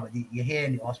where you are, but you're here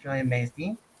in the Australian men's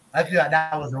team. I feel like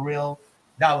that was a real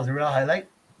highlight.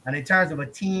 And in terms of a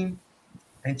team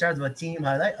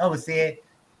highlight, I would say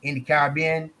in the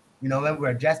Caribbean, when we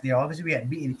were just there, obviously we had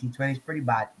beaten the T20s pretty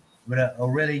bad with a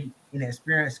really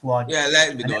inexperienced squad. Yeah,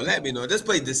 let me know. Just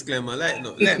play disclaimer. Let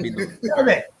me know.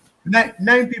 Okay.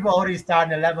 9 people already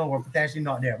starting 11 were potentially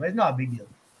not there, but it's not a big deal.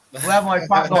 Whoever might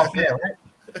popped off there, right?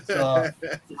 So,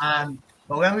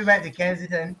 but when we went to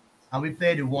Kensington and we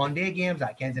played the one-day games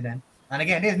at Kensington, and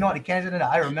again, this is not the Kensington that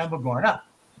I remember growing up.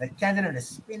 Like Kensington is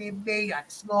spinny, big, and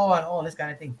slow, and all this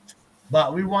kind of thing.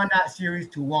 But we won that series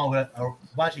 2-1 with a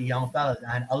bunch of young fellas,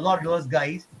 and a lot of those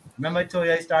guys. Remember, I told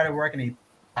you I started working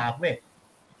halfway.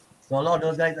 So a lot of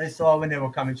those guys I saw when they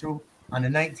were coming through on the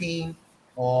 19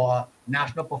 or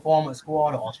National Performance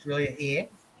Squad or Australia A,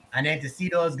 and then to see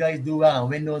those guys do well and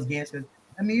win those games, because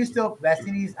I mean, West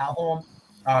Indies at home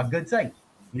are a good side.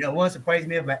 It won't surprise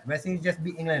me if West Indies just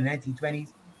beat England in the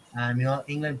 1920s.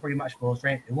 England pretty much full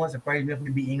strength. It won't surprise me if we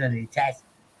beat England in the test.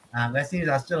 West Indies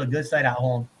are still a good side at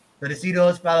home. So to see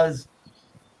those fellas,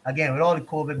 again, with all the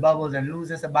COVID bubbles and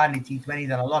losing so bad in the T20s,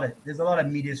 and there's a lot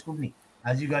of media scrutiny,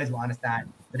 as you guys will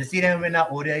understand. But to see them win that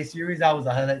ODI series, that was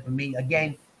a highlight for me.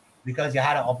 Again, because you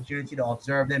had an opportunity to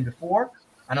observe them before,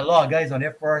 and a lot of guys on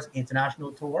their first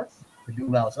international tour to do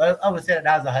well. So I would say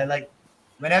that was a highlight.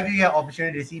 Whenever you get an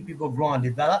opportunity to see people grow and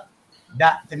develop,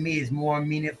 that to me is more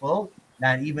meaningful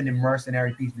than even the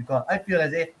mercenary piece, because I feel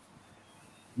as if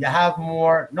you have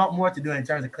not more to do in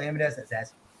terms of claiming their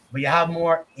success, but you have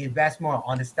more investment,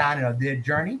 understanding of their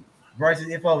journey, versus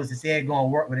if I was to say go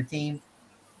and work with a team,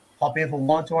 hop in for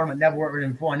one tournament, never work with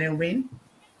them before, and then win.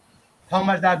 How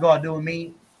much that got to do with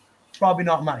me? Probably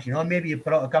not much. Maybe you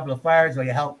put out a couple of fires or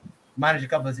you help manage a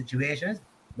couple of situations,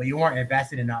 but you weren't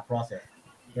invested in that process.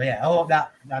 So yeah, I hope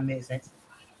that makes sense.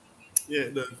 Yeah,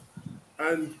 it does.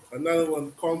 And another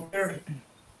one, compare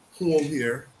home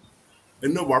here.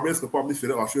 And no, Barbados could probably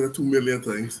fit Australia 2 million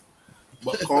times.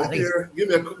 But compare, give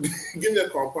me a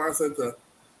comparison to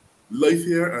life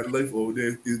here and life over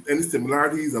there. Is any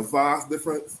similarities, a vast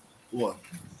difference? What?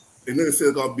 And then it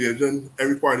still got Beijing,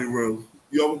 every part of the world.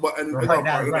 You ever bought any? I got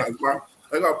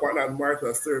a partner that's married to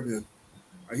a Serbian,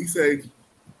 and he said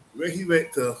when he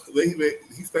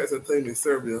spent some time in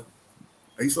Serbia,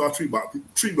 and he saw three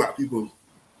black people,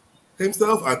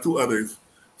 himself and 2 others.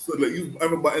 So like, you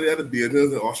ever bought any other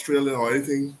Beijings in Australia or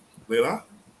anything like that?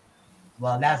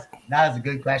 Well, that is a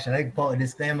good question. I can put a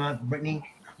disclaimer, Brittany.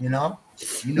 This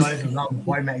was long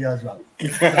before I met you as well.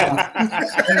 So,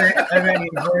 I read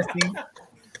university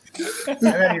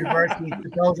in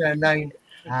 2009,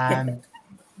 and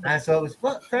so it was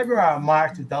February or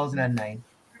March 2009.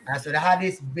 And so they had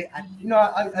this big, I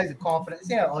was a confident,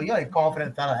 you're a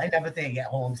confident fella. I never think I get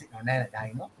home sitting on that,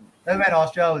 I went to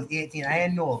Australia, I was 18. I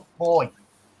didn't know a boy.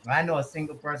 I know a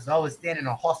single person. So I was staying in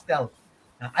a hostel.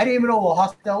 I didn't even know what a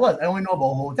hostel was. I only know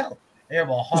about a hotel. I heard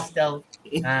about a hostel.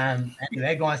 Anyway,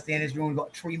 I go and stay in this room. We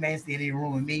got 3 men staying in the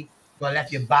room with me. So I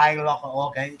left your bag lock and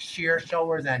all kinds of share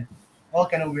showers and all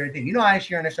kind of weird things. I ain't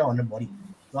sharing the shower with nobody.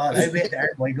 So I wait till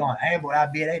everybody gone. I ain't about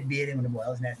that bed. I bed in with the boy. I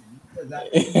was nasty.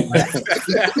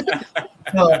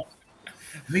 So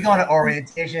we go to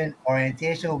orientation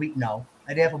week now.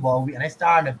 I there for about a week, and I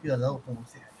started to feel a little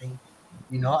homesick. I think,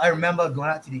 I remember going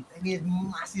out to this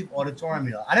massive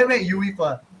auditorium. I went UE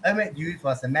for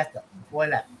a semester before I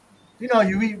left.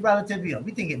 UE relatively,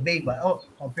 we think it's big, but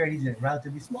compared to these, it's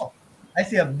relatively small. I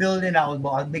see a building that was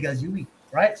about as big as UE,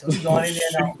 right? So we're going in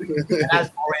there now, and that's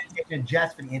orientation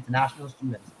just for the international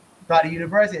students. So at the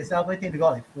university itself, I think they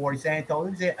got like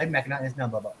 47,000. I'm making out this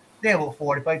number, but they have about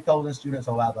 45,000 students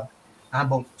or whatever, and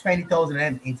about 20,000 of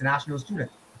them international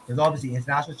students. Because obviously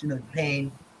international students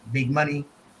paying big money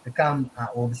to come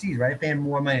overseas, right? Paying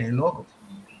more money than locals.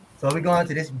 So we're going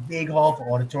to this big hall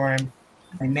for auditorium.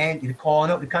 And man, they're calling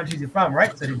up the countries you're from,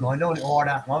 right? So they're going down the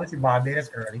order. Obviously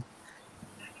Barbados early.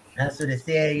 And so they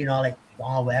say, like,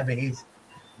 whatever it is.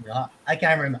 I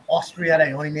can't remember. Austria,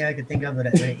 the only name I can think of with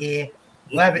A.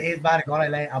 Whatever it is, by the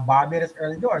going like Barbados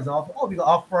early doors. We got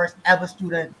our first ever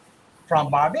student from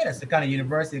Barbados, the kind of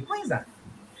University of Queensland.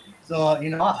 So,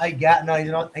 I got now,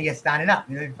 and you're standing up,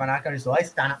 from that country. So I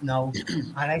stand up now,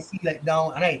 and I see like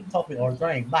down, and I top it or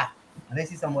going back, and I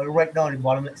see somebody right down the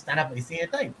bottom, stand up at the same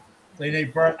time. So and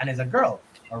there's a girl,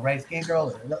 a red-skinned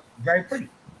girl, look very pretty.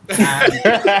 So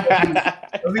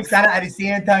we stand up at the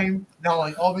same time. Now,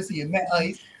 obviously, you met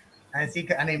us, and see,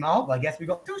 and I guess we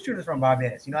got 2 students from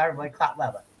Barbados. Everybody clap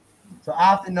level. So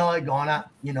after now, I gone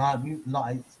up,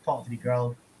 I talked to the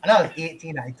girl, and I was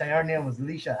 18 at the time. Her name was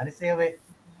Alicia, and I say, wait.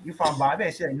 you from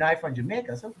Barbados? She's like, no, I'm from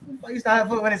Jamaica. So I used to have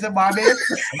when it's in Barbados.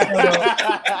 She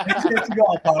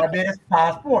got a Barbados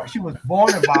passport. She was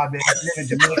born in Barbados,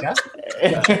 lived in Jamaica.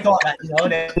 So she thought that,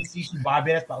 that she's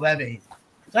Barbados, but whatever it is.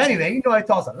 So anyway, I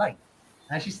told her like,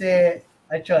 and she said,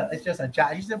 it's just a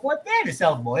chat. She said, boy, behave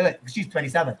yourself, boy. Like, she's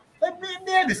 27. Like,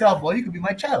 behave yourself, boy. You could be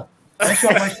my child. I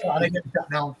shot my shot and I get shut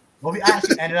down. But we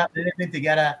actually ended up living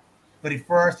together for the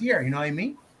first year, you know what I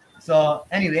mean? So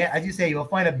anyway, as you say, you'll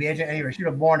find a Bajan anywhere. She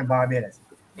was born in Barbados.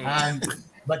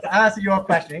 But to answer your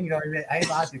question, I ain't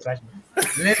asked your question.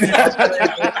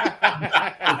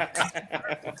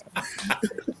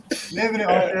 Living in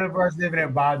Australia versus living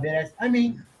in Barbados. I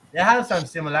mean, they have some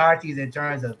similarities in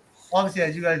terms of, obviously,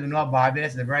 as you guys know,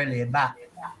 Barbados is a very laid back,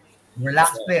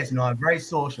 relaxed place, very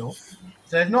social.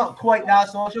 So it's not quite that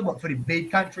social, but for the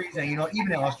big countries, and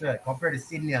even in Australia, compared to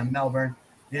Sydney and Melbourne,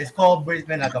 it's called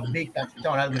Brisbane like a big country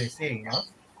town. That's what they say,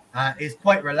 it's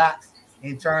quite relaxed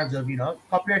in terms of,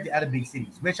 compared to other big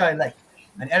cities, which I like.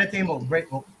 And the other thing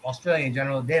about Australia in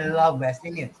general, they love West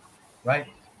Indians, right?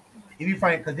 If you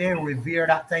find it, because they revere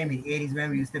that time in the 80s when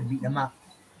we used to beat them up.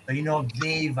 So,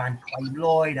 Dave and Clyde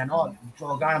Lloyd and all,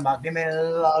 Joe Garnbach, they may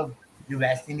love the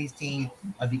West Indies team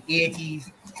of the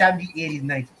 80s, 70s, 80s,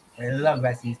 90s. They love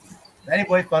West Indies team. So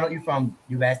anybody find out you from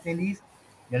the West Indies,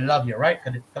 they love you, right?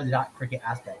 Because of that cricket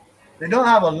aspect. They don't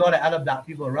have a lot of other black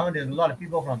people around. There's a lot of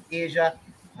people from Asia,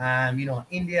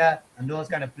 India, and those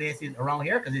kind of places around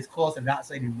here because it's close to that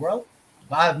side of the world.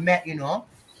 But I've met, I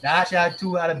actually had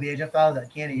 2 other Asian fellows that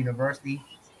came to university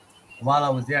while I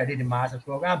was there. I did the master's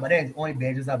program, but then the only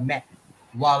Bajans I've met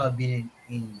while I've been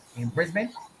in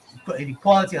Brisbane. The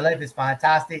quality of life is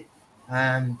fantastic.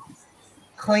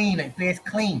 Clean, like place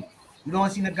clean. You don't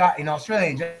see in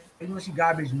Australia, you don't see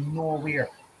garbage nowhere.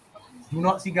 Do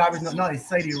not see garbage, not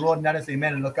inside the road, not say,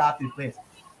 man, look after the place.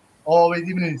 Always,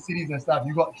 even in the cities and stuff,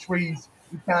 you got trees.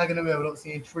 You can't get away without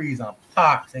seeing trees on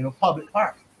parks, public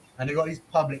parks. And they got these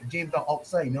public gyms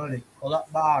outside, they pull up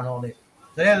bar and all this.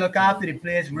 So they look after the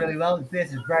place really well. The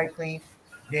place is very clean.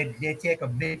 They take a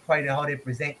big pride in how they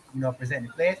present the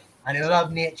place, and they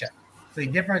love nature. So the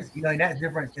difference, that's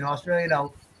different in Australia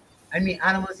now. I mean,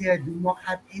 animals here do not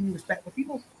have any respect for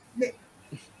people.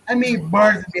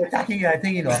 Birds would be attacking you. I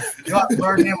think you got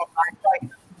birds named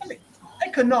I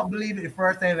could not believe it the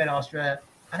first time in Australia,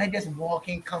 and I just walk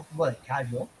in comfortable and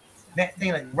casual. Next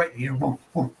thing, like right here, woof,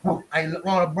 woof, woof. I look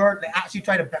on a bird. They actually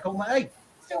try to peck out my eye.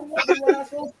 I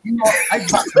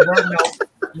got the bird now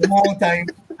a long time.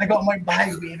 I got my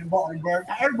bag waving, bought the bird.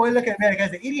 Everybody looking at me like I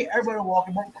was an idiot. Everybody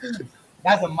walking about cool.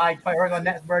 That's a magpie. We're going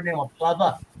next bird name a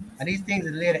plover. And these things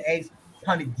that lay the eggs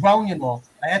on the ground, Like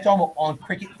that's almost on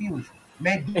cricket fields.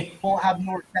 Men don't have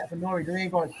no respect for no reason. They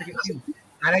ain't going to cricket fields.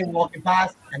 And I walking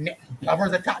past, and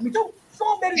plovers attack me too.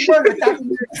 So many birds attacking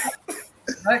me.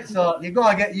 Right? So you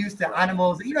gotta get used to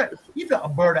animals. You got a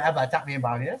bird that ever attack me in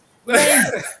Barbados.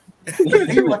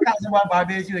 You attack someone in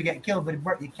Barbados, you will get killed, but the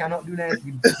bird, you cannot do that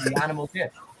to the animals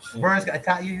here. Birds can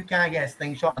attack you, you can't get a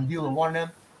slingshot and deal with one of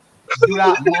them. Do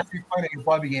that, you'll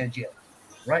probably get in jail.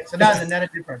 Right? So that's another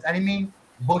difference. And I mean,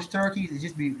 bush turkeys, it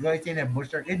just be really saying that bush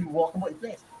turkey, they'd be walking about the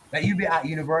place. Like you be at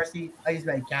university, I used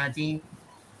to be at canteen.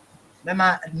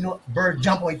 Bird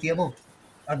jump on the table.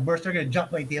 A bird turkey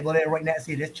jump on the table there right next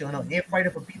to you, just chilling out. They're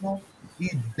fighting for people.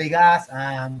 These big ass,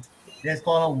 they just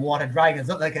call them water dragons,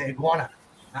 look like an iguana.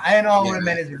 I don't know what a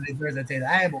minute with birds that taste.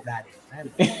 I ain't about that.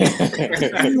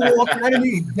 I don't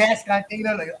need desk, I think,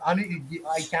 I need to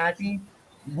I canteen.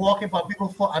 Walking for people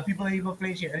foot and people ain't even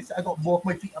play shit. I got both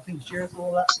my feet up in chairs and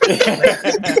all that.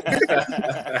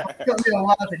 It took me a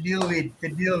while to deal with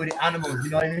the animals, you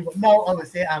know what I mean? But now I would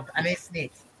say and they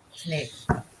snakes.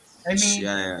 I mean,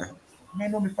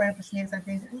 man don't be fighting for snakes and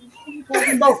things. What are you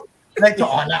talking about? Like,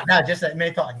 that's just a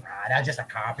man talking, that's just a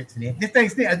carpet snake. This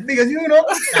thing's snake as big as you know.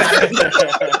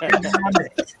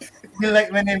 You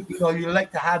like when them, you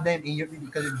like to have them in your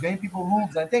because it's getting people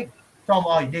rooms and things. Tell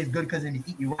them, this is good because they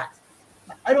eat you rats.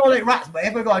 I don't like rats, but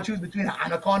if I gotta choose between an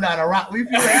anaconda and a rat, we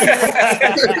feel like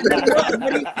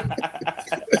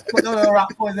put no little rat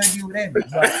poison deal with them.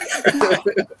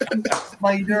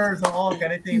 Spiders and all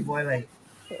kind of things, boy. Like,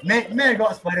 man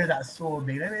got spiders that are so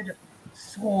big. They're just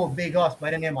so big.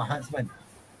 Spider named a huntsman.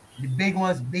 The big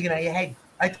ones bigger than your head.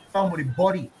 I found with the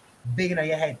body bigger than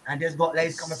your head, and there's got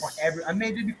legs coming from every. I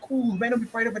mean, it'd be cool. Man, don't be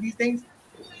frightened for these things.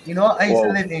 I used to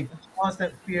live in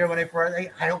constant fear when I first.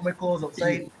 I hang up my clothes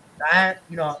outside. At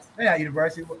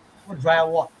university, what dry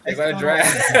what?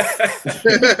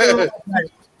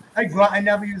 I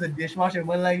never use a dishwasher in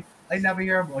my life. I never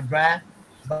hear about dry,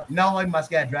 but now I must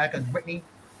get dry because Brittany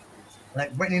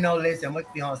now listen, my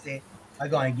fiance, I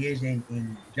got engaged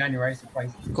in January.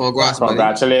 Surprise! Congrats, buddy.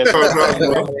 Congratulations.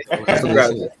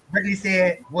 Congratulations. Brittany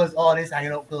said, "What's all this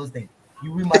hanging out clothes thing?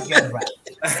 We must get it right."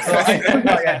 So I still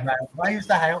got it right. But I used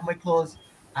to hang out my clothes.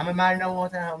 I'm a man now.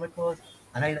 Want to hang out my clothes,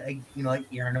 and I earn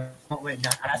out with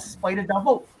that, and I spider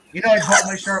double. I dropped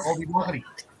my shirt over the body.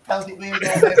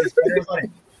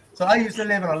 So I used to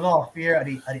live in a lot of fear of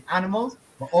the animals,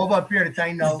 but over a period of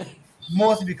time now,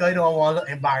 mostly because I don't want to look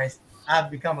embarrassed, I've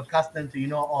become accustomed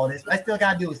to all this. I still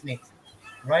can't deal with snakes,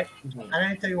 right? And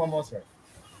I tell you one more story.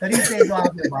 So these things don't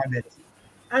have to be barbarians.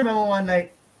 I remember one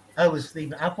night I was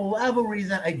sleeping, and for whatever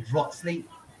reason I dropped sleep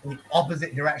in the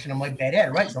opposite direction of my bed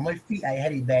head, right? So my feet I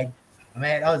had a bed.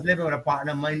 I was living with a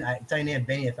partner of mine at the time named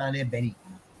Benny, a family named Benny.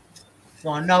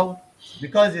 So now,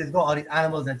 because it's got all these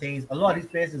animals and things, a lot of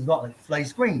these places got like fly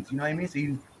screens, you know what I mean? So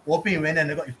you open your window and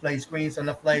they got your fly screens, so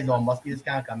the flies or mosquitoes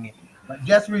can't come in. But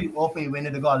just really open your window,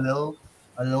 they got a little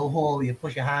hole, you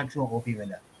push your hand through and open your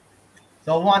window.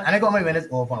 So and I got my windows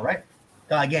open, right?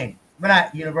 So again, when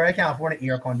I I can't afford an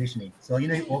air conditioning. So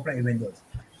you open up your windows.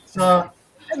 So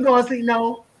I go to sleep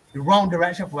now, the wrong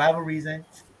direction for whatever reason.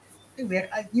 You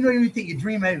think you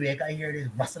dream every week, I hear this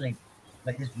rustling,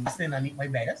 like this rustling underneath my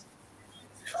bed.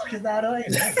 Fuck is that?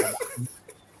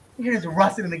 You hear this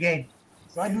rustling again.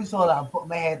 So I do so that I put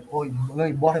my head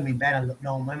bottom of my bed and look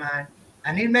down my man.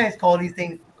 And these men call this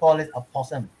a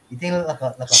possum. You think look like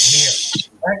a bear,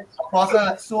 right? A possum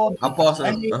like so. A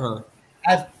possum.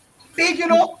 As big,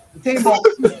 the thing about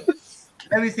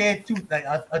let me say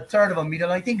a third of a meter.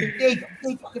 Like think big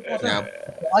fucking possum. Yeah.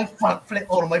 I front flip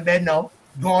out of my bed now,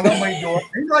 going on my door.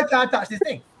 I can't touch this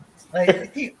thing.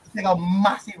 Like it's like a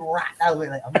massive rat that way,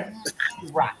 like a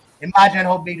massive rat. Imagine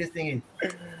how big this thing is.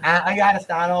 And I gotta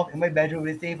stand off in my bedroom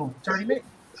with this thing for 30 minutes.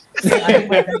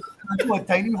 I do a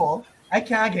tiny hole. I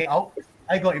can't get out.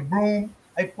 I got a broom.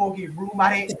 I poke a broom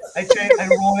at it. I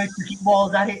roll it, cricket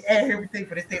balls at it, everything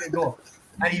for this thing to go.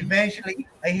 And eventually,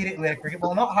 I hit it with a cricket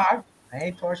ball. Not hard. I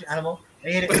ain't torching animal. I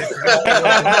hit it with a cricket ball.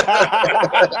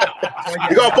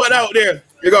 You gotta put out there.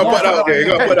 You gotta put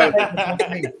out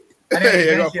there. And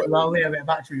then long way with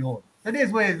battery hole. So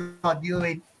this way is not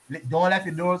dealing with. Don't let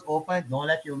your doors open. Don't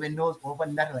let your windows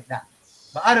open. Nothing like that.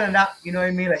 But other than that, you know what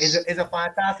I mean. Like it's a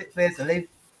fantastic place to live.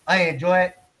 I enjoy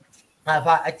it.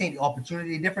 I think the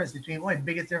opportunity difference between the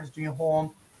biggest difference between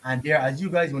home and there, as you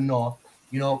guys will know,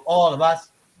 all of us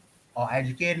are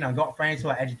educated and got friends who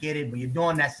are educated, but you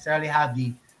don't necessarily have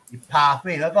the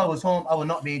pathway. If I was home, I would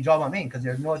not be a job I'm in because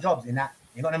there's no jobs in that.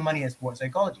 You got no money in sports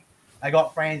psychology. I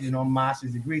got friends,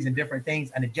 master's degrees in different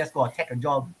things, and they just got to take a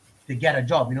job to get a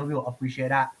job. We'll appreciate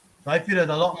that. So I feel there's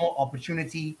a lot more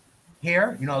opportunity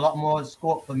here, a lot more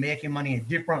scope for making money in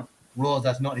different roles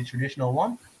that's not the traditional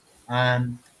one.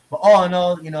 But all in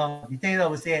all, the thing that I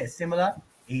would say is similar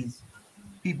is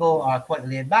people are quite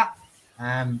laid back.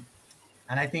 And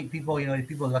I think people, the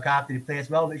people look after the place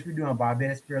well, which we do in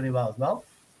Barbados fairly well as well.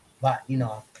 But,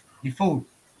 the food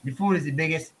is the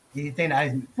biggest. The thing that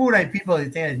is food and people is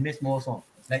the thing that is missed most on.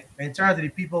 Like in terms of the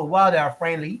people, while they are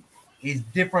friendly, is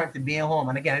different to being home.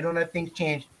 And again, I don't know if things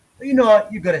change. But you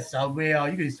go to Subway or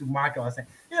you go to the supermarket or something.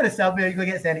 You go to Subway, you go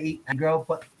get something to eat, and girl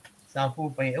put some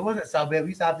food for you. It wasn't Subway. We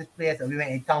used to have this place that we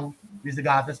went in town. We used to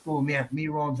go after school, me,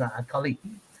 Roms, and Khalid.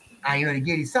 And they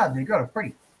give these subs, the girl are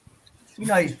pretty. You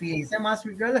know how you feel. You say, my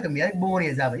sweet girl, look at me, I'm bony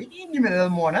as ever. You give me a little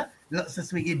more, nah? Look so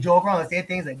sweet. You joke around and say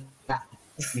things like that.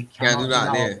 Can't do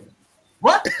that there.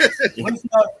 What?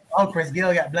 Chris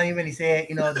Gill got blamed when he said,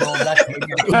 don't blush.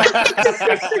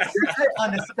 I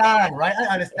understand, right? I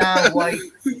understand why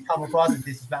you come across as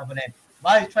disrespectful for them. But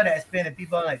I try to explain to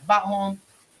people like back home,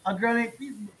 a girl ain't,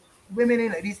 women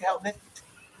ain't like these helpless.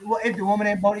 What if the woman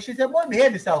ain't body? She said, boy,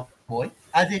 behave yourself, boy.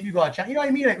 As if you got a chance. You know what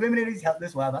I mean? Like women ain't these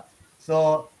helpless, whatever.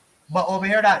 So, but over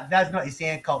here, that's not the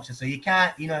same culture. So you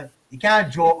can't, you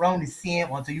can't joke around the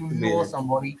same until you know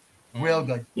somebody real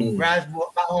good. Whereas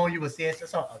back home, you would say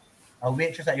so a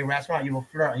waitress at your restaurant, you will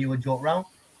flirt and you will joke around.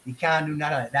 You can't do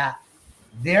nothing like that.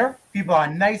 There, people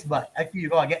are nice, but I feel you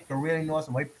gotta get to really know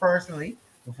somebody personally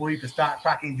before you can start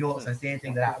cracking jokes and saying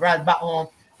things like that. Whereas back home,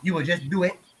 you would just do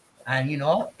it, and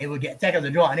it would get taken as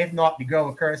a joke. And if not, the girl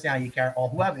would curse down your car or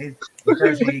whoever it is will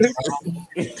curse you.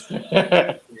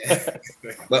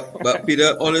 But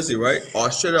Peter, honestly, right?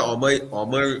 Australia on my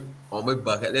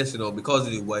bucket list, because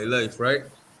of the wildlife, right?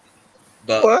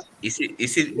 But what? you see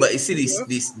this. If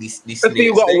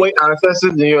you got white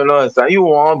ancestors, do you understand? You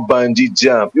want bungee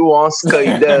jump, you want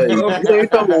skydive. You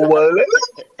talk about wildlife.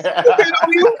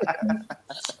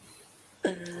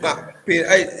 But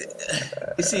Peter,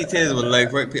 you see things with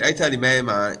life, right? Peter, I tell you, man,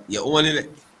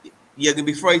 you're gonna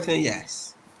be frightened,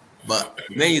 yes. But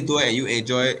when you do it and you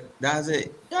enjoy it, that's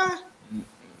it. Yeah.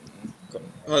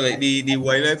 like the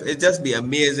wildlife, it just be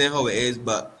amazing how it is.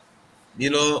 But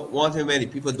watching many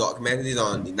people documentaries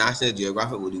on the National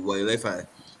Geographic with the wildlife, and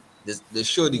they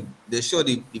show the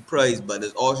prize, but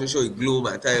there's also show the gloom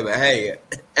and tell you, but hey,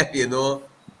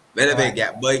 whenever you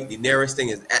get bite, the nearest thing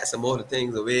is at some other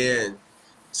things away. And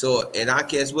so in that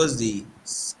case,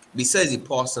 besides the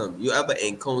possum, you ever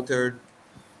encountered?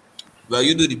 Well,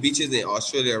 you do the beaches in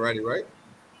Australia already, right?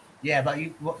 Yeah, but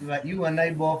you and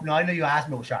I both know. I know you asked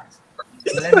me about sharks.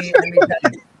 So let me tell you.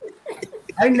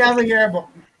 I never hear about.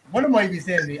 One of my be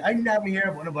saying to me, I never hear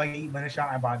about nobody eat by a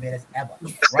shark in Barbados ever,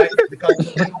 right? Because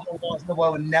the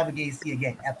boy will never get to see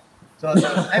again ever. So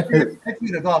if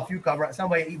you to go a few cover,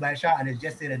 somebody eat by a shark and it's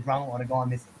just in a drown or gone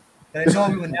missing. Then I know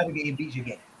we will never get in beach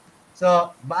again.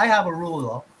 So, but I have a rule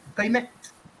though. Let me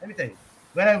tell you,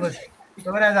 when I was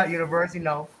at university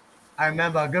now, I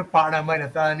remember a good partner of mine, a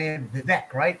fellow named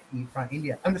Vivek, right? He's from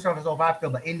India. I'm just from South Africa,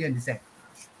 but Indian descent.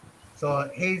 So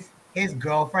his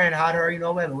girlfriend had her,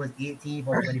 when it was 18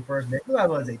 for 21st day. That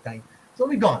was a time. So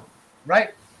we gone,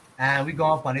 right? And we go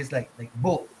off on this like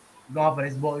boat. We go off on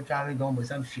this boat, traveling, going with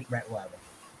some shit, right? Whatever.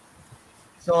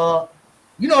 So,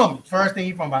 first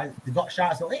thing from the got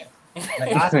shot. So yeah,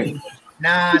 like asking,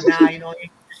 nah,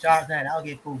 sharks, nah,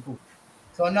 okay, cool.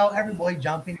 So now everybody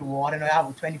jump in the water. Now I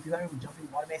have 20 people. Everybody jump in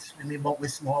the water, man, swimming about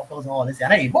with snorkels and all this.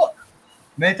 And I ain't boat.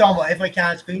 Man, talking about if I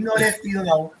can't swim, they feel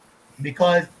now.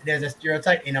 Because there's a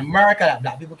stereotype in America that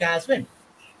black people can't swim.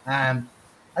 I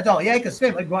thought, I can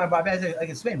swim. I go in Barbados, I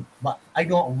can swim, but I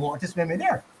don't want to swim in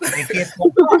there. In case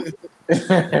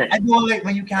I don't like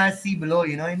when you can't see below.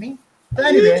 You know what I mean? So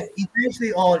anyway,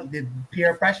 eventually, all the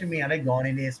peer pressure me, and I go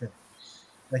in there swim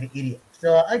like an idiot.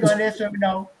 So I go in there swimming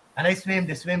now, and I swim,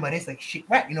 but it's like shit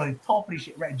wet. The top of the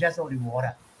shit wet, just out the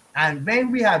water. And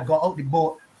when we had got out the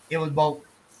boat, it was about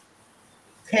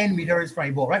 10 meters from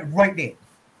the boat, right there.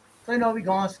 So we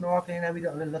go on snorkeling and we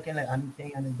looking like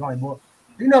anything and then going boat.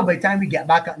 By the time we get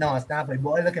back up now and stand by the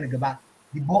boat, I looking to go back.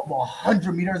 The boat about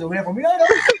 100 meters away from me.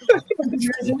 100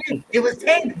 meters away. It was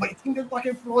 10, but it's just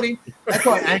fucking floating. I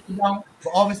thought anchor down,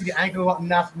 but obviously the anchor wasn't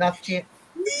enough chance.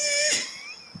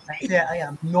 I said, I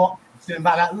am not sitting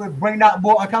back. Bring that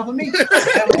boat and come for me.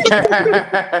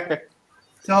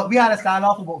 So we had to start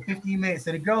off about 15 minutes.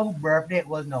 So the girl who birthed it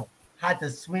had to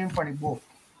swim for the boat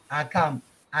and come.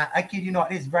 I kid you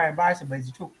not, it's very embarrassing, but it's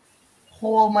the truth.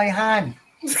 Hold my hand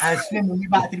and swim with me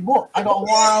back to the boat. I got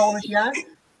water on the hand,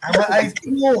 and my eyes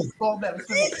closed.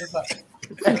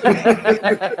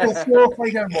 It's so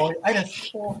fighting, boy. I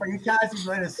just so fighting. You can't see,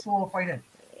 but I just so fighting.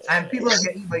 And people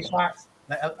get eaten by sharks.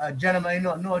 Like a gentleman,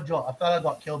 no joke, a fella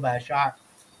got killed by a shark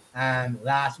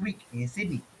last week in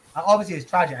Sydney. And obviously, it's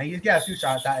tragic, and you get a few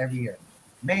sharks out every year.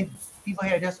 Man, people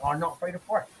here just are not afraid of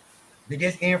it. They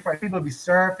just aim for people be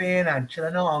surfing and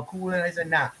chilling out and cooling. I said,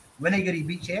 nah. When they get to the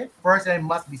beach here, first they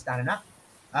must be standing up.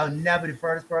 I'll never be the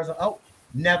first person out,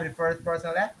 never the first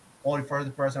person left, or the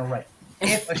first person right.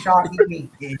 If a shark eat me,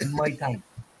 it's my time.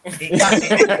 You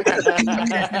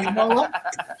know what?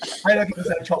 I look at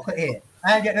some chocolate here.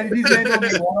 I ain't getting these guys don't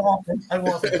make water off them. I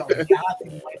want some chocolate. It has to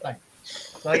be my time.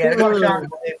 So yeah, got sharks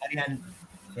at the end.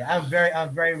 Yeah, I'm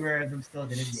very aware of them still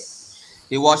to this day.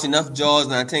 You watch enough Jaws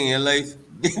and I think in your life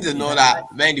to know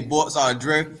that man, the boats are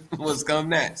adrift. What's come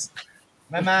next?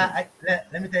 My man,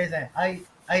 let me tell you something.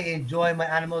 I enjoy my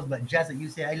animals, but just like you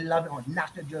say, I love it on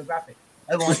National Geographic.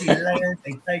 I want to see lions,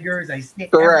 like tigers, like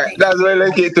snakes. Correct. Everything. That's where I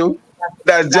like it too.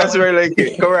 That's just where I like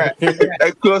it. Correct.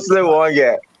 As close to the one,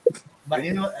 yeah. But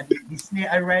the snake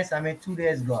I raised, 2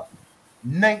 days ago.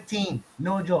 19,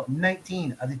 no joke,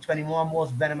 19 of the 21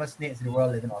 most venomous snakes in the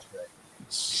world live in Australia.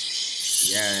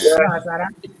 Yeah.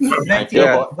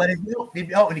 But they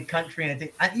be out in the country and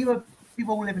even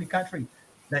people who live in the country,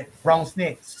 like brown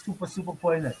snakes, super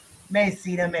poisonous. Man,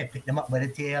 see them, man, pick them up by the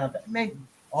tail. Man,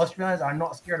 Australians are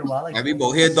not scared of wild. Like, we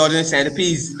both here dodging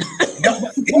centipedes.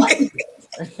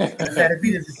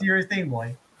 Centipede is a serious thing,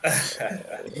 boy.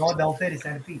 No, don't say the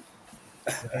centipede.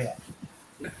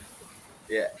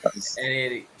 Yeah.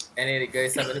 Any of the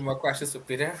guys have any more questions for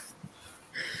Peter?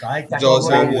 One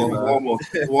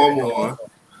more.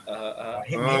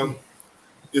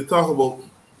 You talk about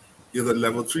you're the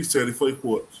level 3 certified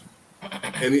coach.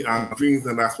 Any dreams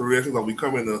and aspirations of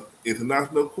becoming an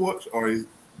international coach, or you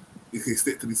can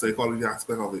stick to the psychology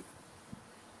aspect of it?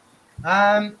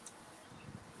 I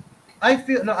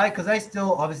feel because I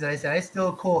still obviously I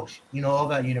still coach,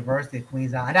 over at University of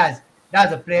Queensland, and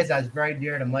that's a place that's very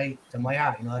dear to my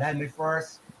heart. That's my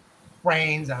first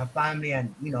friends and family,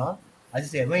 and as I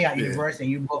said, when you're at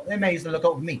university, they may used to look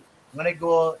out for me. When you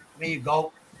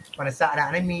go on a Saturday,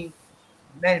 and I mean,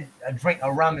 man, a drink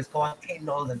of rum is costing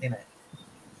 $10 a dinner.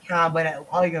 Can't buy that.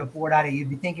 How you gonna afford that? You'd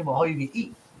be thinking about how you can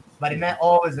eat. But it meant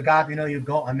always the guy, you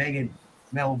go and Megan,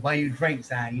 man, will buy you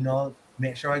drinks and,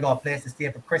 make sure I got a place to stay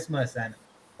for Christmas and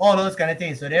all those kind of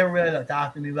things. So they really looked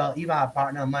after me well. Even a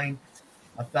partner of mine,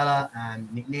 a fella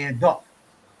nicknamed Doc.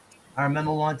 I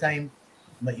remember one time,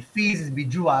 but your fees is be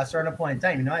due at a certain point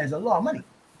in time, it's a lot of money.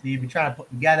 So you be trying to put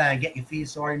together and get your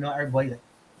fees sorted, everybody, like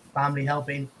family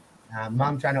helping,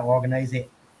 mom trying to organize it.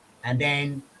 And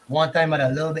then one time I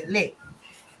was a little bit late.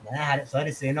 And I had it, so I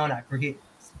just say no that cricket.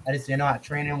 I just say no that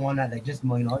training one that like just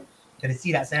could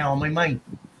see that saying on my mind.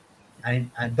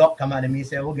 And Doc come out to me and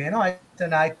said, okay, no, I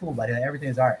said, nah, cool, but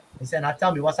everything's all right. He said, now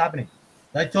tell me what's happening.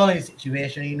 So I told him the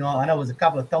situation, and I was a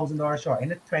couple of $1,000 short,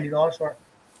 and $20 short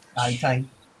at the time.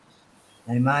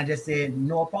 And the man just said,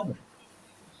 no problem.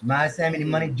 Man sent me the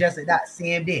money just like that,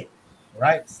 same day,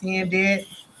 right? Same day.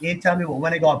 He didn't tell me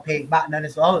when I got paid back, nothing.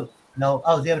 So I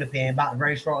was able to pay him back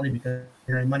very shortly because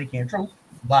the money came through.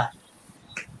 But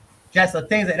just the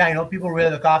things like that, people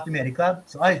really look after me at the club.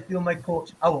 So I feel my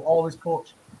coach, I will always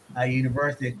coach at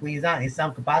University of Queensland in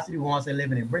some capacity once I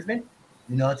living in Brisbane,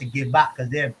 to give back because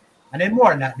they're more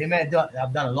than that.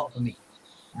 Have done a lot for me.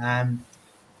 And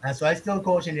so I still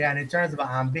coaching there. And in terms of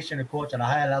ambition to coach at a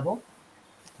higher level,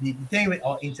 the thing with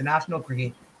international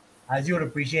cricket, as you would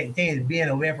appreciate, the thing is being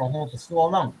away from home for so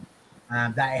long,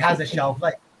 that it has a shelf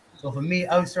life. So for me,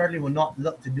 I certainly will not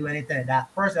look to do anything like that.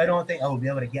 First, I don't think I will be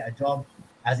able to get a job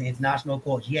as an international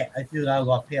coach yet. I feel that I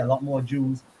will pay a lot more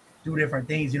dues, do different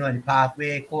things, in the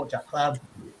pathway, coach at club,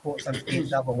 coach some state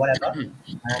stuff or whatever.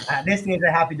 At this stage,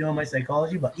 I'm happy doing my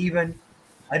psychology, but even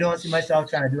I don't see myself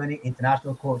trying to do any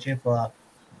international coaching for,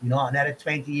 another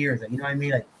 20 years. You know what I mean?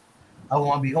 Like, I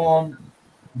want to be home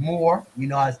more,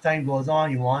 as time goes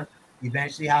on. You want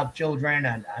eventually have children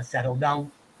and settle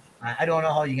down. I don't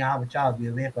know how you can have a child be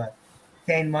away for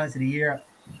 10 months of the year.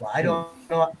 Well, I don't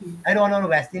know the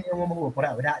West Indian woman who will put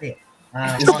up with that there.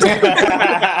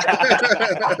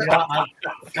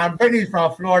 I'm Brittany's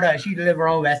from Florida. She live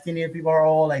around West Indian people her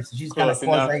whole life, so she's kind of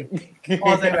quasi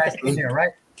West Indian,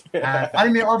 right? I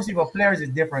mean, obviously for players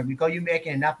it's different because you're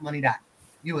making enough money that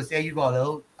you would say you got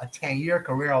a 10-year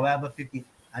career or whatever, 50,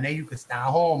 and then you could stay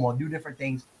home or do different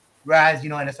things. Whereas,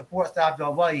 in a support staff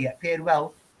job, well, you get paid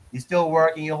well, you're still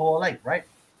working your whole life, right?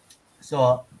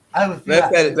 So I would feel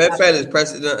that is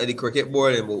president of the cricket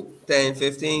board in about 10,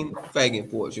 15. Fagging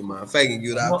ports, you man. Fagging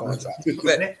you that contract.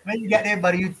 When you get there,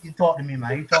 buddy, you talk to me,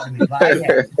 man. You talk to me. But I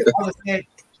would say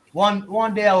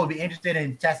one day I would be interested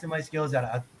in testing my skills at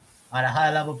a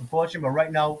high level proportion. But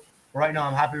right now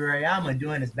I'm happy where I am and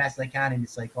doing as best I can in the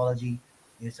psychology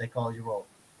role.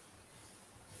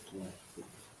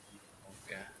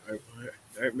 Okay. All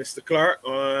right, Mr. Clark.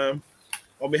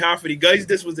 On behalf of the guys,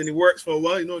 this was in the works for a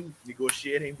while,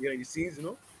 negotiating behind the scenes,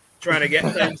 trying to get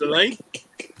time to line.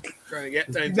 You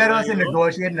better us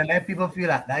negotiating and let people feel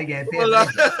like they get paid.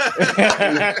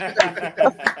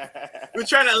 We're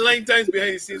trying to align times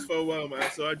behind the scenes for a while, man.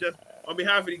 So I just, on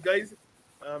behalf of the guys,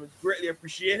 it's greatly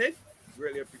appreciated.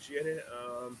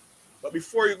 But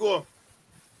before you go,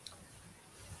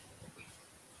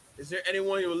 is there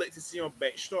anyone you would like to see on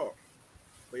Backstore?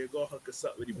 Where you go hook us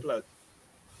up with the plug?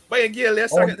 But again,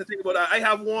 let's start to think about that. I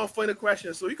have one final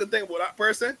question, so you can think about that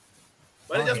person.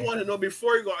 But I just want to know,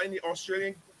 before you got any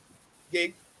Australian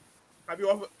gig, have you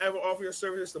ever offered your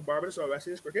services to Barbados or West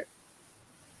Indies cricket?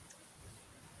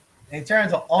 In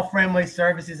terms of offering my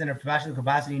services in a professional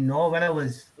capacity, no. When I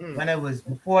was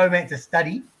before I went to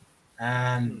study,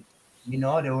 there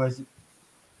was,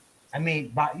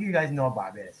 but you guys know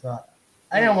Barbados, so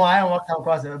I don't want to come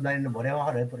across everybody in the body. I don't know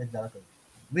how to put it delicately.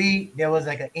 There was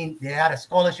they had a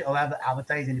scholarship or whatever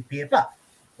advertised in the paper,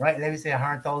 right? Let me say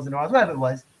 $100,000, whatever it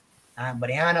was. But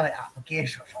they had no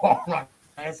application form.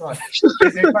 Right? So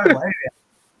it's incredible. Anyway,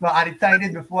 but at the time,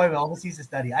 this before I went overseas to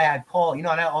study, I had called, and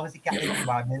I obviously kept thinking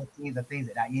about teams and things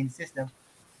like that in the system.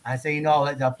 I say,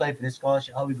 let's apply for this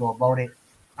scholarship, how we go about it.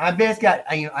 And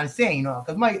basically, I'm saying,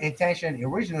 because my intention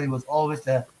originally was always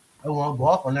I want to go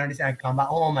off and learn this and come back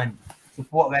home and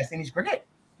support West Indies cricket.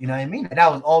 You know what I mean?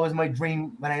 That was always my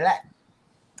dream when I left.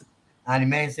 And the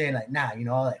man said, nah,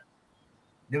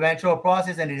 they went through a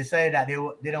process and they decided that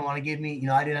they don't want to give me,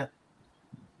 I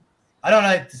don't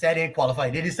know to say I didn't qualify.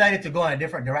 They decided to go in a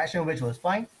different direction, which was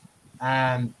fine.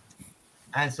 And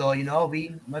so,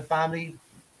 my family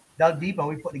dug deep and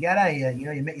we put together,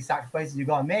 you make the sacrifices you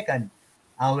got to make, and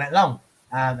I went long.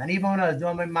 And even when I was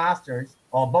doing my master's,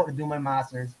 or about to do my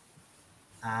master's,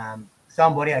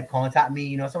 somebody had contacted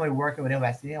me, somebody working with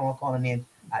West Indies, I won't call the name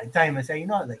at the time, and say, I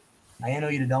know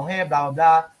you're down here, blah, blah,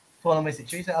 blah. Told him my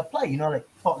situation, apply,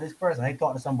 talk to this person. I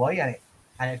talked to somebody and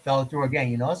it fell through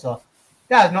again, so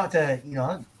that was not to,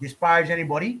 disparage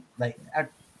anybody.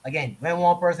 again, when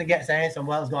one person gets in,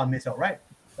 someone else gonna miss out, right?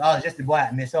 So I was just the boy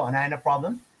that missed out, and I had no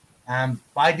problem. But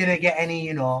I didn't get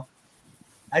any,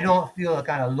 I don't feel a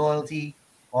kind of loyalty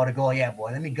or to go, yeah,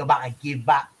 boy, let me go back and give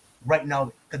back right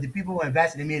now, because the people who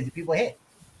invested in me is the people here.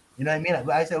 You know what I mean? Like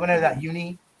I said, when I was at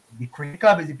uni, the cricket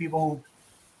club is the people who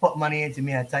put money into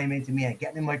me and time into me and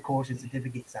get me my coaching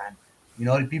certificates, and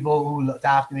the people who looked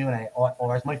after me when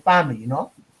or as my family,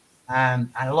 and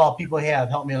a lot of people here have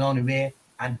helped me along the way,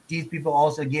 and these people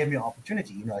also gave me an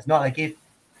opportunity. It's not like if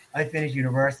I finished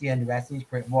university and the West Indies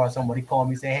Cricket Board, somebody called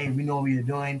me and say, hey, we know what you're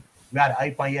doing, we had an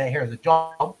eye on you, here's a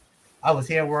job. I was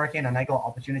here working and I got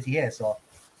opportunity here. So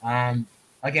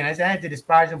again, I said I had to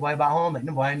disparage the boy back home, but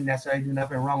no boy didn't necessarily do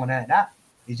nothing wrong with that.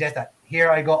 It's just that here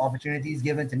I got opportunities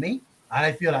given to me, and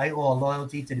I feel like I owe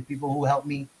loyalty to the people who helped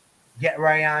me get where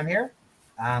I am here.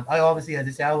 I obviously, as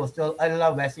I said, I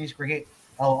love West Indies cricket.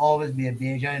 I will always be a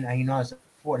Bajan, and I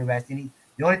support the West Indies.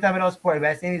 The only time I don't support the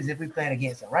West Indies is if we playing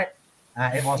against them, right?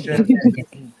 If Australia playing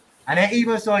against them. And then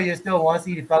even so, you still want to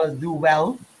see the fellas do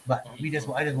well, but I just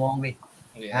want to win.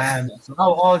 So I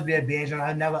will always be a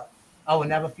Bajan. I will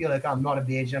never feel like I'm not a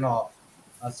Bajan or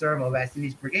a servant of West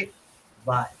Indies cricket.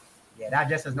 But yeah, that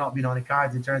just has not been on the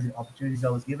cards in terms of the opportunities I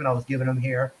was given. I was giving them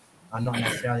here, and not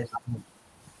necessarily back home.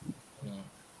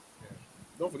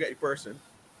 Don't forget your person.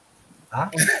 Huh?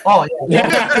 Oh yeah.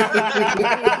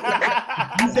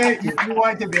 You said you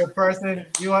want to be a person.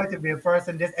 You want to be a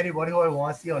person. Just anybody who I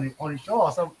want to see on the show,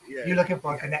 or some you're looking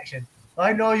for a connection.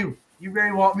 I know you. You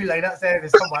really want me like that. Saying if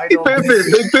it's somebody.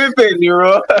 Perfect,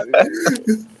 Nero.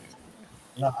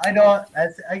 No, I know.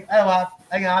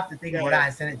 I have to think about that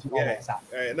and send it to you. Yeah. All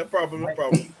right, no problem. No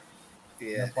problem.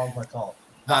 No problem at all.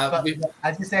 But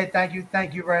as you said, thank you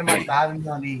very much for having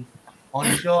me on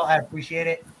the show. I appreciate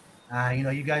it.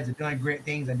 You guys are doing great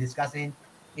things and discussing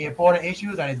important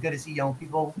issues, and it's good to see young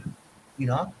people.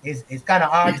 It's kind of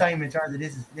our time in terms of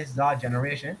this is our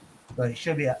generation, but it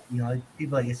should be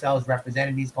people like yourselves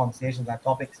representing these conversations and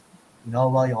topics,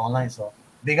 while you're online. So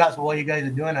big ups for what you guys are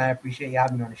doing. I appreciate you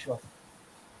having me on the show.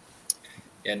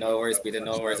 Yeah, no worries, Peter.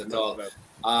 No worries at all.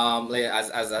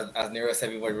 As Nero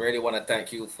said, we really want to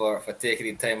thank you for taking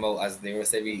the time out. As Nero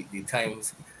said, the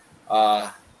times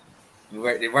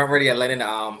they weren't really aligning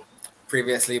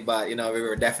previously, but we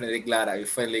were definitely glad that we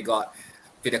finally got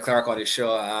Peter Clarke on the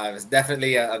show. It was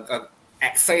definitely a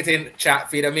exciting chat,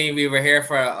 Peter. I mean, we were here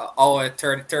for an hour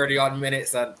 30 odd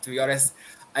minutes, and to be honest,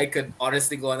 I could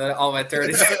honestly go another hour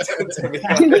 30.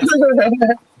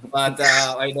 But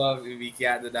I know we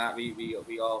can't do that. We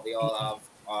all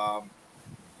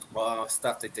have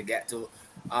stuff to get to.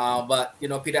 But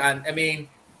Peter, and I mean,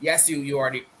 yes, you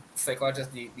are the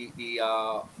psychologist, the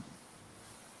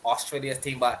Australia's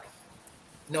team, but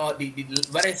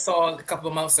when I saw a couple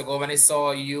of months ago, when I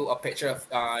saw a picture of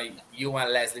you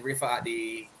and Leslie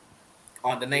Riffa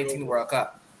on the 19 World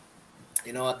Cup,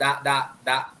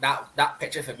 that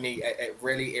picture for me, it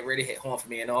really hit home for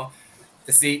me, to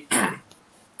see.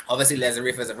 Obviously,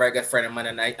 Leslie Riffa is a very good friend of mine,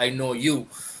 and I know you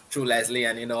through Leslie,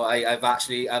 and I've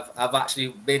actually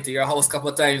been to your house a couple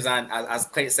of times, and as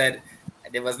Clint said,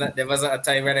 there wasn't a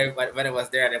time when I was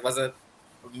there, and it wasn't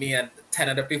me and 10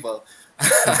 other people.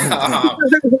 So I've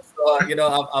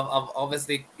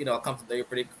obviously come to know you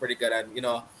pretty good, and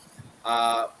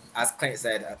as Clint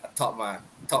said, a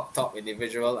top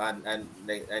individual, and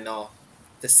I know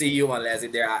to see you and Leslie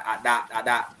there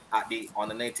on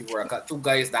the 19 World Cup, two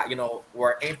guys that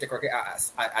were into cricket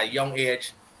at a young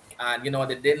age, and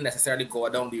they didn't necessarily go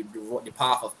down the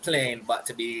path of playing, but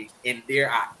to be in there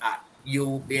at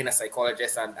you being a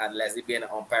psychologist and Leslie being an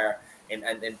umpire,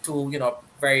 and two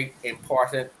very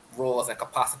important roles and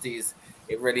capacities,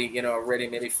 it really really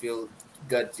made me feel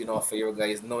good for you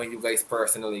guys, knowing you guys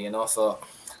personally, so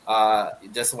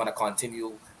just want to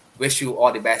continue, wish you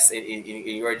all the best in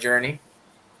your journey.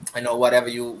 I know whatever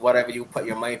you put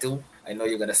your mind to, I know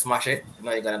you're gonna smash it. I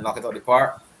know you're gonna knock it out of the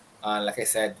park. Like I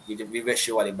said, we wish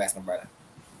you all the best, my brother.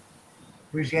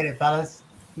 Appreciate it, fellas.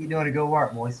 Keep doing the good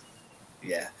work, boys.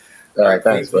 Yeah. All right,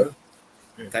 thanks, bud.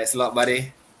 Thanks a lot,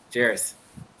 buddy. Cheers.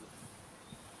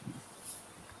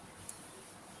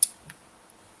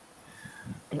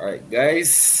 All right,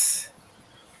 guys.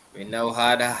 We now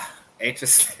had a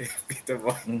interesting Peter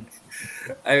Boy.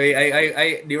 I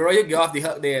mean, Nero, you get off the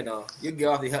hook there, no? You get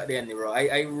off the hook there, Nero.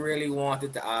 I really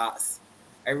wanted to ask.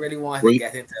 I really wanted to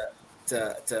get into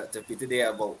to Peter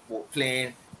there about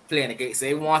playing the game. So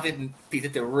I wanted Peter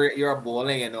to rate your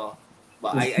bowling,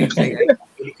 But I it's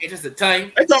just the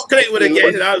time. I thought Clay would have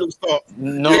get it. I lose stop.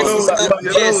 No,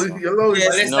 You're low.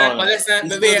 Listen. I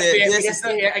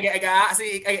got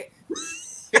see. I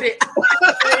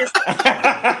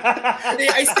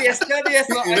stay still there.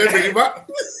 So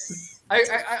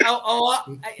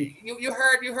You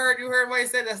heard what he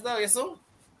said just now, you saw?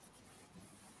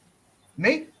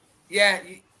 Me? Yeah.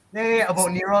 Yeah,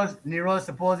 about Nero's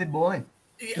supposed bowling.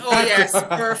 Oh yes,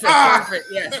 perfect.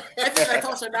 Yes. If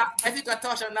you can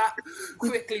touch on that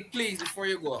quickly, please, before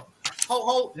you go.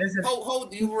 How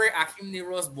do you rate Akeem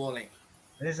Nero's bowling?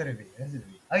 Listen to me.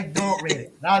 I don't rate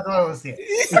it. That's what I was saying.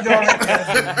 I don't rate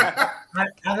it.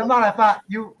 As a matter of fact,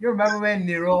 you remember when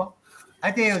Nero,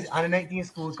 I think it was on the 19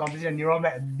 schools competition, Nero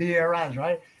met bare runs,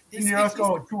 right? Nero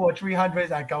scored 200 or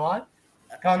 300 and come on.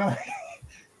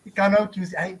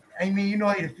 I mean, you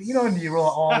know Nero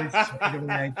always carrying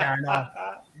on.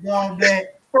 No, the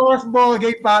first ball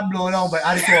get blown out, but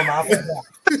I didn't throw him out.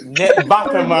 Net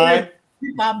backer, man.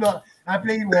 I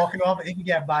play you walking off, and if you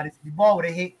get bad, the ball would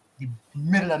have hit the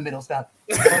middle stop.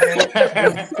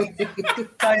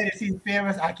 Trying to see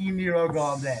famous Akeem Nero go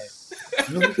up there.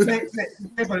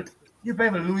 You play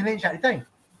for Louis Lynch at the time.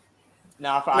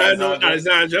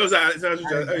 Alexander.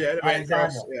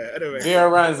 Bear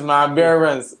runs, man. Bear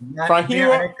runs. From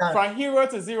hero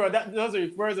to zero. Those are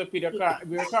words of Peter Carr.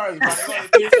 Peter Carr is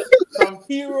from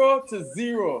hero to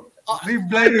zero. We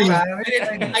blame you, man.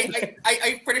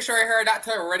 I'm pretty sure I heard that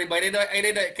term already, but I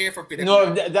didn't care for Peter.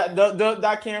 No,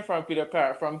 that came from Peter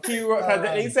Carr. From hero, because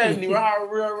they said Nero had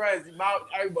real runs.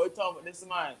 Everybody talking about this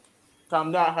man.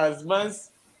 From that husband's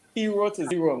hero to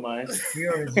zero, man.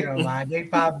 Hero to zero, man. They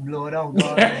probably blow it out. I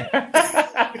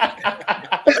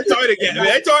tried to get me.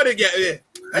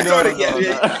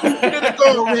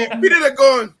 He didn't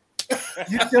go.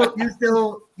 You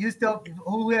still,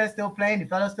 who is still playing? The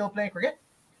fellas still playing cricket?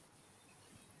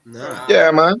 No.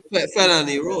 Yeah, man. Fed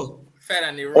Nero.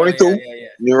 Only two? Yeah.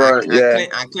 You're right, yeah.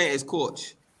 And Clint is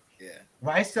coach. Yeah.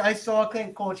 Right, I saw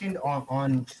Clint coaching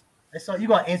on I saw you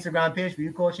got an Instagram page for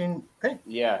you coaching Clint.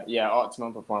 Yeah,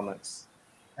 optimum performance.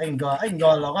 I can go and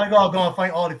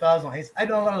find all the fellas on Instagram. I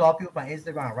don't know a lot of people on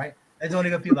Instagram, right? There's only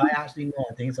good people I actually know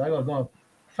and things. So I gotta go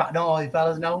track down all the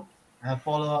fellas now and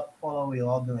follow what we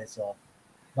all doing. So,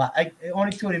 but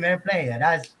only two of the men playing.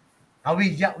 And we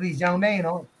young men, you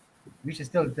know. We should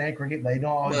still play cricket, but you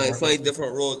don't always. Man, find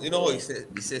different roles. You know what he said?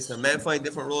 He said some man find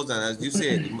different roles, and as you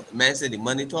said, the man said the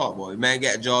money talk, boy. Man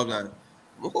get jobs and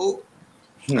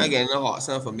I get in the hot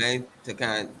sun for man to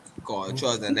kind of call a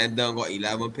trust, and then done got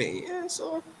 11 pay. Yeah,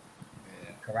 so.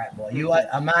 Correct, boy. You are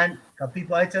a man. Cause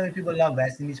I tell you, people love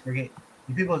West Indies cricket.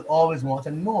 The people always want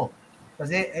to know, cause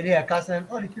they are accustomed.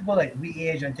 Oh, the people like we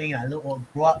age and thing, and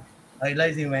grow up like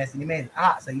lives in West Indies. Man,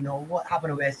 so you know what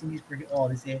happened to West Indies cricket? Oh,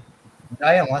 they say.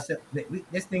 I want to.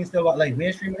 This thing still got like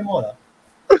mainstream in the water.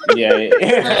 Yeah. We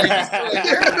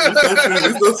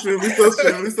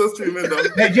still streaming though.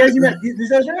 Hey, Jesse, man, this is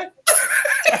streaming?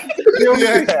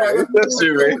 That's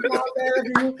true, right?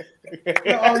 You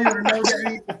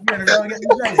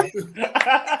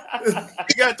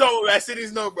gotta talk about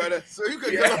cities, no, brother. So you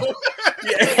could go.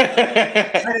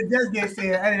 I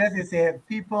just say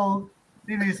people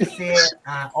used to say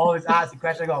always ask the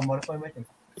question. I got modify my thing.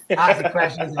 Ask the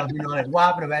questions of like what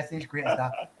happened to West Indies cricket and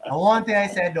stuff. And one thing I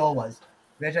said though was,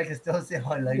 which I can still say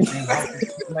on like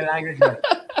my language, right,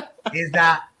 is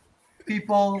that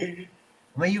people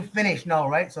when you finish now,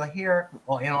 right? So here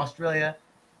or in Australia,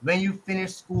 when you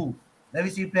finish school, let me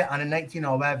see you play on a 19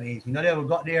 or whatever age. You know they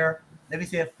got there. Let me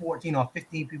say 14 or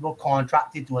 15 people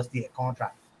contracted to a state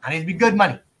contract, and it'd be good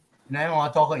money. And I don't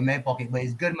want to talk about your main pocket, but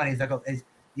it's good money. It's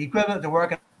the equivalent to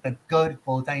working a good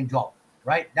full-time job.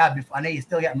 Right? And then you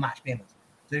still get match payments.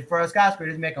 So the first class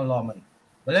players make a lot of money.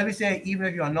 But let me say, even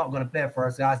if you're not going to play a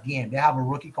first class game, they have a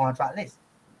rookie contract list.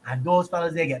 And those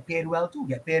fellas, they get paid well too,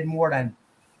 get paid more than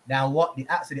what the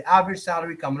average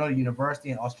salary coming out of university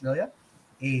in Australia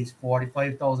is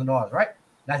 $45,000, right?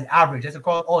 That's the average. That's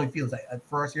across all it feels like at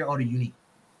first year out of uni.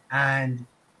 And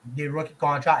the rookie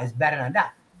contract is better than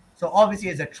that. So obviously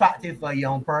it's attractive for a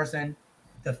young person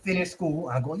to finish school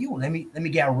and go, let me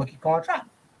get a rookie contract.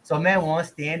 So man want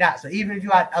to stay in that. So even if you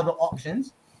had other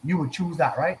options, you would choose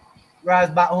that, right?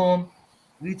 Whereas back home,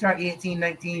 we turn 18,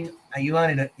 19, and you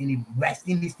learn in the West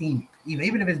Indies team,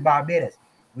 even if it's Barbados,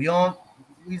 we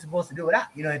supposed to do with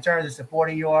that, you know, in terms of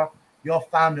supporting your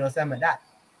family or something like that.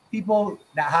 People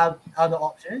that have other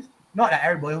options, not that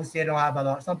everybody who say they don't have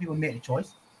other, some people make the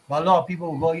choice, but a lot of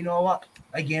people will go, you know what,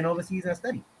 again overseas and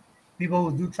study. People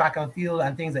who do track and field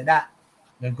and things like that,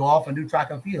 they go off and do track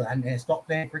and field and stop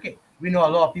playing cricket. We know a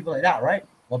lot of people like that, right?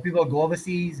 Well, people go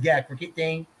overseas, get a cricket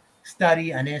thing,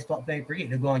 study, and then stop playing cricket.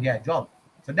 They go and get a job.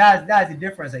 So that's the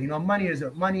difference. You know, money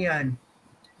and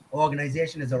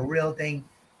organization is a real thing.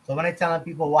 So when I tell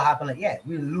people what happened, like, yeah,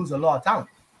 we lose a lot of talent.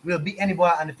 We'll beat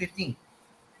anybody under 15,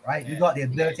 right? We got the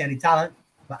ability and the talent,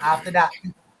 but after that,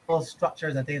 people's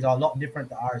structures and things are a lot different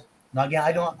to ours. Now again,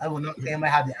 I will not claim I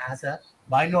have the answer,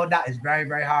 but I know that is very,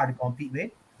 very hard to compete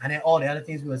with. And then all the other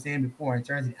things we were saying before in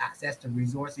terms of access to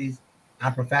resources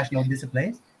and professional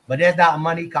disciplines. But there's that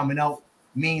money coming out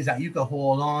means that you can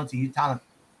hold on to your talent.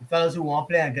 The fellas who want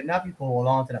to play and good enough, you can hold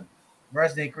on to them.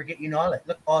 Versus in cricket, like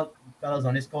look, all fellas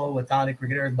on this call were talented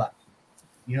cricketers, but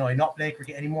they're not playing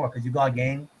cricket anymore because you got a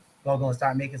game. You're going to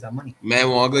start making some money. Man,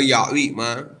 want to go yacht week,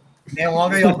 man. Man,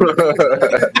 want to go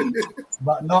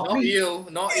but not me. You,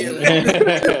 not you.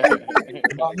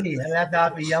 Not me. I left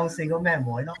out for young single man,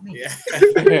 boy. Not me.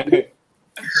 Yeah.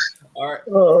 All right.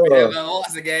 Yeah, well,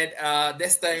 once again,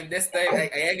 this time, I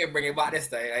ain't gonna bring it back this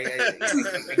time.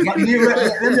 But Nero,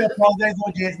 let me apologize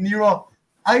for James. Nero,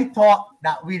 I thought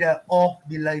that we'd off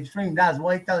the live stream. That's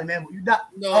why I tell him, man. You that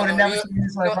no, need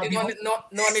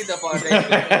to apologize.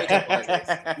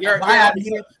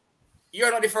 You're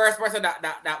not the first person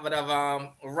that would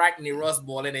have ranked Nero's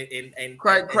bowling in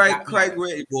Craig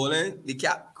Wade bowling. The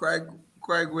cap Craig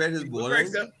Wade is bowling.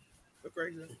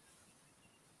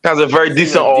 Has a very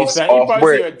decent off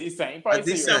break. Decent.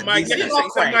 Magnificent.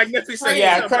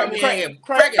 Yeah, Craig is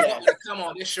not gonna come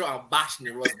on this show and bash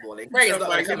Nero's bowling. Craig is not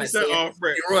gonna come and say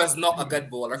Nero is not a good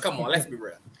bowler. Come on, let's be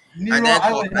real. Nero,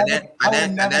 I would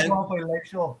never go for a live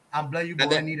show. I'm glad you both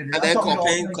needed it. And then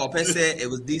Copen said it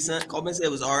was decent. Copen said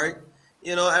it was alright.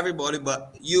 Everybody,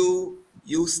 but you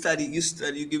study, you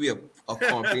give me a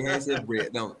comprehensive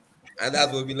breakdown. And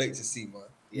that's what we like to see, man.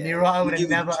 Yeah. Nero, I would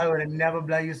have never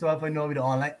blame you so if I know we the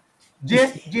online.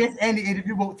 Just end the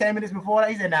interview about 10 minutes before that.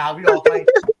 He said, nah, we all fine.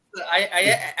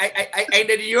 I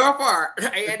ended your part.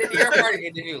 I ended your part of the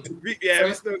interview. We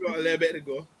still got a little bit to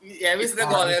go. Yeah, we still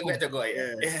got a little bit to go.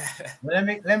 Yeah. Well,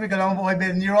 let me go along for my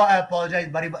business. Nero, I apologize,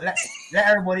 buddy, but let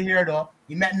everybody hear though.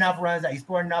 He met enough runs that he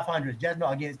scored enough hundreds, just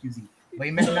not against QC. But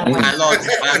he met enough runs.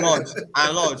 I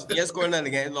lodge. He scored nothing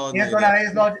against Lodge. Yes, but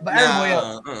everybody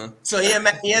else. So he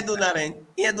ain't do nothing.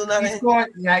 He scored.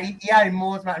 Yeah, he had the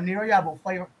most. Nero, you have about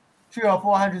 300 or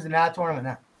 400s in that tournament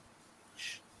now.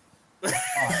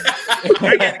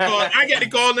 I get the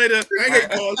call later.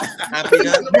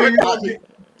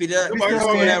 Peter,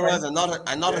 that runs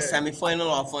another semi-final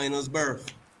or finals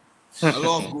berth. A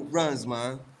lot of good runs,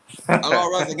 man. A lot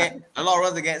of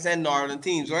runs against that northern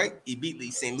teams, right? He beat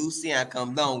the St. Lucie and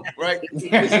come down, right? You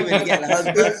really get the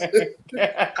husbands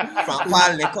from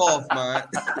piling it off, man.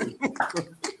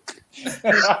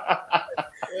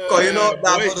 Because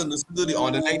that's what the studio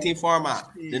on the 19 format.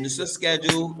 Then it's just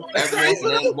schedule,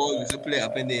 everyone boy used to play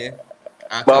up in there.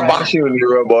 But bash you,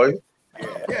 Nero, boy.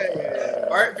 Yeah.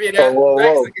 All right, Peter.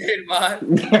 Thanks again, man.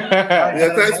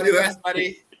 Thanks, Peter.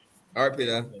 Buddy. All right,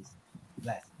 Peter.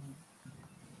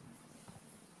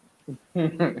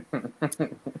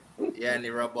 Yeah,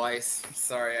 Nero boys.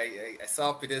 Sorry, I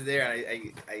saw Peter there, and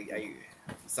I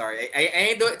sorry, I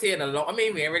ain't do it to you in a long. I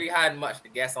mean, we ain't really had much to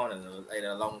guess on in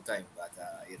a long time, but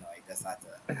I just had to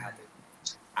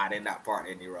add in that part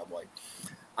in Nero boy.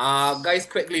 Guys,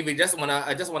 quickly, I just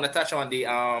wanna touch on the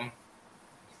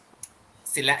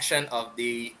selection of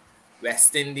the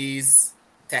West Indies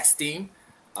test team.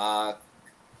 I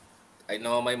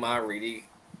know my man really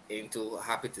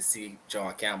happy to see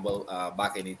John Campbell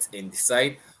back in the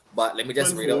side, but let me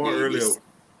just read out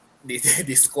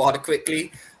the squad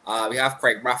quickly. We have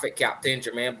Craig Braffett, captain,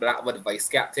 Jermaine Blackwood, vice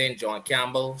captain, John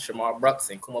Campbell, Shamar Brooks,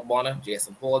 and Kuma Bonner,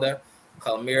 Jason Holder,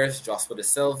 Kyle Mears, Joshua De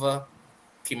Silva,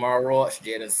 Kimar Roach,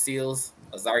 Jaden Seals,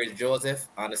 Azarius Joseph,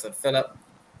 Anderson Phillip,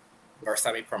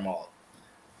 Versami Pramal.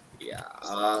 Yeah.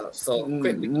 So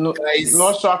quickly, guys.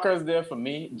 No shockers there for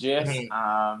me, Jess.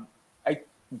 I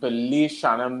believe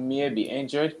Shannon may be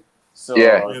injured. So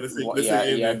I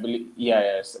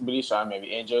believe Shannon may be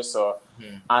injured. So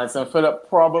Anderson Phillip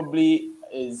probably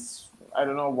is, I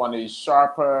don't know, one of the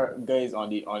sharper guys on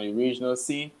the regional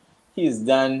scene. He's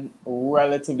done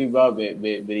relatively well with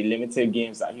the limited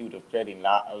games that he would have played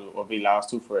over the last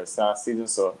two for his last season.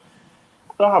 So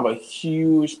I don't have a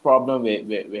huge problem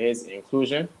with his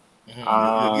inclusion. If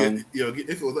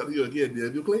it was up to you again,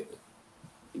 did you play?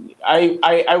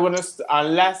 I wouldn't,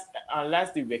 unless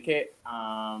the wicket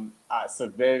at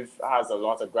Saviv has a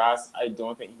lot of grass. I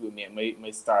don't think he will make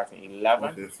my starting 11.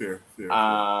 Okay, fair.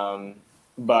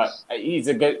 But he's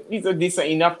a decent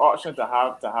enough option to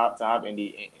have in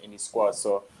the squad.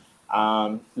 So,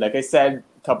 like I said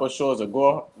a couple of shows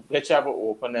ago, whichever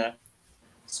opener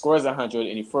scores 100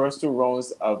 in the first two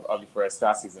rounds of the first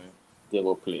class season, they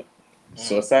will play.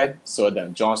 So said, so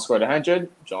done. John scored 100.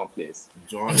 John plays.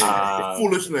 John,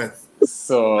 foolishness.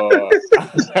 So,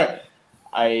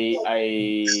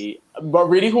 but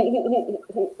really, who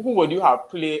would you have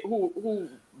played? Who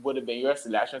would have been your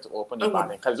selection to open the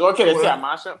batting? Because let's say a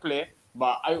man shouldn't play.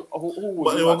 But who would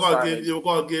But you you're have gonna started?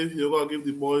 give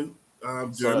the boy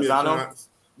Jeremy a Solozano? chance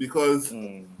because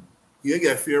he didn't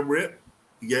get fair break.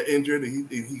 He get injured. And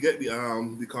he get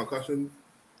the concussion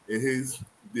in his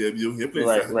debut. He played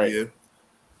second game.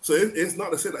 So it's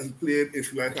not to say that he played in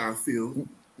Sri Lanka and failed.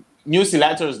 New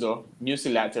selectors, though. New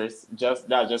selectors.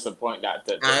 That's just a point that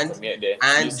to make there.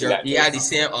 And he had the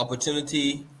same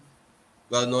opportunity.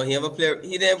 Well, no, he have a player.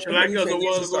 He didn't. Sri Lanka a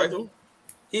while ago too.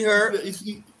 He hurt.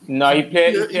 He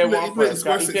played one first.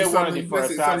 He played one of the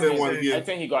first half. I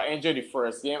think he got injured the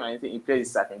first game. I think he played the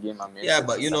second game. Yeah,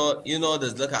 but you know,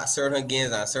 just look at certain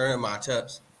games and certain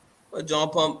matchups. But John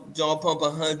Pump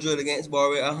 100 against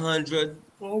Warwick 100.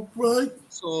 All right.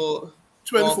 So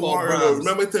 24 earlier.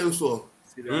 Remember to tell you so.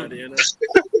 See that, you know?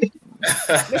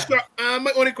 Let's go.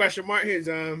 My only question mark here is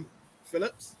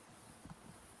Phillips.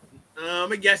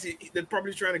 I guess they're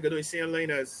probably trying to go to the same line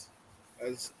as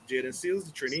Jaden Seals,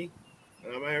 the trainee.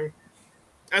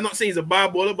 I'm not saying he's a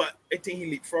bad bowler, but I think he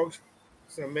leapfrogs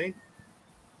something.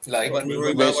 Like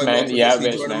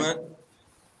Benchman.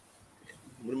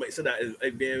 We might say that as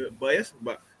being biased,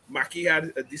 but Mackey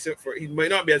had a decent. He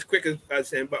might not be as quick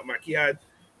as him, but Mackey had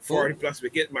 40 plus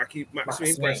wickets. Max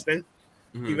Swing Preston.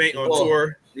 He went on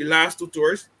tour the last 2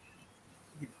 tours,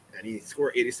 and he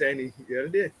scored 87 the other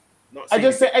day. I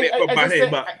just think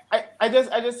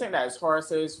that it's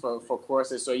horses for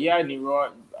courses. So yeah,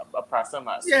 Nero a person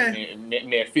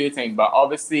may feel thing, but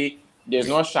obviously there's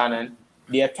no Shannon.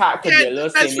 The attack could be a little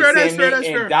same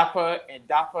in Dapper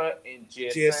and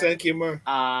Jason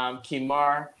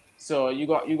Kimar. So you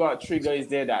got 3 guys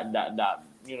there that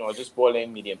just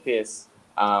bowling medium pace.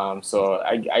 So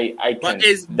I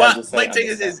can. But my thing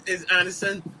is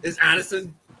Anderson.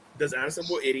 Does Anderson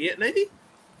bowl 88, 90?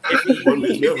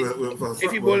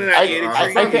 If he bowling at 83,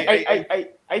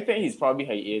 I think he's probably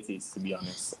high 80s to be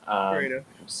honest.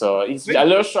 So he's a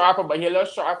little sharper, but he's a little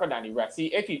sharper than the rest.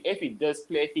 If he does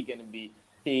play,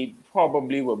 he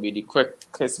probably will be the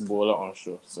quickest bowler on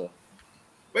show. So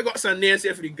we got some names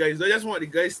here for the guys. I just want the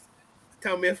guys to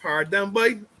tell me if hard done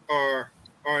by or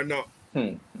not.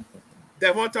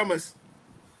 Devon Thomas.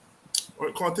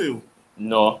 Or Conte.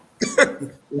 No.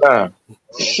 Nah.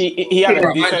 He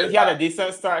had a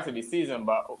decent start to the season,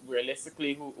 but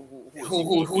realistically,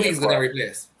 who he's going to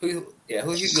replace? Who's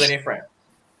he going in front?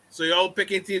 So y'all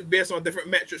picking teams based on different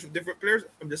metrics from different players?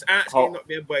 I'm just asking, not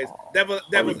being biased. Devon.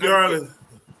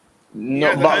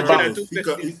 No, but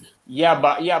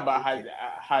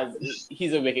has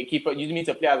he's a wicket keeper? You mean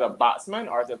to play as a batsman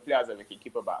or to play as a wicket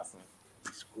keeper batsman?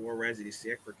 Score runs in the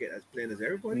same cricket as playing as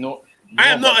everybody. No, I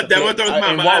am not a Devon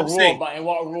Thomas man. But in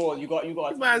what role you got?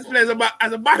 Man, playing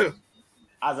as a batter.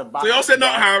 So y'all said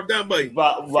not hard done, but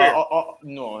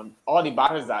no, all the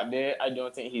batters out there, I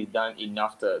don't think he's done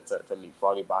enough to leave for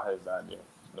all the batters out there.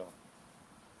 No.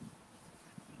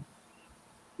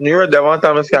 Near Devon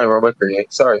Thomas can't remember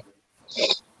cricket. Sorry.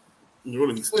 He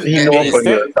known for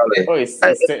your talent.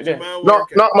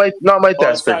 Not my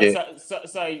test cricket.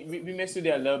 Sorry, we missed you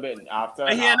there a little bit after.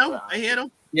 I hear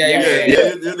them. Yeah.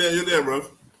 You're there, bro.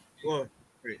 Go on.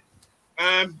 Great.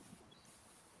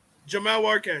 Jamal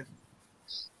Warkin.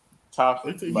 Tough.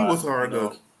 I think he was hard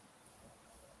though.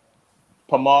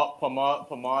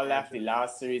 Pamar left the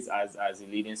last series as a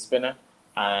leading spinner,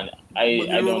 and I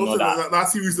don't know that. That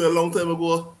series a long time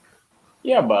ago.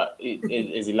 Yeah, but it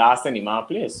is the last time the man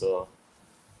plays, so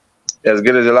as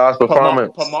good as the last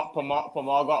performance.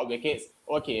 Pamar got wickets.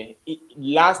 Okay,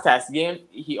 last test game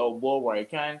he outbowled Warwick.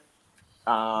 For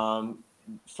a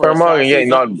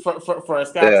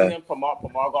start season,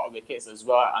 Pamar got wickets as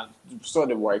well, and so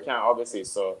did Warwick, obviously.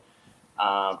 So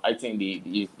I think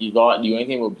the only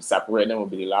thing will be separate them will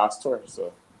be the last tour.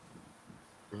 So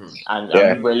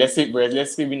and realistically,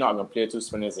 we're not gonna play 2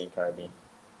 spinners in Caribbean.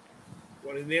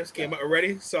 One of the names came out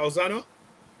already. Solozano.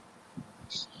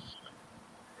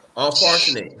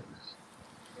 Unfortunate.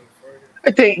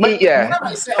 I think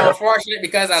unfortunate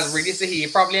because as Ricky said, he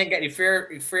probably ain't get the fair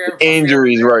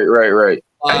injuries. Right.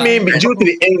 I mean, due to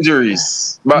the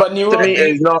injuries, but to me,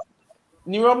 it's not.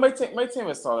 Nero, my team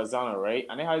is Solozano, right?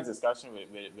 And I had a discussion with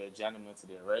a gentleman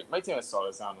today, right? My team is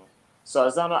Solozano.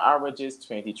 Solozano averages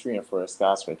 23 in first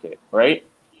class cricket, right?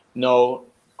 Now,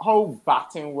 how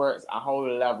batting works and how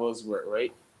levels work,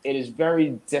 right? It is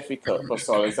very difficult for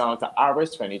Solozano to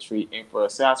average 23 in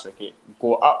first class cricket,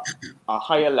 go up a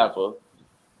higher level,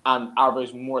 and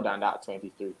average more than that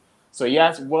 23. So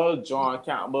yes, John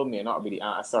Campbell may not be the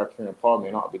answer, Kieran Paul may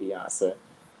not be the answer.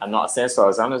 I'm not saying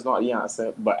Solozano is not the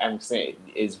answer, but I'm saying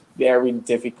it's very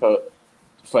difficult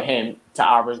for him to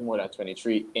average more than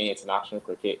 23 in international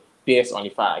cricket based on the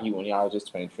fact that he only averages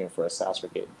 23 in first class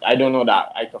cricket. I don't know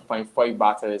that I can find 5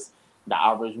 batters that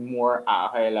average more at a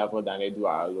higher level than they do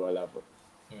at a lower level.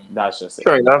 That's just it.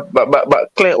 Fair enough. But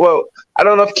Clint, well, I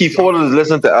don't know if Keith Holder is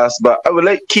listening to us, but I would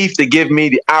like Keith to give me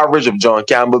the average of John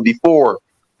Campbell before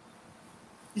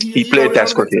he played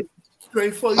Test cricket.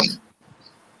 25.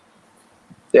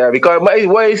 Yeah, because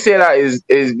why I say that is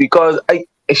because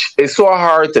it's so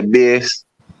hard to base.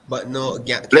 But no, like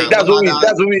that's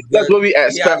what we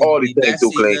expect all the things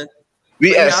to Clint.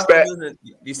 We expect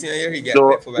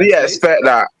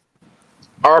that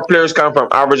our players come from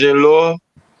averaging low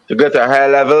to get to a higher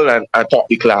level and top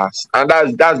the class, and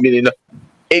that's been enough.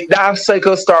 That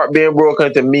cycle start being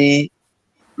broken to me.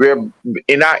 We're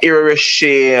in that era with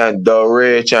Shea and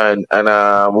Dulrich and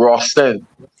Roston.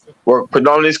 We're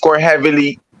predominantly score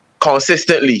heavily,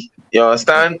 consistently. You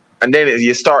understand? And then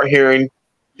you start hearing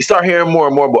more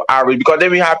and more about average, because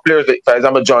then we have players like, for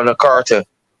example, John Carter,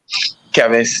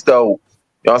 Kevin Stowe.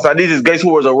 You understand? These are guys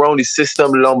who was around the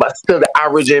system long, but still the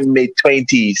average in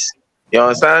mid-20s. You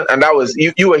understand? And that was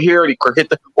you were here the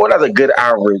cricket. Oh, that's a good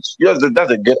average. That's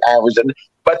a good average.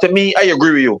 But to me, I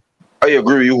agree with you. I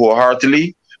agree with you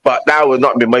wholeheartedly. But that would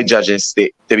not be my judging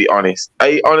stick, to be honest.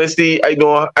 I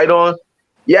don't.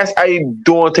 Yes, I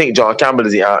don't think John Campbell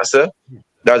is the answer.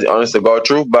 That's the honest to God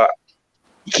truth. But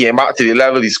he came back to the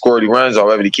level, he scored the runs, or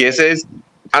whatever the case is.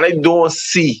 And I don't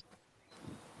see,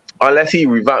 unless he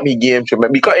revamped his game,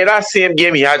 because in that same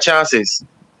game he had chances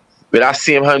with that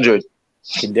same 100.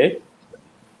 He did?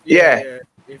 Yeah.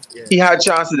 He had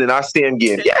chances in that same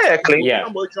game. Yeah, Clint.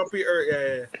 Yeah.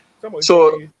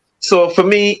 So for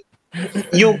me,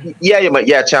 you might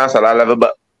get a chance at that level,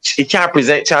 but you can't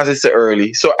present chances too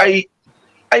early. So I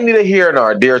neither here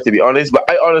nor there, to be honest, but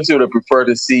I honestly would have preferred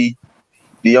to see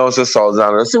the youngster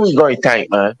Salzano. See we going tank,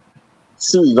 man.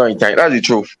 That's the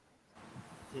truth.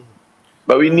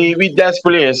 But we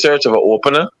desperately in search of an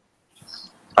opener.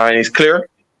 And it's clear.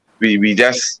 We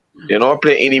just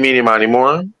play any minimum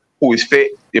anymore. Who is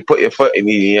fit, you put your foot in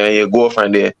you go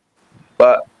from there.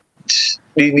 But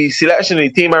the selection of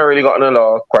the team, I really got a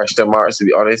lot of question marks, to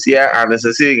be honest. Yeah,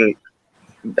 Anderson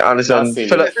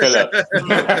Phillips.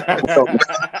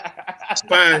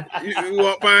 Fine.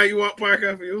 You want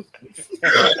Parker for you?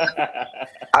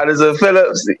 Anderson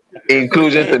Phillips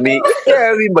inclusion to me.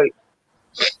 Yeah, we might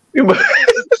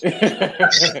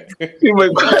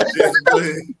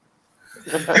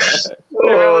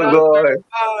oh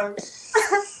God.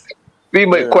 We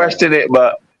might question it,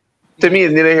 but to me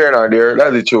it's neither here nor there.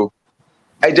 That's the truth.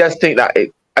 I just think that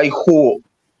I hope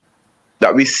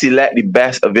that we select the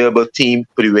best available team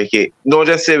for the wicket. Not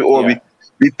just say,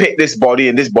 we pick this body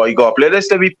and this body go up. Let's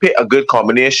say we pick a good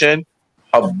combination,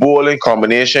 a bowling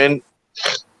combination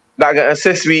that can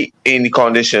assist me in the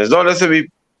conditions. Don't just say we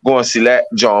go and select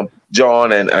John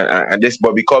and this,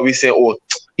 but because we say,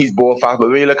 he's bowl fast, but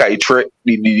when you look at the track,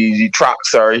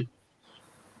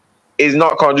 is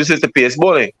not conducive to pace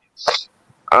bowling.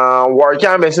 Warwick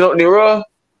messing up Nero.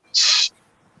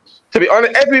 To be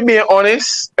honest,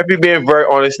 if we being very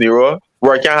honest, Nero,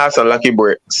 Warwick has some lucky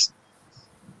breaks.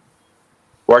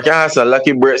 Warwick has some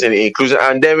lucky breaks in the inclusion,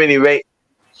 and then when he went,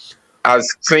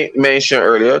 as Clint mentioned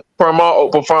earlier,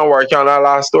 Paramount outperformed Warwick on that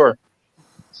last tour.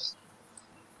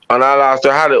 Had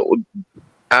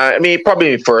it.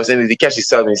 Probably in first, and he catch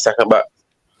himself in second, but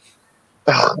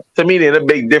to me, there's a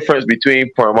big difference between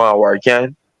Paramount and Warwick.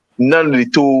 None of the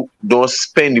two don't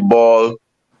spin the ball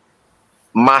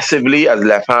massively as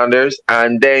left-handers,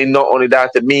 and then not only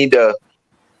that, to me,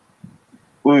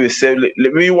 we would say,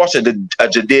 let me watch a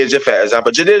Jadeja, for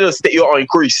example. Jadeja will stick you on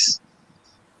crease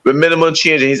with minimum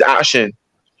change in his action.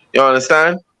 You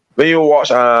understand? When you watch,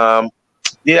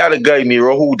 you had a guy,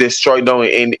 Nero, who destroyed down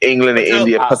in England and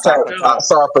India, Patel.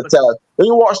 When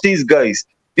you watch these guys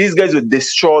would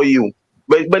destroy you.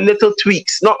 But little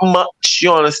tweaks, not much,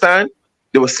 you understand?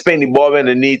 They will spin the ball when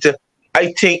they need to.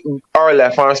 I think our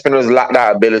left-arm spinners lack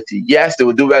that ability. Yes, they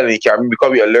will do well in the Caribbean because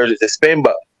we're allergic to spin,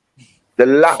 but they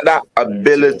lack that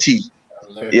ability.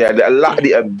 Yeah, they lack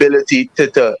the ability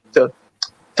to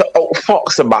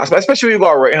outfox the batsman, especially when you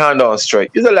got a right hand on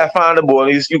straight. He's a left-handed ball,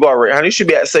 and you got a right hand, you should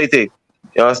be excited.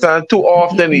 You understand? Too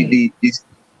often,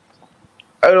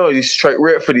 I don't know, the strike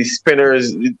rate for these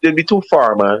spinners, it'd be too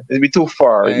far, man. It'd be too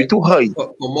far. It'd be too high.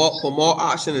 For more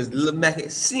action is make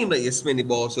it seem like you spin the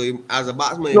ball. So as a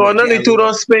batsman, no, none of the two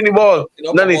don't spin the ball.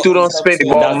 None of the two don't spin the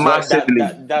ball massively.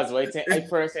 That's what I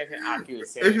personally think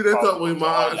accuracy. If you didn't talk with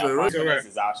my action, right?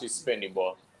 Is actually spin the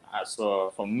ball.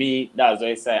 So for me, that's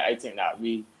what I say. I think that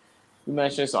we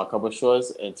mentioned this on a couple of shows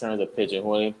in terms of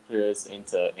pigeonholing players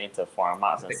into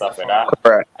formats and stuff like that.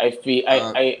 Correct. I feel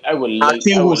I would like. I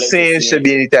think Hussein should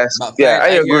be in the test. But yeah, I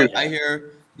agree. I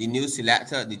hear the new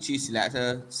selector, the chief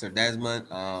selector, Sir Desmond.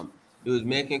 He was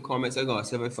making comments. I got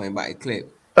seven fine by a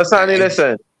clip. Hassani,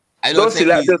 listen. I don't Those think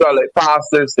selectors are like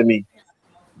pastors to me.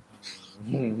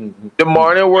 The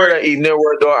morning word and evening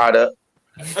word don't add up.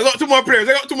 I got two more players.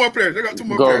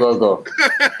 Go.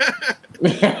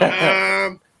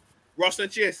 Roston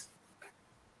Chase.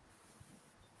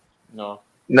 Nah.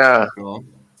 No. Go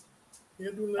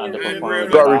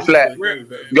reflect.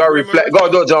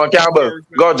 Go do John Campbell.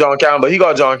 He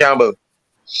got John Campbell.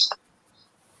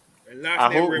 And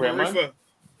last name Raymond.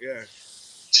 Yeah.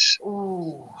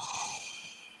 Ooh.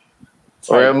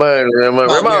 Raymond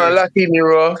unlucky,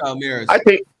 Nero. I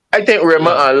think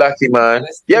Raymond unlucky, man.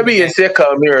 Yeah, we say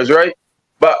Calmeras, right?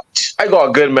 But I got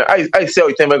a good man. I say all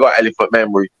the time I got elephant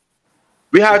memory.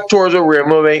 We had tours with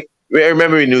Raymond, mate. I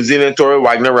remember in New Zealand tour with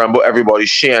Wagner Rambo, everybody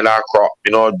sharing that crop,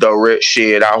 the rich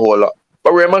share that whole lot.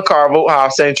 But Raymond carved out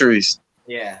half centuries.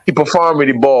 Yeah. He performed with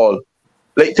the ball.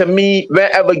 Like, to me,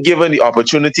 whenever given the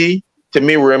opportunity, to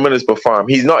me, Raymond is performed.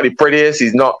 He's not the prettiest.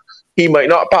 He might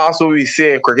not pass what we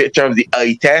say in cricket terms, the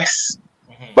eye test.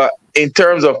 But in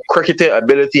terms of cricketing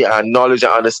ability and knowledge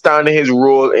and understanding his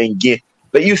role in game,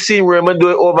 like you see Raymond do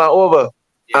it over and over.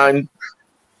 Yeah.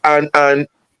 And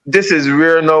this is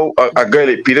where now a girl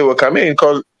like Peter will come in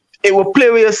because it will play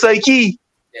with your psyche.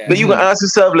 Yeah. But you can ask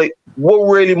yourself, like, what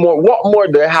more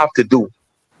do I have to do?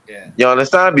 Yeah. You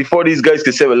understand? Before these guys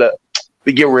can say, well, look,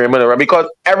 we get Raymond a run. Because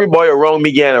everybody around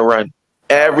me getting a run.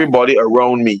 Everybody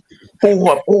around me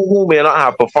who may not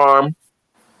have performed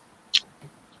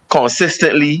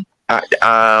consistently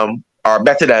are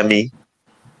better than me.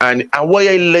 And why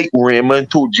I like Raymond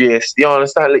too, Jace, you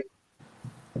understand? Like,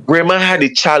 Raymond had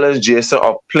the challenge, Jason,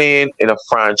 of playing in a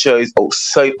franchise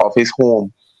outside of his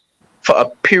home for a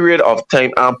period of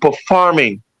time and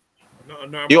performing.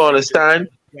 You understand?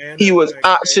 He was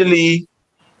actually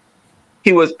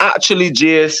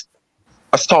just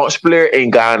a staunch player in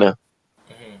Ghana.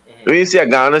 When you see a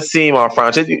Ghana team or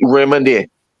franchise, Raymond there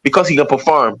because he can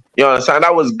perform. You understand?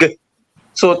 That was good.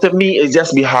 So to me, it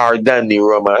just be hard done,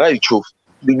 Nero, man. That's the truth.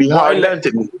 It be hard done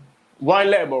to me. One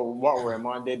leg about what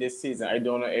Raymond did this season, I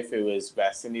don't know if it was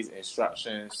Vassini's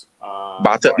instructions.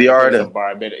 Back up the order.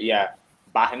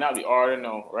 Backing up the order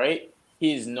now, right?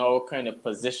 He's now kind of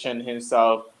positioned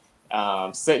himself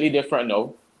slightly different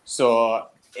now. So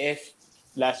if,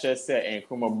 let's just say,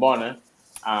 Nkrumah Bonner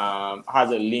has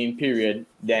a lean period,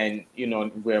 then,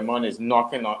 Raymond is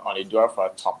knocking on the door for a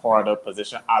top order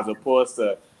position as opposed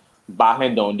to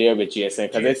battling down there with Jason.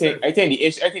 Because I think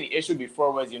the issue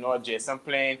before was, Jason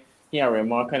playing, he and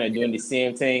Raymond kind of doing the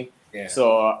same thing. Yeah.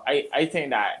 So I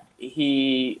think that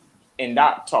he, in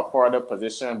that top order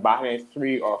position, battling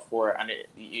 3 or 4, and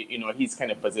he's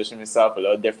kind of positioned himself a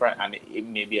little different, and it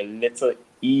may be a little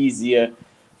easier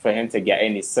for him to get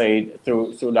in the side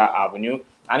through that avenue.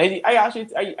 And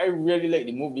I really like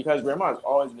the move because Raymond has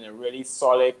always been a really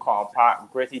solid,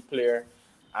 compact, gritty player.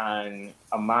 And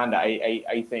a man that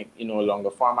I think,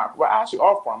 longer format. Well, actually,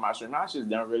 all formats. Raymond has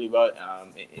done really well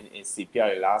in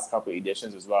CPL the last couple of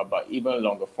editions as well. But even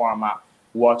longer format,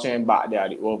 watching him back there at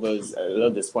the overs, a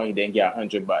little disappointing he didn't get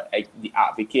 100. But the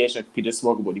application, Peter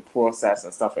spoke about the process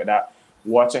and stuff like that.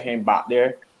 Watching him back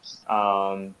there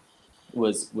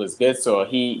was good. So I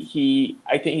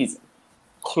think he's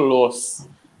close.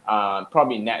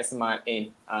 Probably next man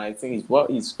in. I think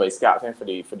he's vice captain for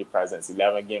the President's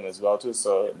 11 game as well too.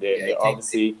 So they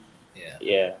obviously,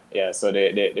 So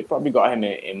they probably got him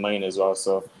in mind as well.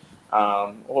 So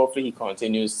hopefully he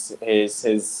continues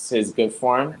his good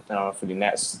form for the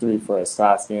next 3 first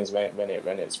class games when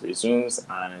it resumes.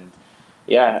 And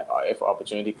if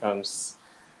opportunity comes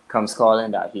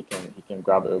calling, that he can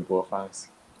grab it with both hands.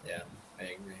 Yeah, I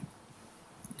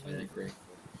agree.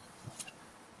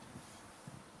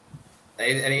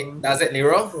 That's it,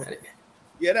 Nero?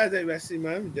 Yeah, that's it, Messi,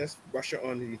 man. We just brush it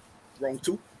on the wrong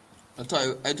 2. I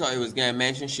thought he was gonna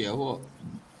mention share. What?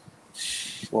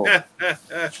 we got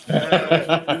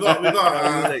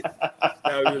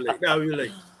Now we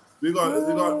late. We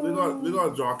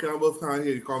got John Campbell kind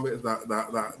here comments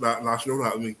that national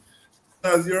at me.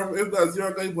 If that's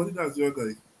your guy, buddy, that's your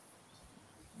guy.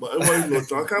 But everybody knows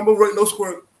John Campbell right now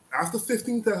scored after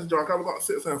 15 tests. John Campbell got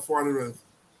 6 and 400 runs.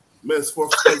 Men's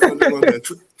first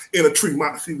in a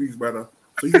 3-match series, brother.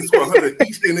 So he scored 100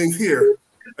 each innings here.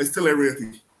 I still ain't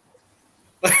ready.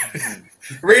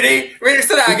 Ready,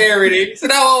 sit down again, Ready. Sit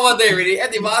down one day, Ready.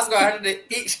 At the boss got 100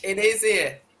 each innings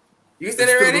here. You still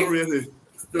ain't ready?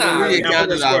 Nah, you can't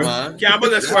do that, man.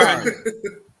 Campbell is scoring.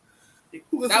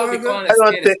 That would be calling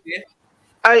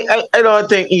I don't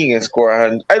think he can score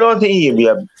 100. I don't think he can be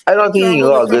I don't think he can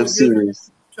go a good series.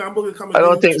 I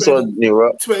don't think so,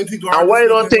 Nero. And why I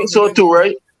don't think so too,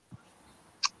 right?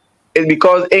 It's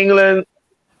because England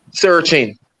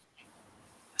searching.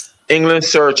 England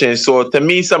searching. So to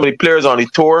me, some of the players on the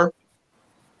tour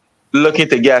looking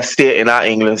to get stay in our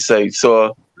England side.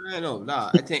 So I know,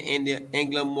 nah. I think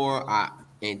England more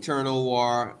internal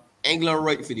war. England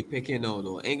right for the picking now,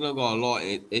 though. England got a lot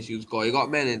of issues. Cause you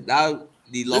got men in that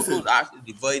the locals actually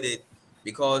divided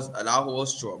because of that whole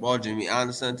short ball Jimmy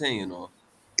Anderson thing, you know.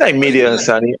 like media,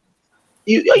 Sonny.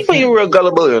 You think you're real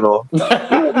gullible, you know.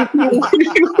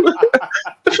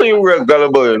 You're real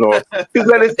gullible, you know. You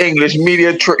let this English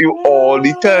media trick you all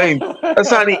the time.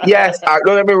 Hassani, yes,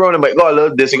 don't get me wrong, but got a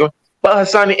little disagreement. But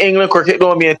Hassani, England cricket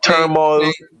don't be in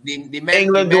turmoil.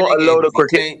 England don't allow the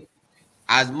cricket.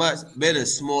 As much better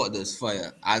smoke this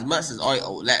fire. As much as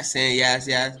let's say yes,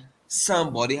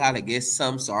 somebody had to get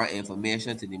some sort of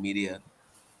information to the media.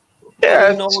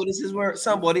 Yeah, you know who this is where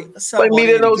somebody but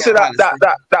media knows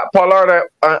that Pollard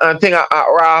and thing at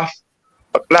Raf,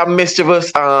 that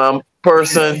mischievous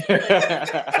person.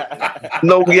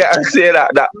 No, yeah, I say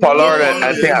that Pollard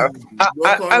and thing.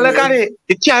 And look at it,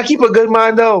 you can't keep a good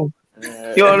man though.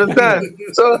 You understand?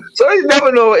 So you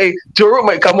never know. Giroud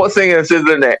might come out singing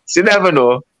Sizzler next. You never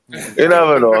know. You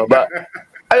never know. But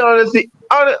I honestly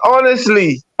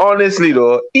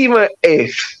though, even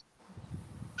if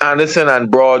Anderson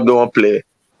and Broad don't play,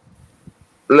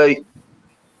 like,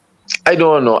 I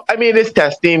don't know. I mean, this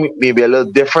test team may be a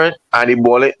little different, and the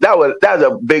bowling that's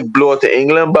a big blow to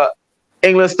England, but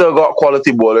England still got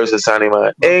quality bowlers, Sonny,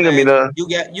 man.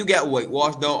 You get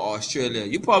whitewashed down Australia.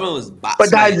 Your problem was batsman.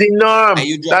 But that's the norm.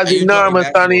 That's the norm,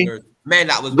 Sonny. Man,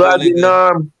 that's the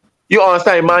norm. You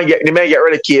understand? The man get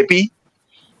rid of KP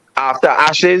after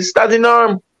Ashes. That's the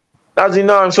norm. That's the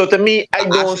norm. So to me, I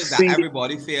don't see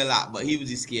everybody feel that, but he was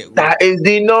the scapegoat. That is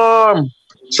the norm.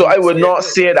 So I would not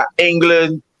say that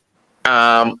England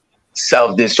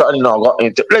self-destructing or got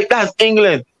into like that's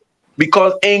England.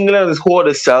 Because England has hold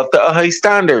itself to a high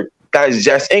standard. That is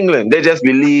just England. They just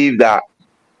believe that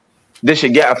they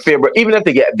should get a favor. Even if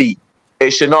they get beat,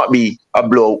 it should not be a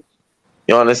blow.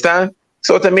 You understand?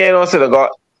 So to me, I don't see the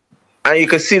God. And you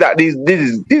can see that these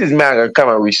men are come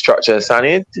and restructure,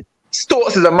 Sonny.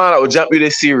 Stokes is a man that will jump you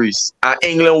this series. And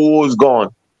England was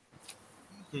gone.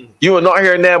 You will not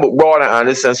hear them but Broad and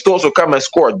Anderson. Stokes will come and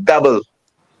score double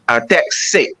and take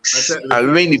 6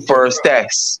 and win the first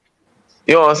test.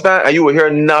 You understand? And you will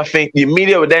hear nothing. The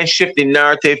media will then shift the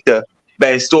narrative to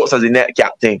Ben Stokes as the net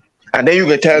captain. And then you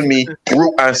can tell me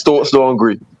Root and Stokes don't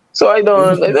agree. So I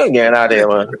don't get out there,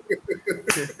 man.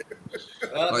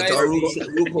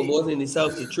 Root promoting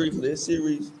himself to 3 for this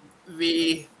series.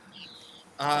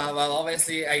 Well,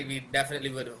 obviously, we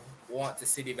definitely would want to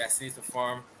see the West Indies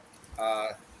perform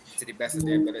to the best of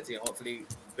their ability and hopefully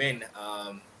win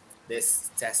this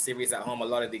test series at home. A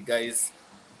lot of the guys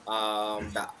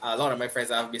that a lot of my friends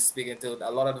I've been speaking to,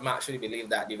 a lot of them actually believe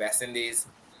that the West Indies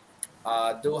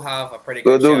do have a pretty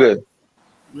good do good.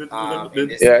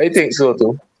 Yeah, I think so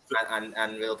too.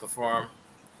 And will perform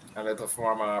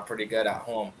pretty good at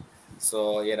home.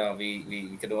 So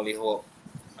we could only hope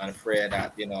and pray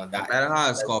that that matter how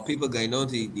it's called, people going on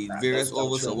the various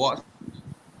overs to watch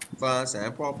fast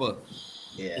and proper.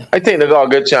 Yeah, I think they got a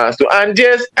good chance too. And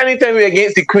just anytime we're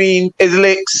against the Queen, is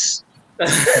licks.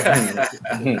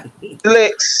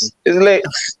 Licks. And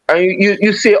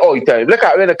you say all the time. Look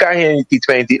at when the car here in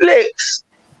T20. Licks.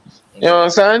 You know what I'm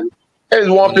saying? There's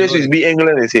one place which beat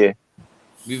England is here.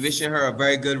 We wishing her a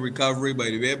very good recovery,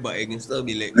 by the way, but it can still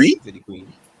be licks for the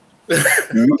Queen. Round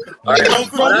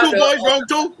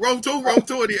two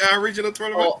of the regional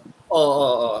tournament.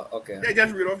 Okay. Yeah,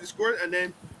 just read off the scores, and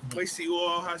then my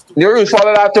CEO has to. You really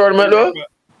follow that tournament though?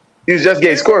 You just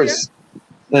get scores.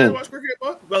 Watch cricket,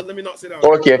 well, let me not say that.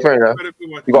 Okay, fair enough.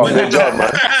 You got a good job, man.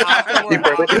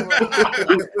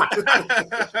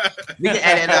 We can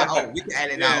edit that out. We can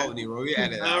edit that out, Nero. We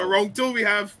edit that out. Round 2, we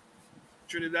have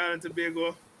Trinidad and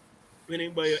Tobago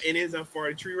winning by innings and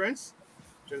 43 runs.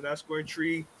 Trinidad scoring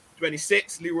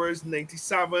 326, Leeward's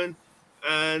 97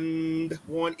 and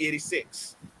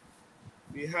 186.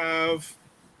 We have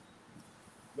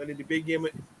winning the big game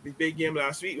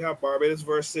last week. We have Barbados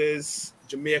versus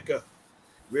Jamaica,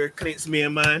 where Clint's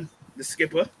main man, the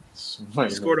skipper,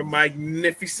 scored a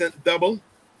magnificent double.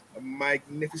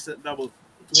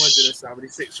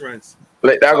 276 runs.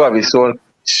 Like that gotta be so.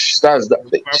 That's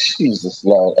that. Jesus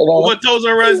Lord. Over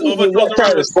 1,000 runs. Over 1,000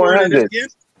 runs was scored in this game.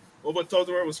 Over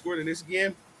 1,000 runs was scored in this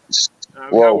game.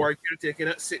 We got Warwick taking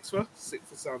it 6 for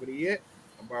 78,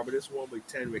 and Barbados won by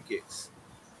 10 wickets.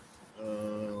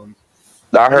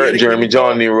 That hurt Jeremy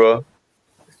John Nero.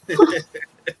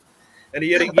 And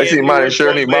the other game, I see mine and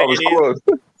Shirley. Mine was close.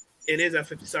 It is at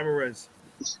 57 runs.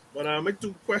 But I make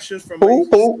 2 questions from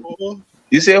who?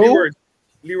 You say who?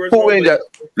 Leeward's Who wins that?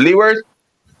 Leeward?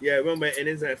 Yeah, remember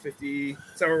innings at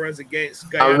 57 runs against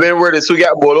And Guyana. Windward is who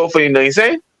got ball out for you, know you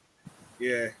saying?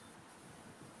 Yeah.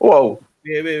 Whoa.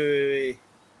 Wait.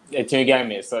 Yeah, two game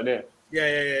mix, so there.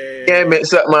 Yeah. Can't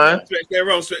mix up, man. Switch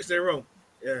that wrong.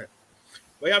 Yeah.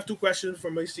 We have 2 questions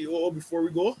from my COO before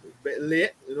we go. It's a bit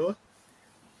late, you know.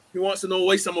 He wants to know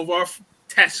why some of our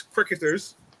test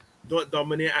cricketers don't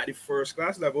dominate at the first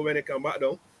class level when they come back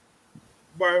down.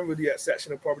 Barring with the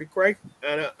exception of probably Craig.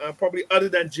 And probably other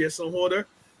than Jason Holder,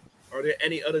 are there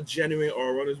any other genuine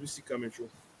or runners we see coming through?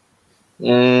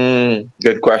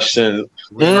 Good question.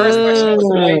 The first question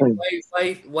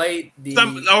was why the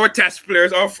Some our test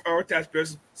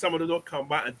players, some of them don't come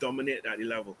back and dominate at the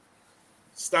level.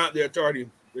 Stamp their authority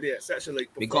with the exception like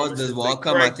because this World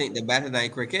Cup, I think the better than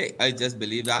cricket. I just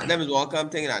believe that. Them is World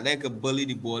Cup thinking that they could bully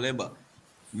the bowling, but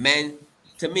man,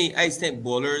 to me, I think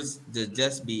bowlers to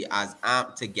just be as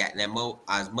amped to get them out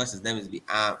as much as them is be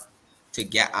amped to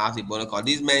get out the bowling. Because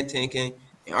these men thinking,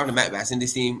 in order to make best in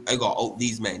this team, I got out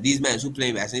these men. These men who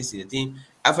play best in the team.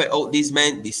 If I out these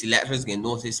men, the selectors can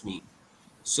notice me.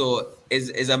 So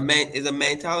is a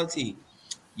mentality.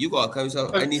 You gotta come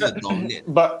yourself. I need to dominate.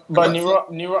 But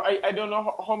Nero, I don't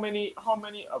know how many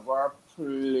of our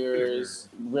players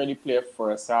really play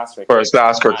first class cricket. First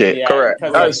class cricket, correct.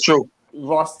 That is true.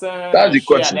 Roston, that's the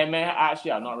question. They may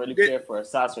actually have not really played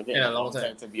first class cricket in a long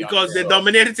time, to be because they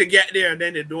dominated to get there, and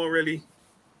then they don't really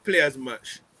play as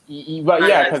much. But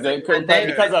yeah,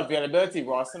 because of availability,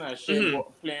 Roston and Shea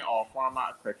playing all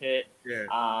format cricket. Yeah.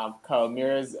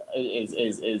 Kalmir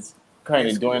is kind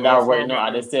of doing that right now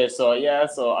at this stage. So yeah,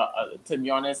 to be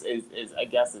honest, I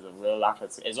guess is a real lack.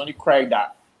 It's only Craig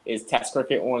that is test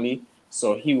cricket only,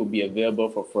 so he will be available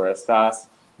for first class.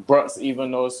 Brooks,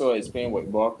 even also, is playing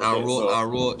with ball cricket.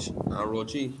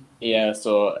 Rochi. Yeah,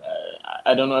 so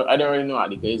I don't know. I don't really know how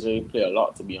the guys really play a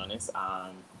lot, to be honest.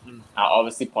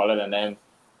 Obviously, Pollard and them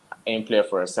ain't played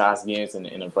first class games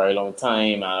in a very long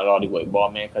time, and a lot of the white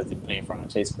ball men because they're playing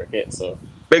franchise cricket. So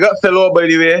big up Philo, by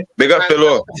the way. Big up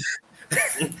Philo.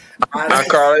 And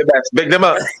Carl Best. Big them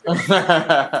up.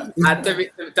 And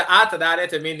to add to that,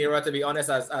 to me, Nero, to be honest,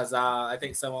 as I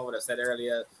think someone would have said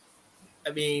earlier,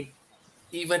 I mean,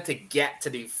 even to get to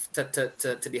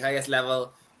the highest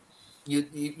level,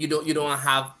 you don't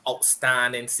have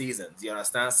outstanding seasons. You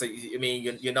understand? So I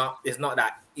mean, you're not. It's not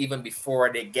that even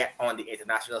before they get on the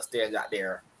international stage that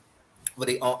they're,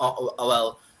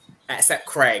 well, except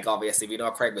Craig, obviously, we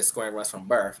know Craig was scoring runs from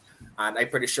birth, and I'm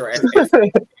pretty sure if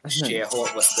Shea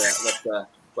Holt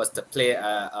was to play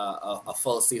a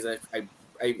full season, I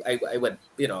would,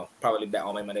 probably bet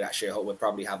all my money that Shea Holt would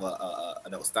probably have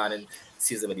an outstanding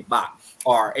season with the bat.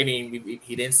 Or I mean,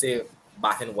 he didn't say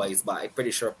batting wise, but I'm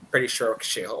pretty sure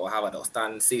Shea Holt will have an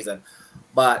outstanding season.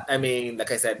 But I mean, like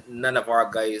I said, none of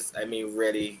our guys, I mean,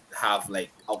 really have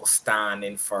like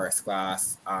outstanding first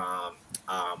class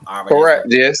averages. Correct.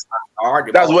 Yes.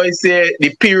 That's why I say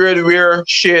the period where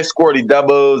Shea scored the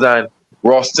doubles and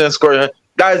Roston scored.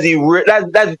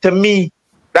 That to me,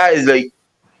 that is like,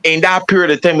 in that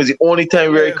period of time was the only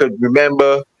time where I could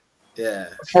remember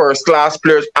first class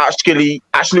players actually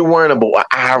worrying about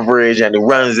average and the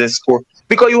runs and score,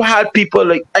 because you had people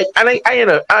like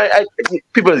I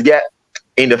people get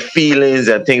in the feelings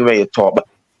and things when you talk, but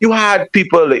you had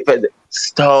people like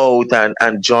Stout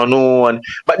and Jono,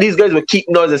 but these guys were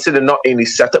keeping us instead of not in the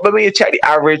setup. But when you check the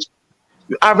average,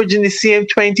 you're averaging the same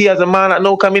 20 as a man that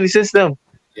no come in the system.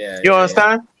 You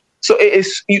understand? So it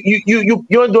is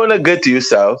you're doing a good to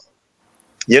yourself.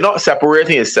 You're not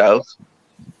separating yourself,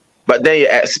 but then you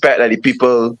expect that the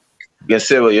people can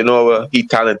say, well, you know what, he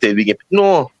talented. We can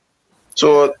no.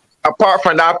 So apart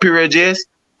from that period, Jace,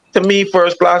 to me,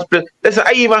 first class player. Listen,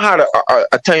 I even had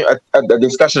a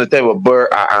discussion at the time with Burr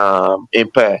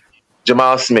in Perth,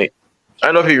 Jamal Smith. I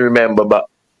don't know if you remember, but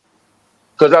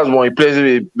because that was one he plays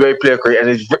with very player career,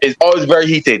 and it's always very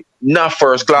heated. Not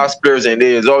first class players in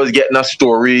there. It's always getting enough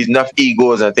stories, enough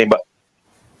egos and things. But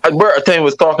Bert at the time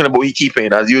was talking about he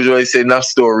keeping, as usual, he said enough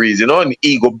stories, and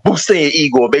ego, boosting your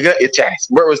ego, bigger your chest.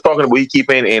 Bert was talking about he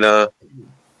keeping in a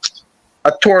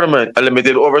tournament, a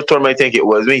limited over tournament, I think it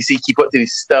was, when you see keep up to the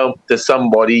stump to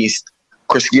somebody.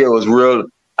 Chris Gayle was real.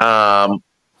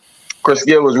 Chris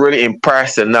Gayle was really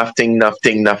impressed and nothing.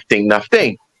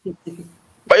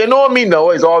 But you know what I mean,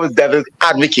 though? He's always devil's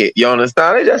advocate. You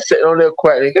understand? They just sitting on there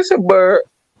quietly. I said, Bert,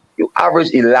 you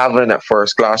average 11 at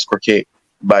first class cricket,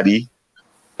 buddy.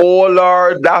 Oh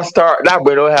Lord, that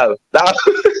way no help.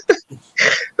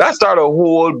 That started a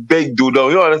whole big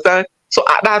doodle. You understand? So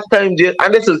at that time,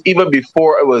 and this was even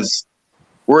before it was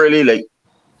really like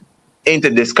into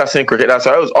discussing cricket. That's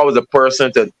why I was always a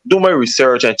person to do my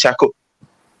research and check out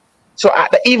So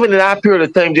even in that period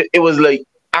of time, it was like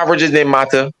averages didn't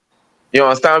matter. You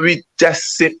understand? We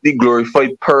just simply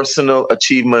glorified personal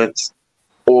achievements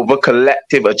over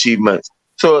collective achievements.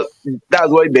 So that's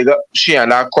why big up she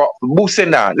and that crop boosting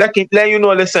that. Let you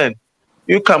know, listen,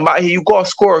 you come back here, you got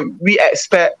to score. We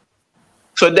expect.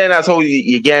 So then that's how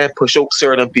you get push out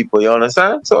certain people. You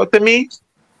understand? So to me,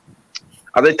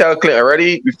 as I tell Clint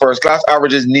already, the first class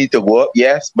averages need to go up,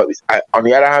 yes, but on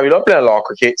the other hand, we don't play law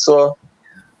cricket, so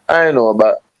I don't know,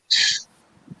 but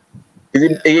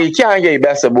you can't get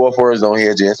best of both worlds down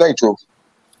here, James. That's true.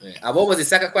 Yeah. What was the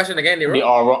second question again,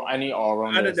 Nero? Any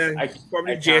all-rounders. Other than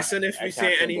probably Jason, if we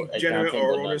say any general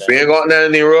all-rounders. We ain't got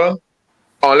nothing, Nero,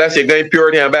 unless you're going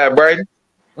purity and bad bread.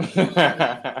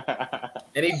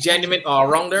 Any genuine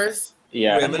all-rounders?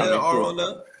 Yeah. Raymond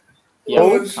all-rounder?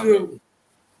 Oh, shoot.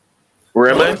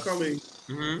 Raymond?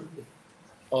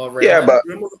 Yeah, but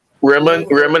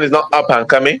Raymond is not up and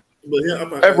coming.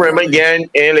 If Raymond again,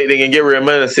 ain't like they can give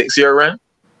Raymond a 6-year run.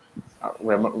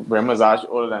 Raymond's actually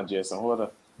older than Jason. Hold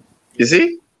up. You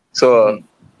see? So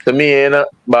to me, ain't it?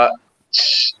 But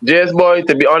JS boy,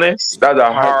 to be honest, that's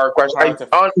a hard question.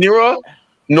 Nero?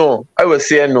 No, I would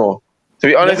say no. To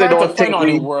be honest, I don't think on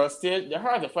the world stage. They're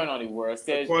hard to find on the world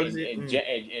stage in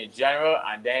general,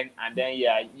 and then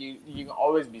yeah, you can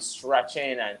always be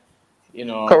stretching and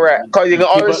correct, because you can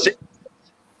always you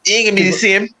ain't gonna be the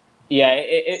same. Yeah,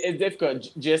 it's difficult.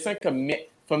 Jason commit.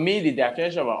 For me, the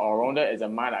definition of an all-rounder is a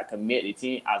man that commit the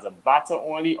team as a batter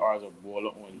only or as a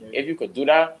bowler only. If you could do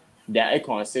that, then I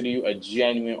consider you a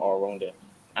genuine all-rounder.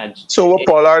 And so what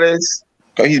Pollard is?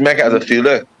 Because he's making as a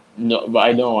fielder. No, but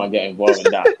I don't want to get involved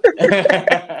in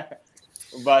that.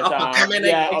 But I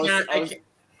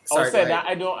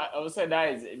would say that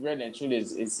is really and truly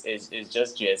is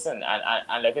just Jason.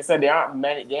 And like I said, there aren't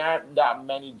that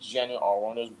many genuine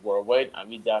all-rounders worldwide, and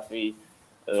we definitely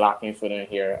lacking for them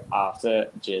here after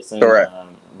Jason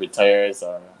retires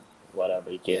or whatever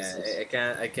the case is.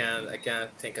 I can't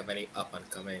think of any up and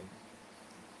coming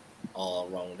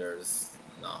all-rounders.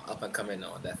 No, up and coming,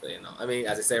 no, definitely no. I mean,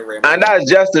 as I say, Raymond. And that's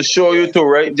just to show you too,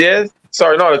 right, Jez?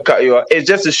 Sorry, not to cut you off. It's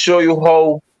just to show you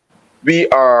how we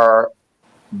are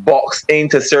boxed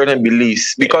into certain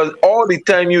beliefs. Because all the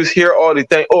time you hear all the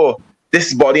time, oh,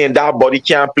 this body and that body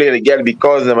can't play together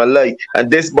because I'm alike. And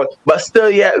this body, but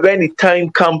still, yeah, when the time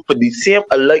comes for the same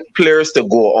alike players to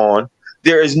go on,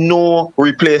 there is no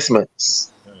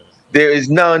replacements. There is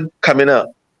none coming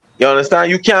up. You understand?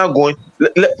 You can't go in.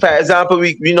 For example,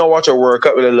 we watch a World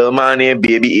Cup with a little man named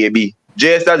Baby AB.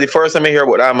 Just that's the first time I hear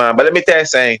about that man. But let me tell you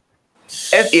something.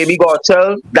 If AB got a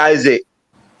child, that is it.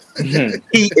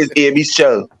 He is AB's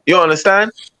child. You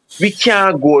understand? We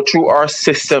can't go through our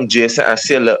system, Jason, and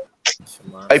say, look,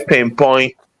 I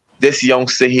pinpoint this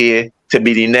youngster here to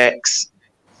be the next.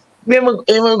 We ain't going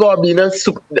to be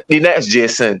the next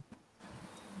Jason.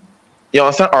 You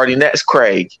understand? Or the next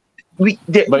Craig.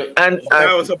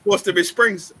 That was supposed to be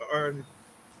Springs or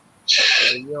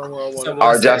Justin.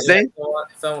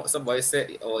 Somebody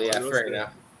said, "Oh yeah, fair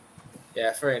enough."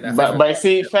 Yeah, fair enough. But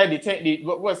see,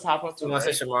 what's happened to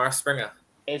Shamar Springer?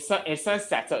 It's some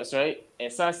setups, right?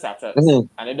 It's some setups, and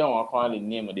I don't want to call the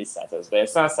name of these setups, but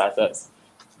it's some setups.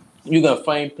 You can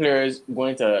find players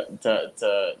going to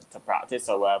practice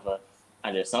or whatever,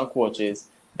 and there's some coaches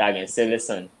that can say,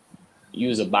 "Listen,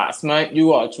 use a batsman. You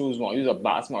gotta choose one. Use a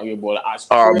batsman or your bowler."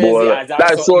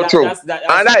 That's so true. And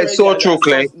that is so true,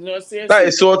 Clay. That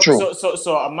is so true.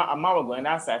 So a man will go in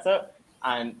that setup,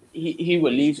 and he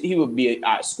will leave. He will be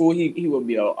at school. He will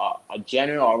be a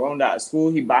general all-rounder at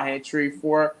school. He batting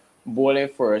 3-4, bowling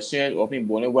for a strength, opening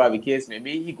bowling, whatever the case may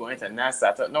be. He going to that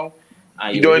setup now.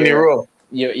 And you doing the role.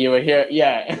 You will hear,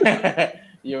 yeah.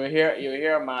 you will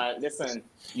hear, man. Listen.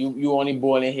 You only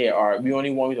bowling here, or we only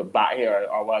want you to bat here,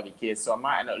 or whatever the case. So I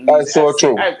might not lose. That's so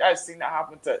true. I've seen that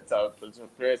happen to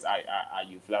players at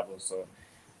youth level. So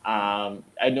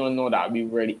I don't know that we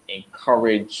really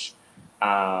encourage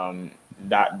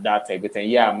that type of thing.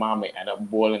 Yeah, mom may end up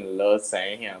bowling a little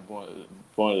saying here, bowling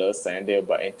a little saying there,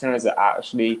 but in terms of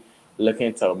actually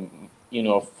looking to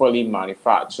fully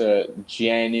manufacture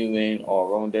genuine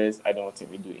all-rounders, I don't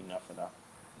think we do enough of that.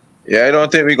 Yeah, I don't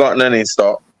think we got none in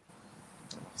stock.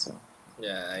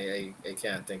 Yeah, I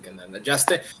can't think of none.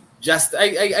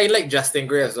 I like Justin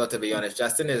Graves, though, to be honest.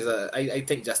 Justin is I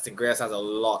think Justin Graves has a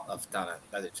lot of talent.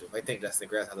 That's the truth. I think Justin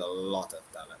Graves has a lot of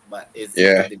talent. But is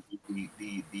the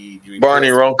Barney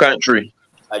wrong country.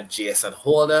 A Jason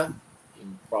Holder?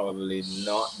 Probably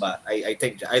not. But I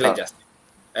think I like Justin.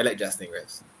 I like Justin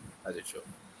Graves. That's the truth.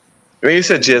 When you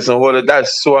said Jason Holder,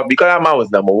 that's so because that man was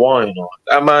number one,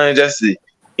 That man ain't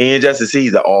just to see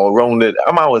he's an all-rounder.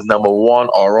 That man was number one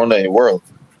all-rounder in the world.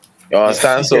 You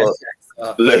understand? So,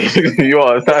 like, you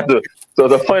understand? So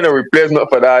the final replacement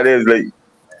for that is like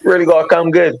really gotta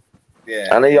come good. Yeah.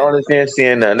 I know you understand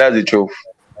saying that. That's the truth.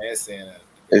 I ain't saying that.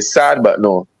 It's sad, but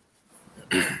no.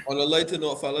 On a lighter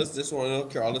note, fellas, just want to know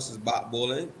Carlos is back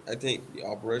bowling. I think the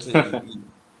operation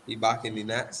he back in the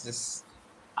nets. Just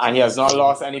And he has not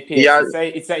lost any pace.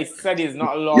 He said he's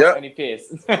not lost any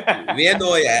pace. We ain't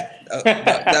know yet.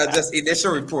 That's just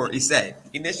initial report. He said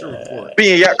initial report. We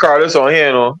ain't got Carlos on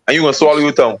here, no, and you gonna swallow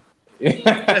your tongue.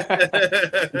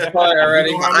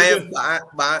 Already.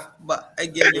 But I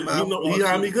gave him out. He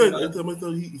had me good.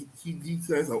 He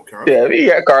says, "Oh, Carlos." Yeah, we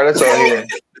got Carlos on here.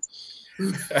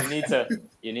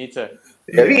 You need to.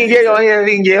 Yeah, we can get on here.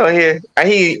 We can get on here. And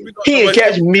he can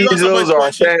catch measles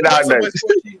or stand out night.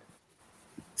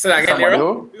 So I get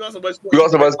Nero. We got some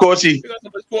much coachy.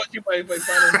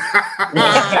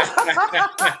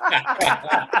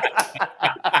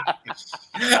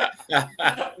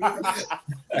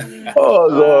 Oh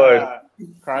Lord.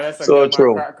 Carlos, so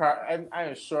true.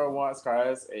 I'm sure once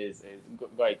Carlos is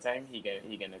good time, he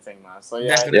gonna take man. So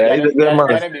yeah, he's a good man.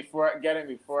 Get him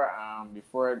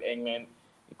before England.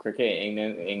 Cricket in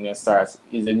England starts.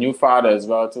 He's a new father as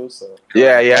well too. So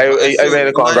I made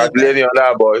a congratulations on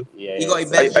that boy. Yeah, he got a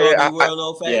best job in the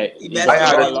world, I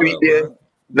had a tweet there.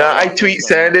 Now I tweet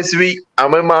saying this week,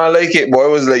 and my man like it, boy.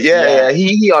 Was like,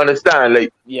 he understand.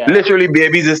 Like, literally,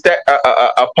 babies is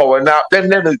a power nap. Them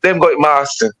got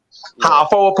master.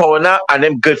 Half hour power nap, and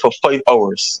them good for 5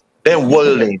 hours. Then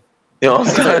whirling. You know what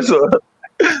I'm saying? So,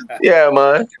 yeah,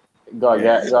 man. God,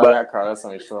 Carlos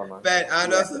on the show, man. Man, I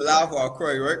know it's a laugh or a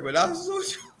cry, right? But that's so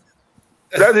true.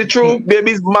 That's the truth.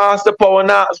 Babies master power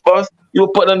naps, boss. You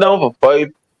put them down for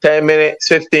 5, 10 minutes,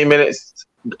 15 minutes.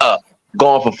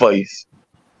 Gone for 5.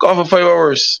 Gone for 5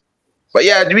 hours. But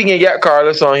yeah, we can get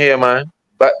Carlos on here, man.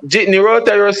 But Nero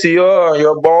tell your CEO or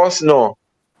your boss, no.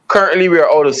 Currently, we are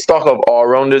out of stock of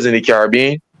all-rounders in the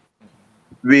Caribbean.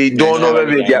 We don't know when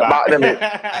we'll get back them.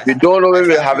 We don't know when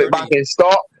we'll have it back in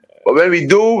stock. But when we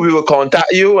do, we will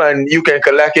contact you and you can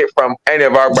collect it from any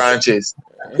of our branches.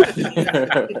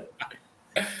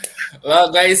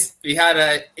 Well, guys, we had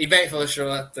an eventful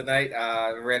show tonight.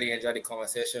 Really enjoyed the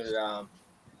conversation with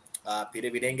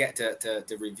Peter. We didn't get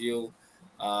to review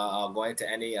or go into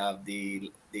any of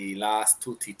the last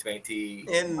 2 T20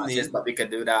 matches, but we can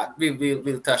do that.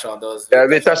 We'll touch on those. Yeah,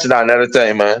 we'll touch on that another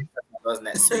time, man. Those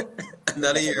next week.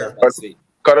 Another year. Because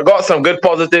I got some good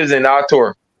positives in our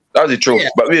tour. That's the truth.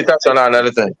 But we'll touch on that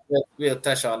another time. We'll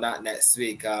touch on that next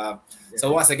week.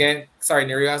 So once again, sorry,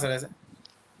 Neri, you was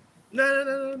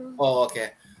No. Oh,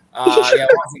 okay. Once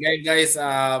again, guys,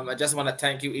 I just want to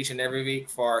thank you each and every week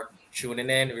for tuning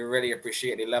in. We really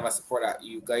appreciate the love and support that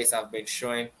you guys have been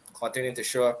showing, continuing to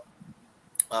show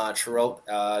throughout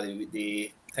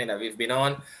the thing that we've been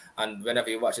on. And whenever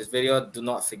you watch this video, do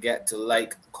not forget to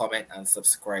like, comment, and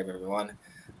subscribe, everyone.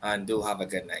 And do have a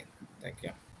good night. Thank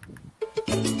you.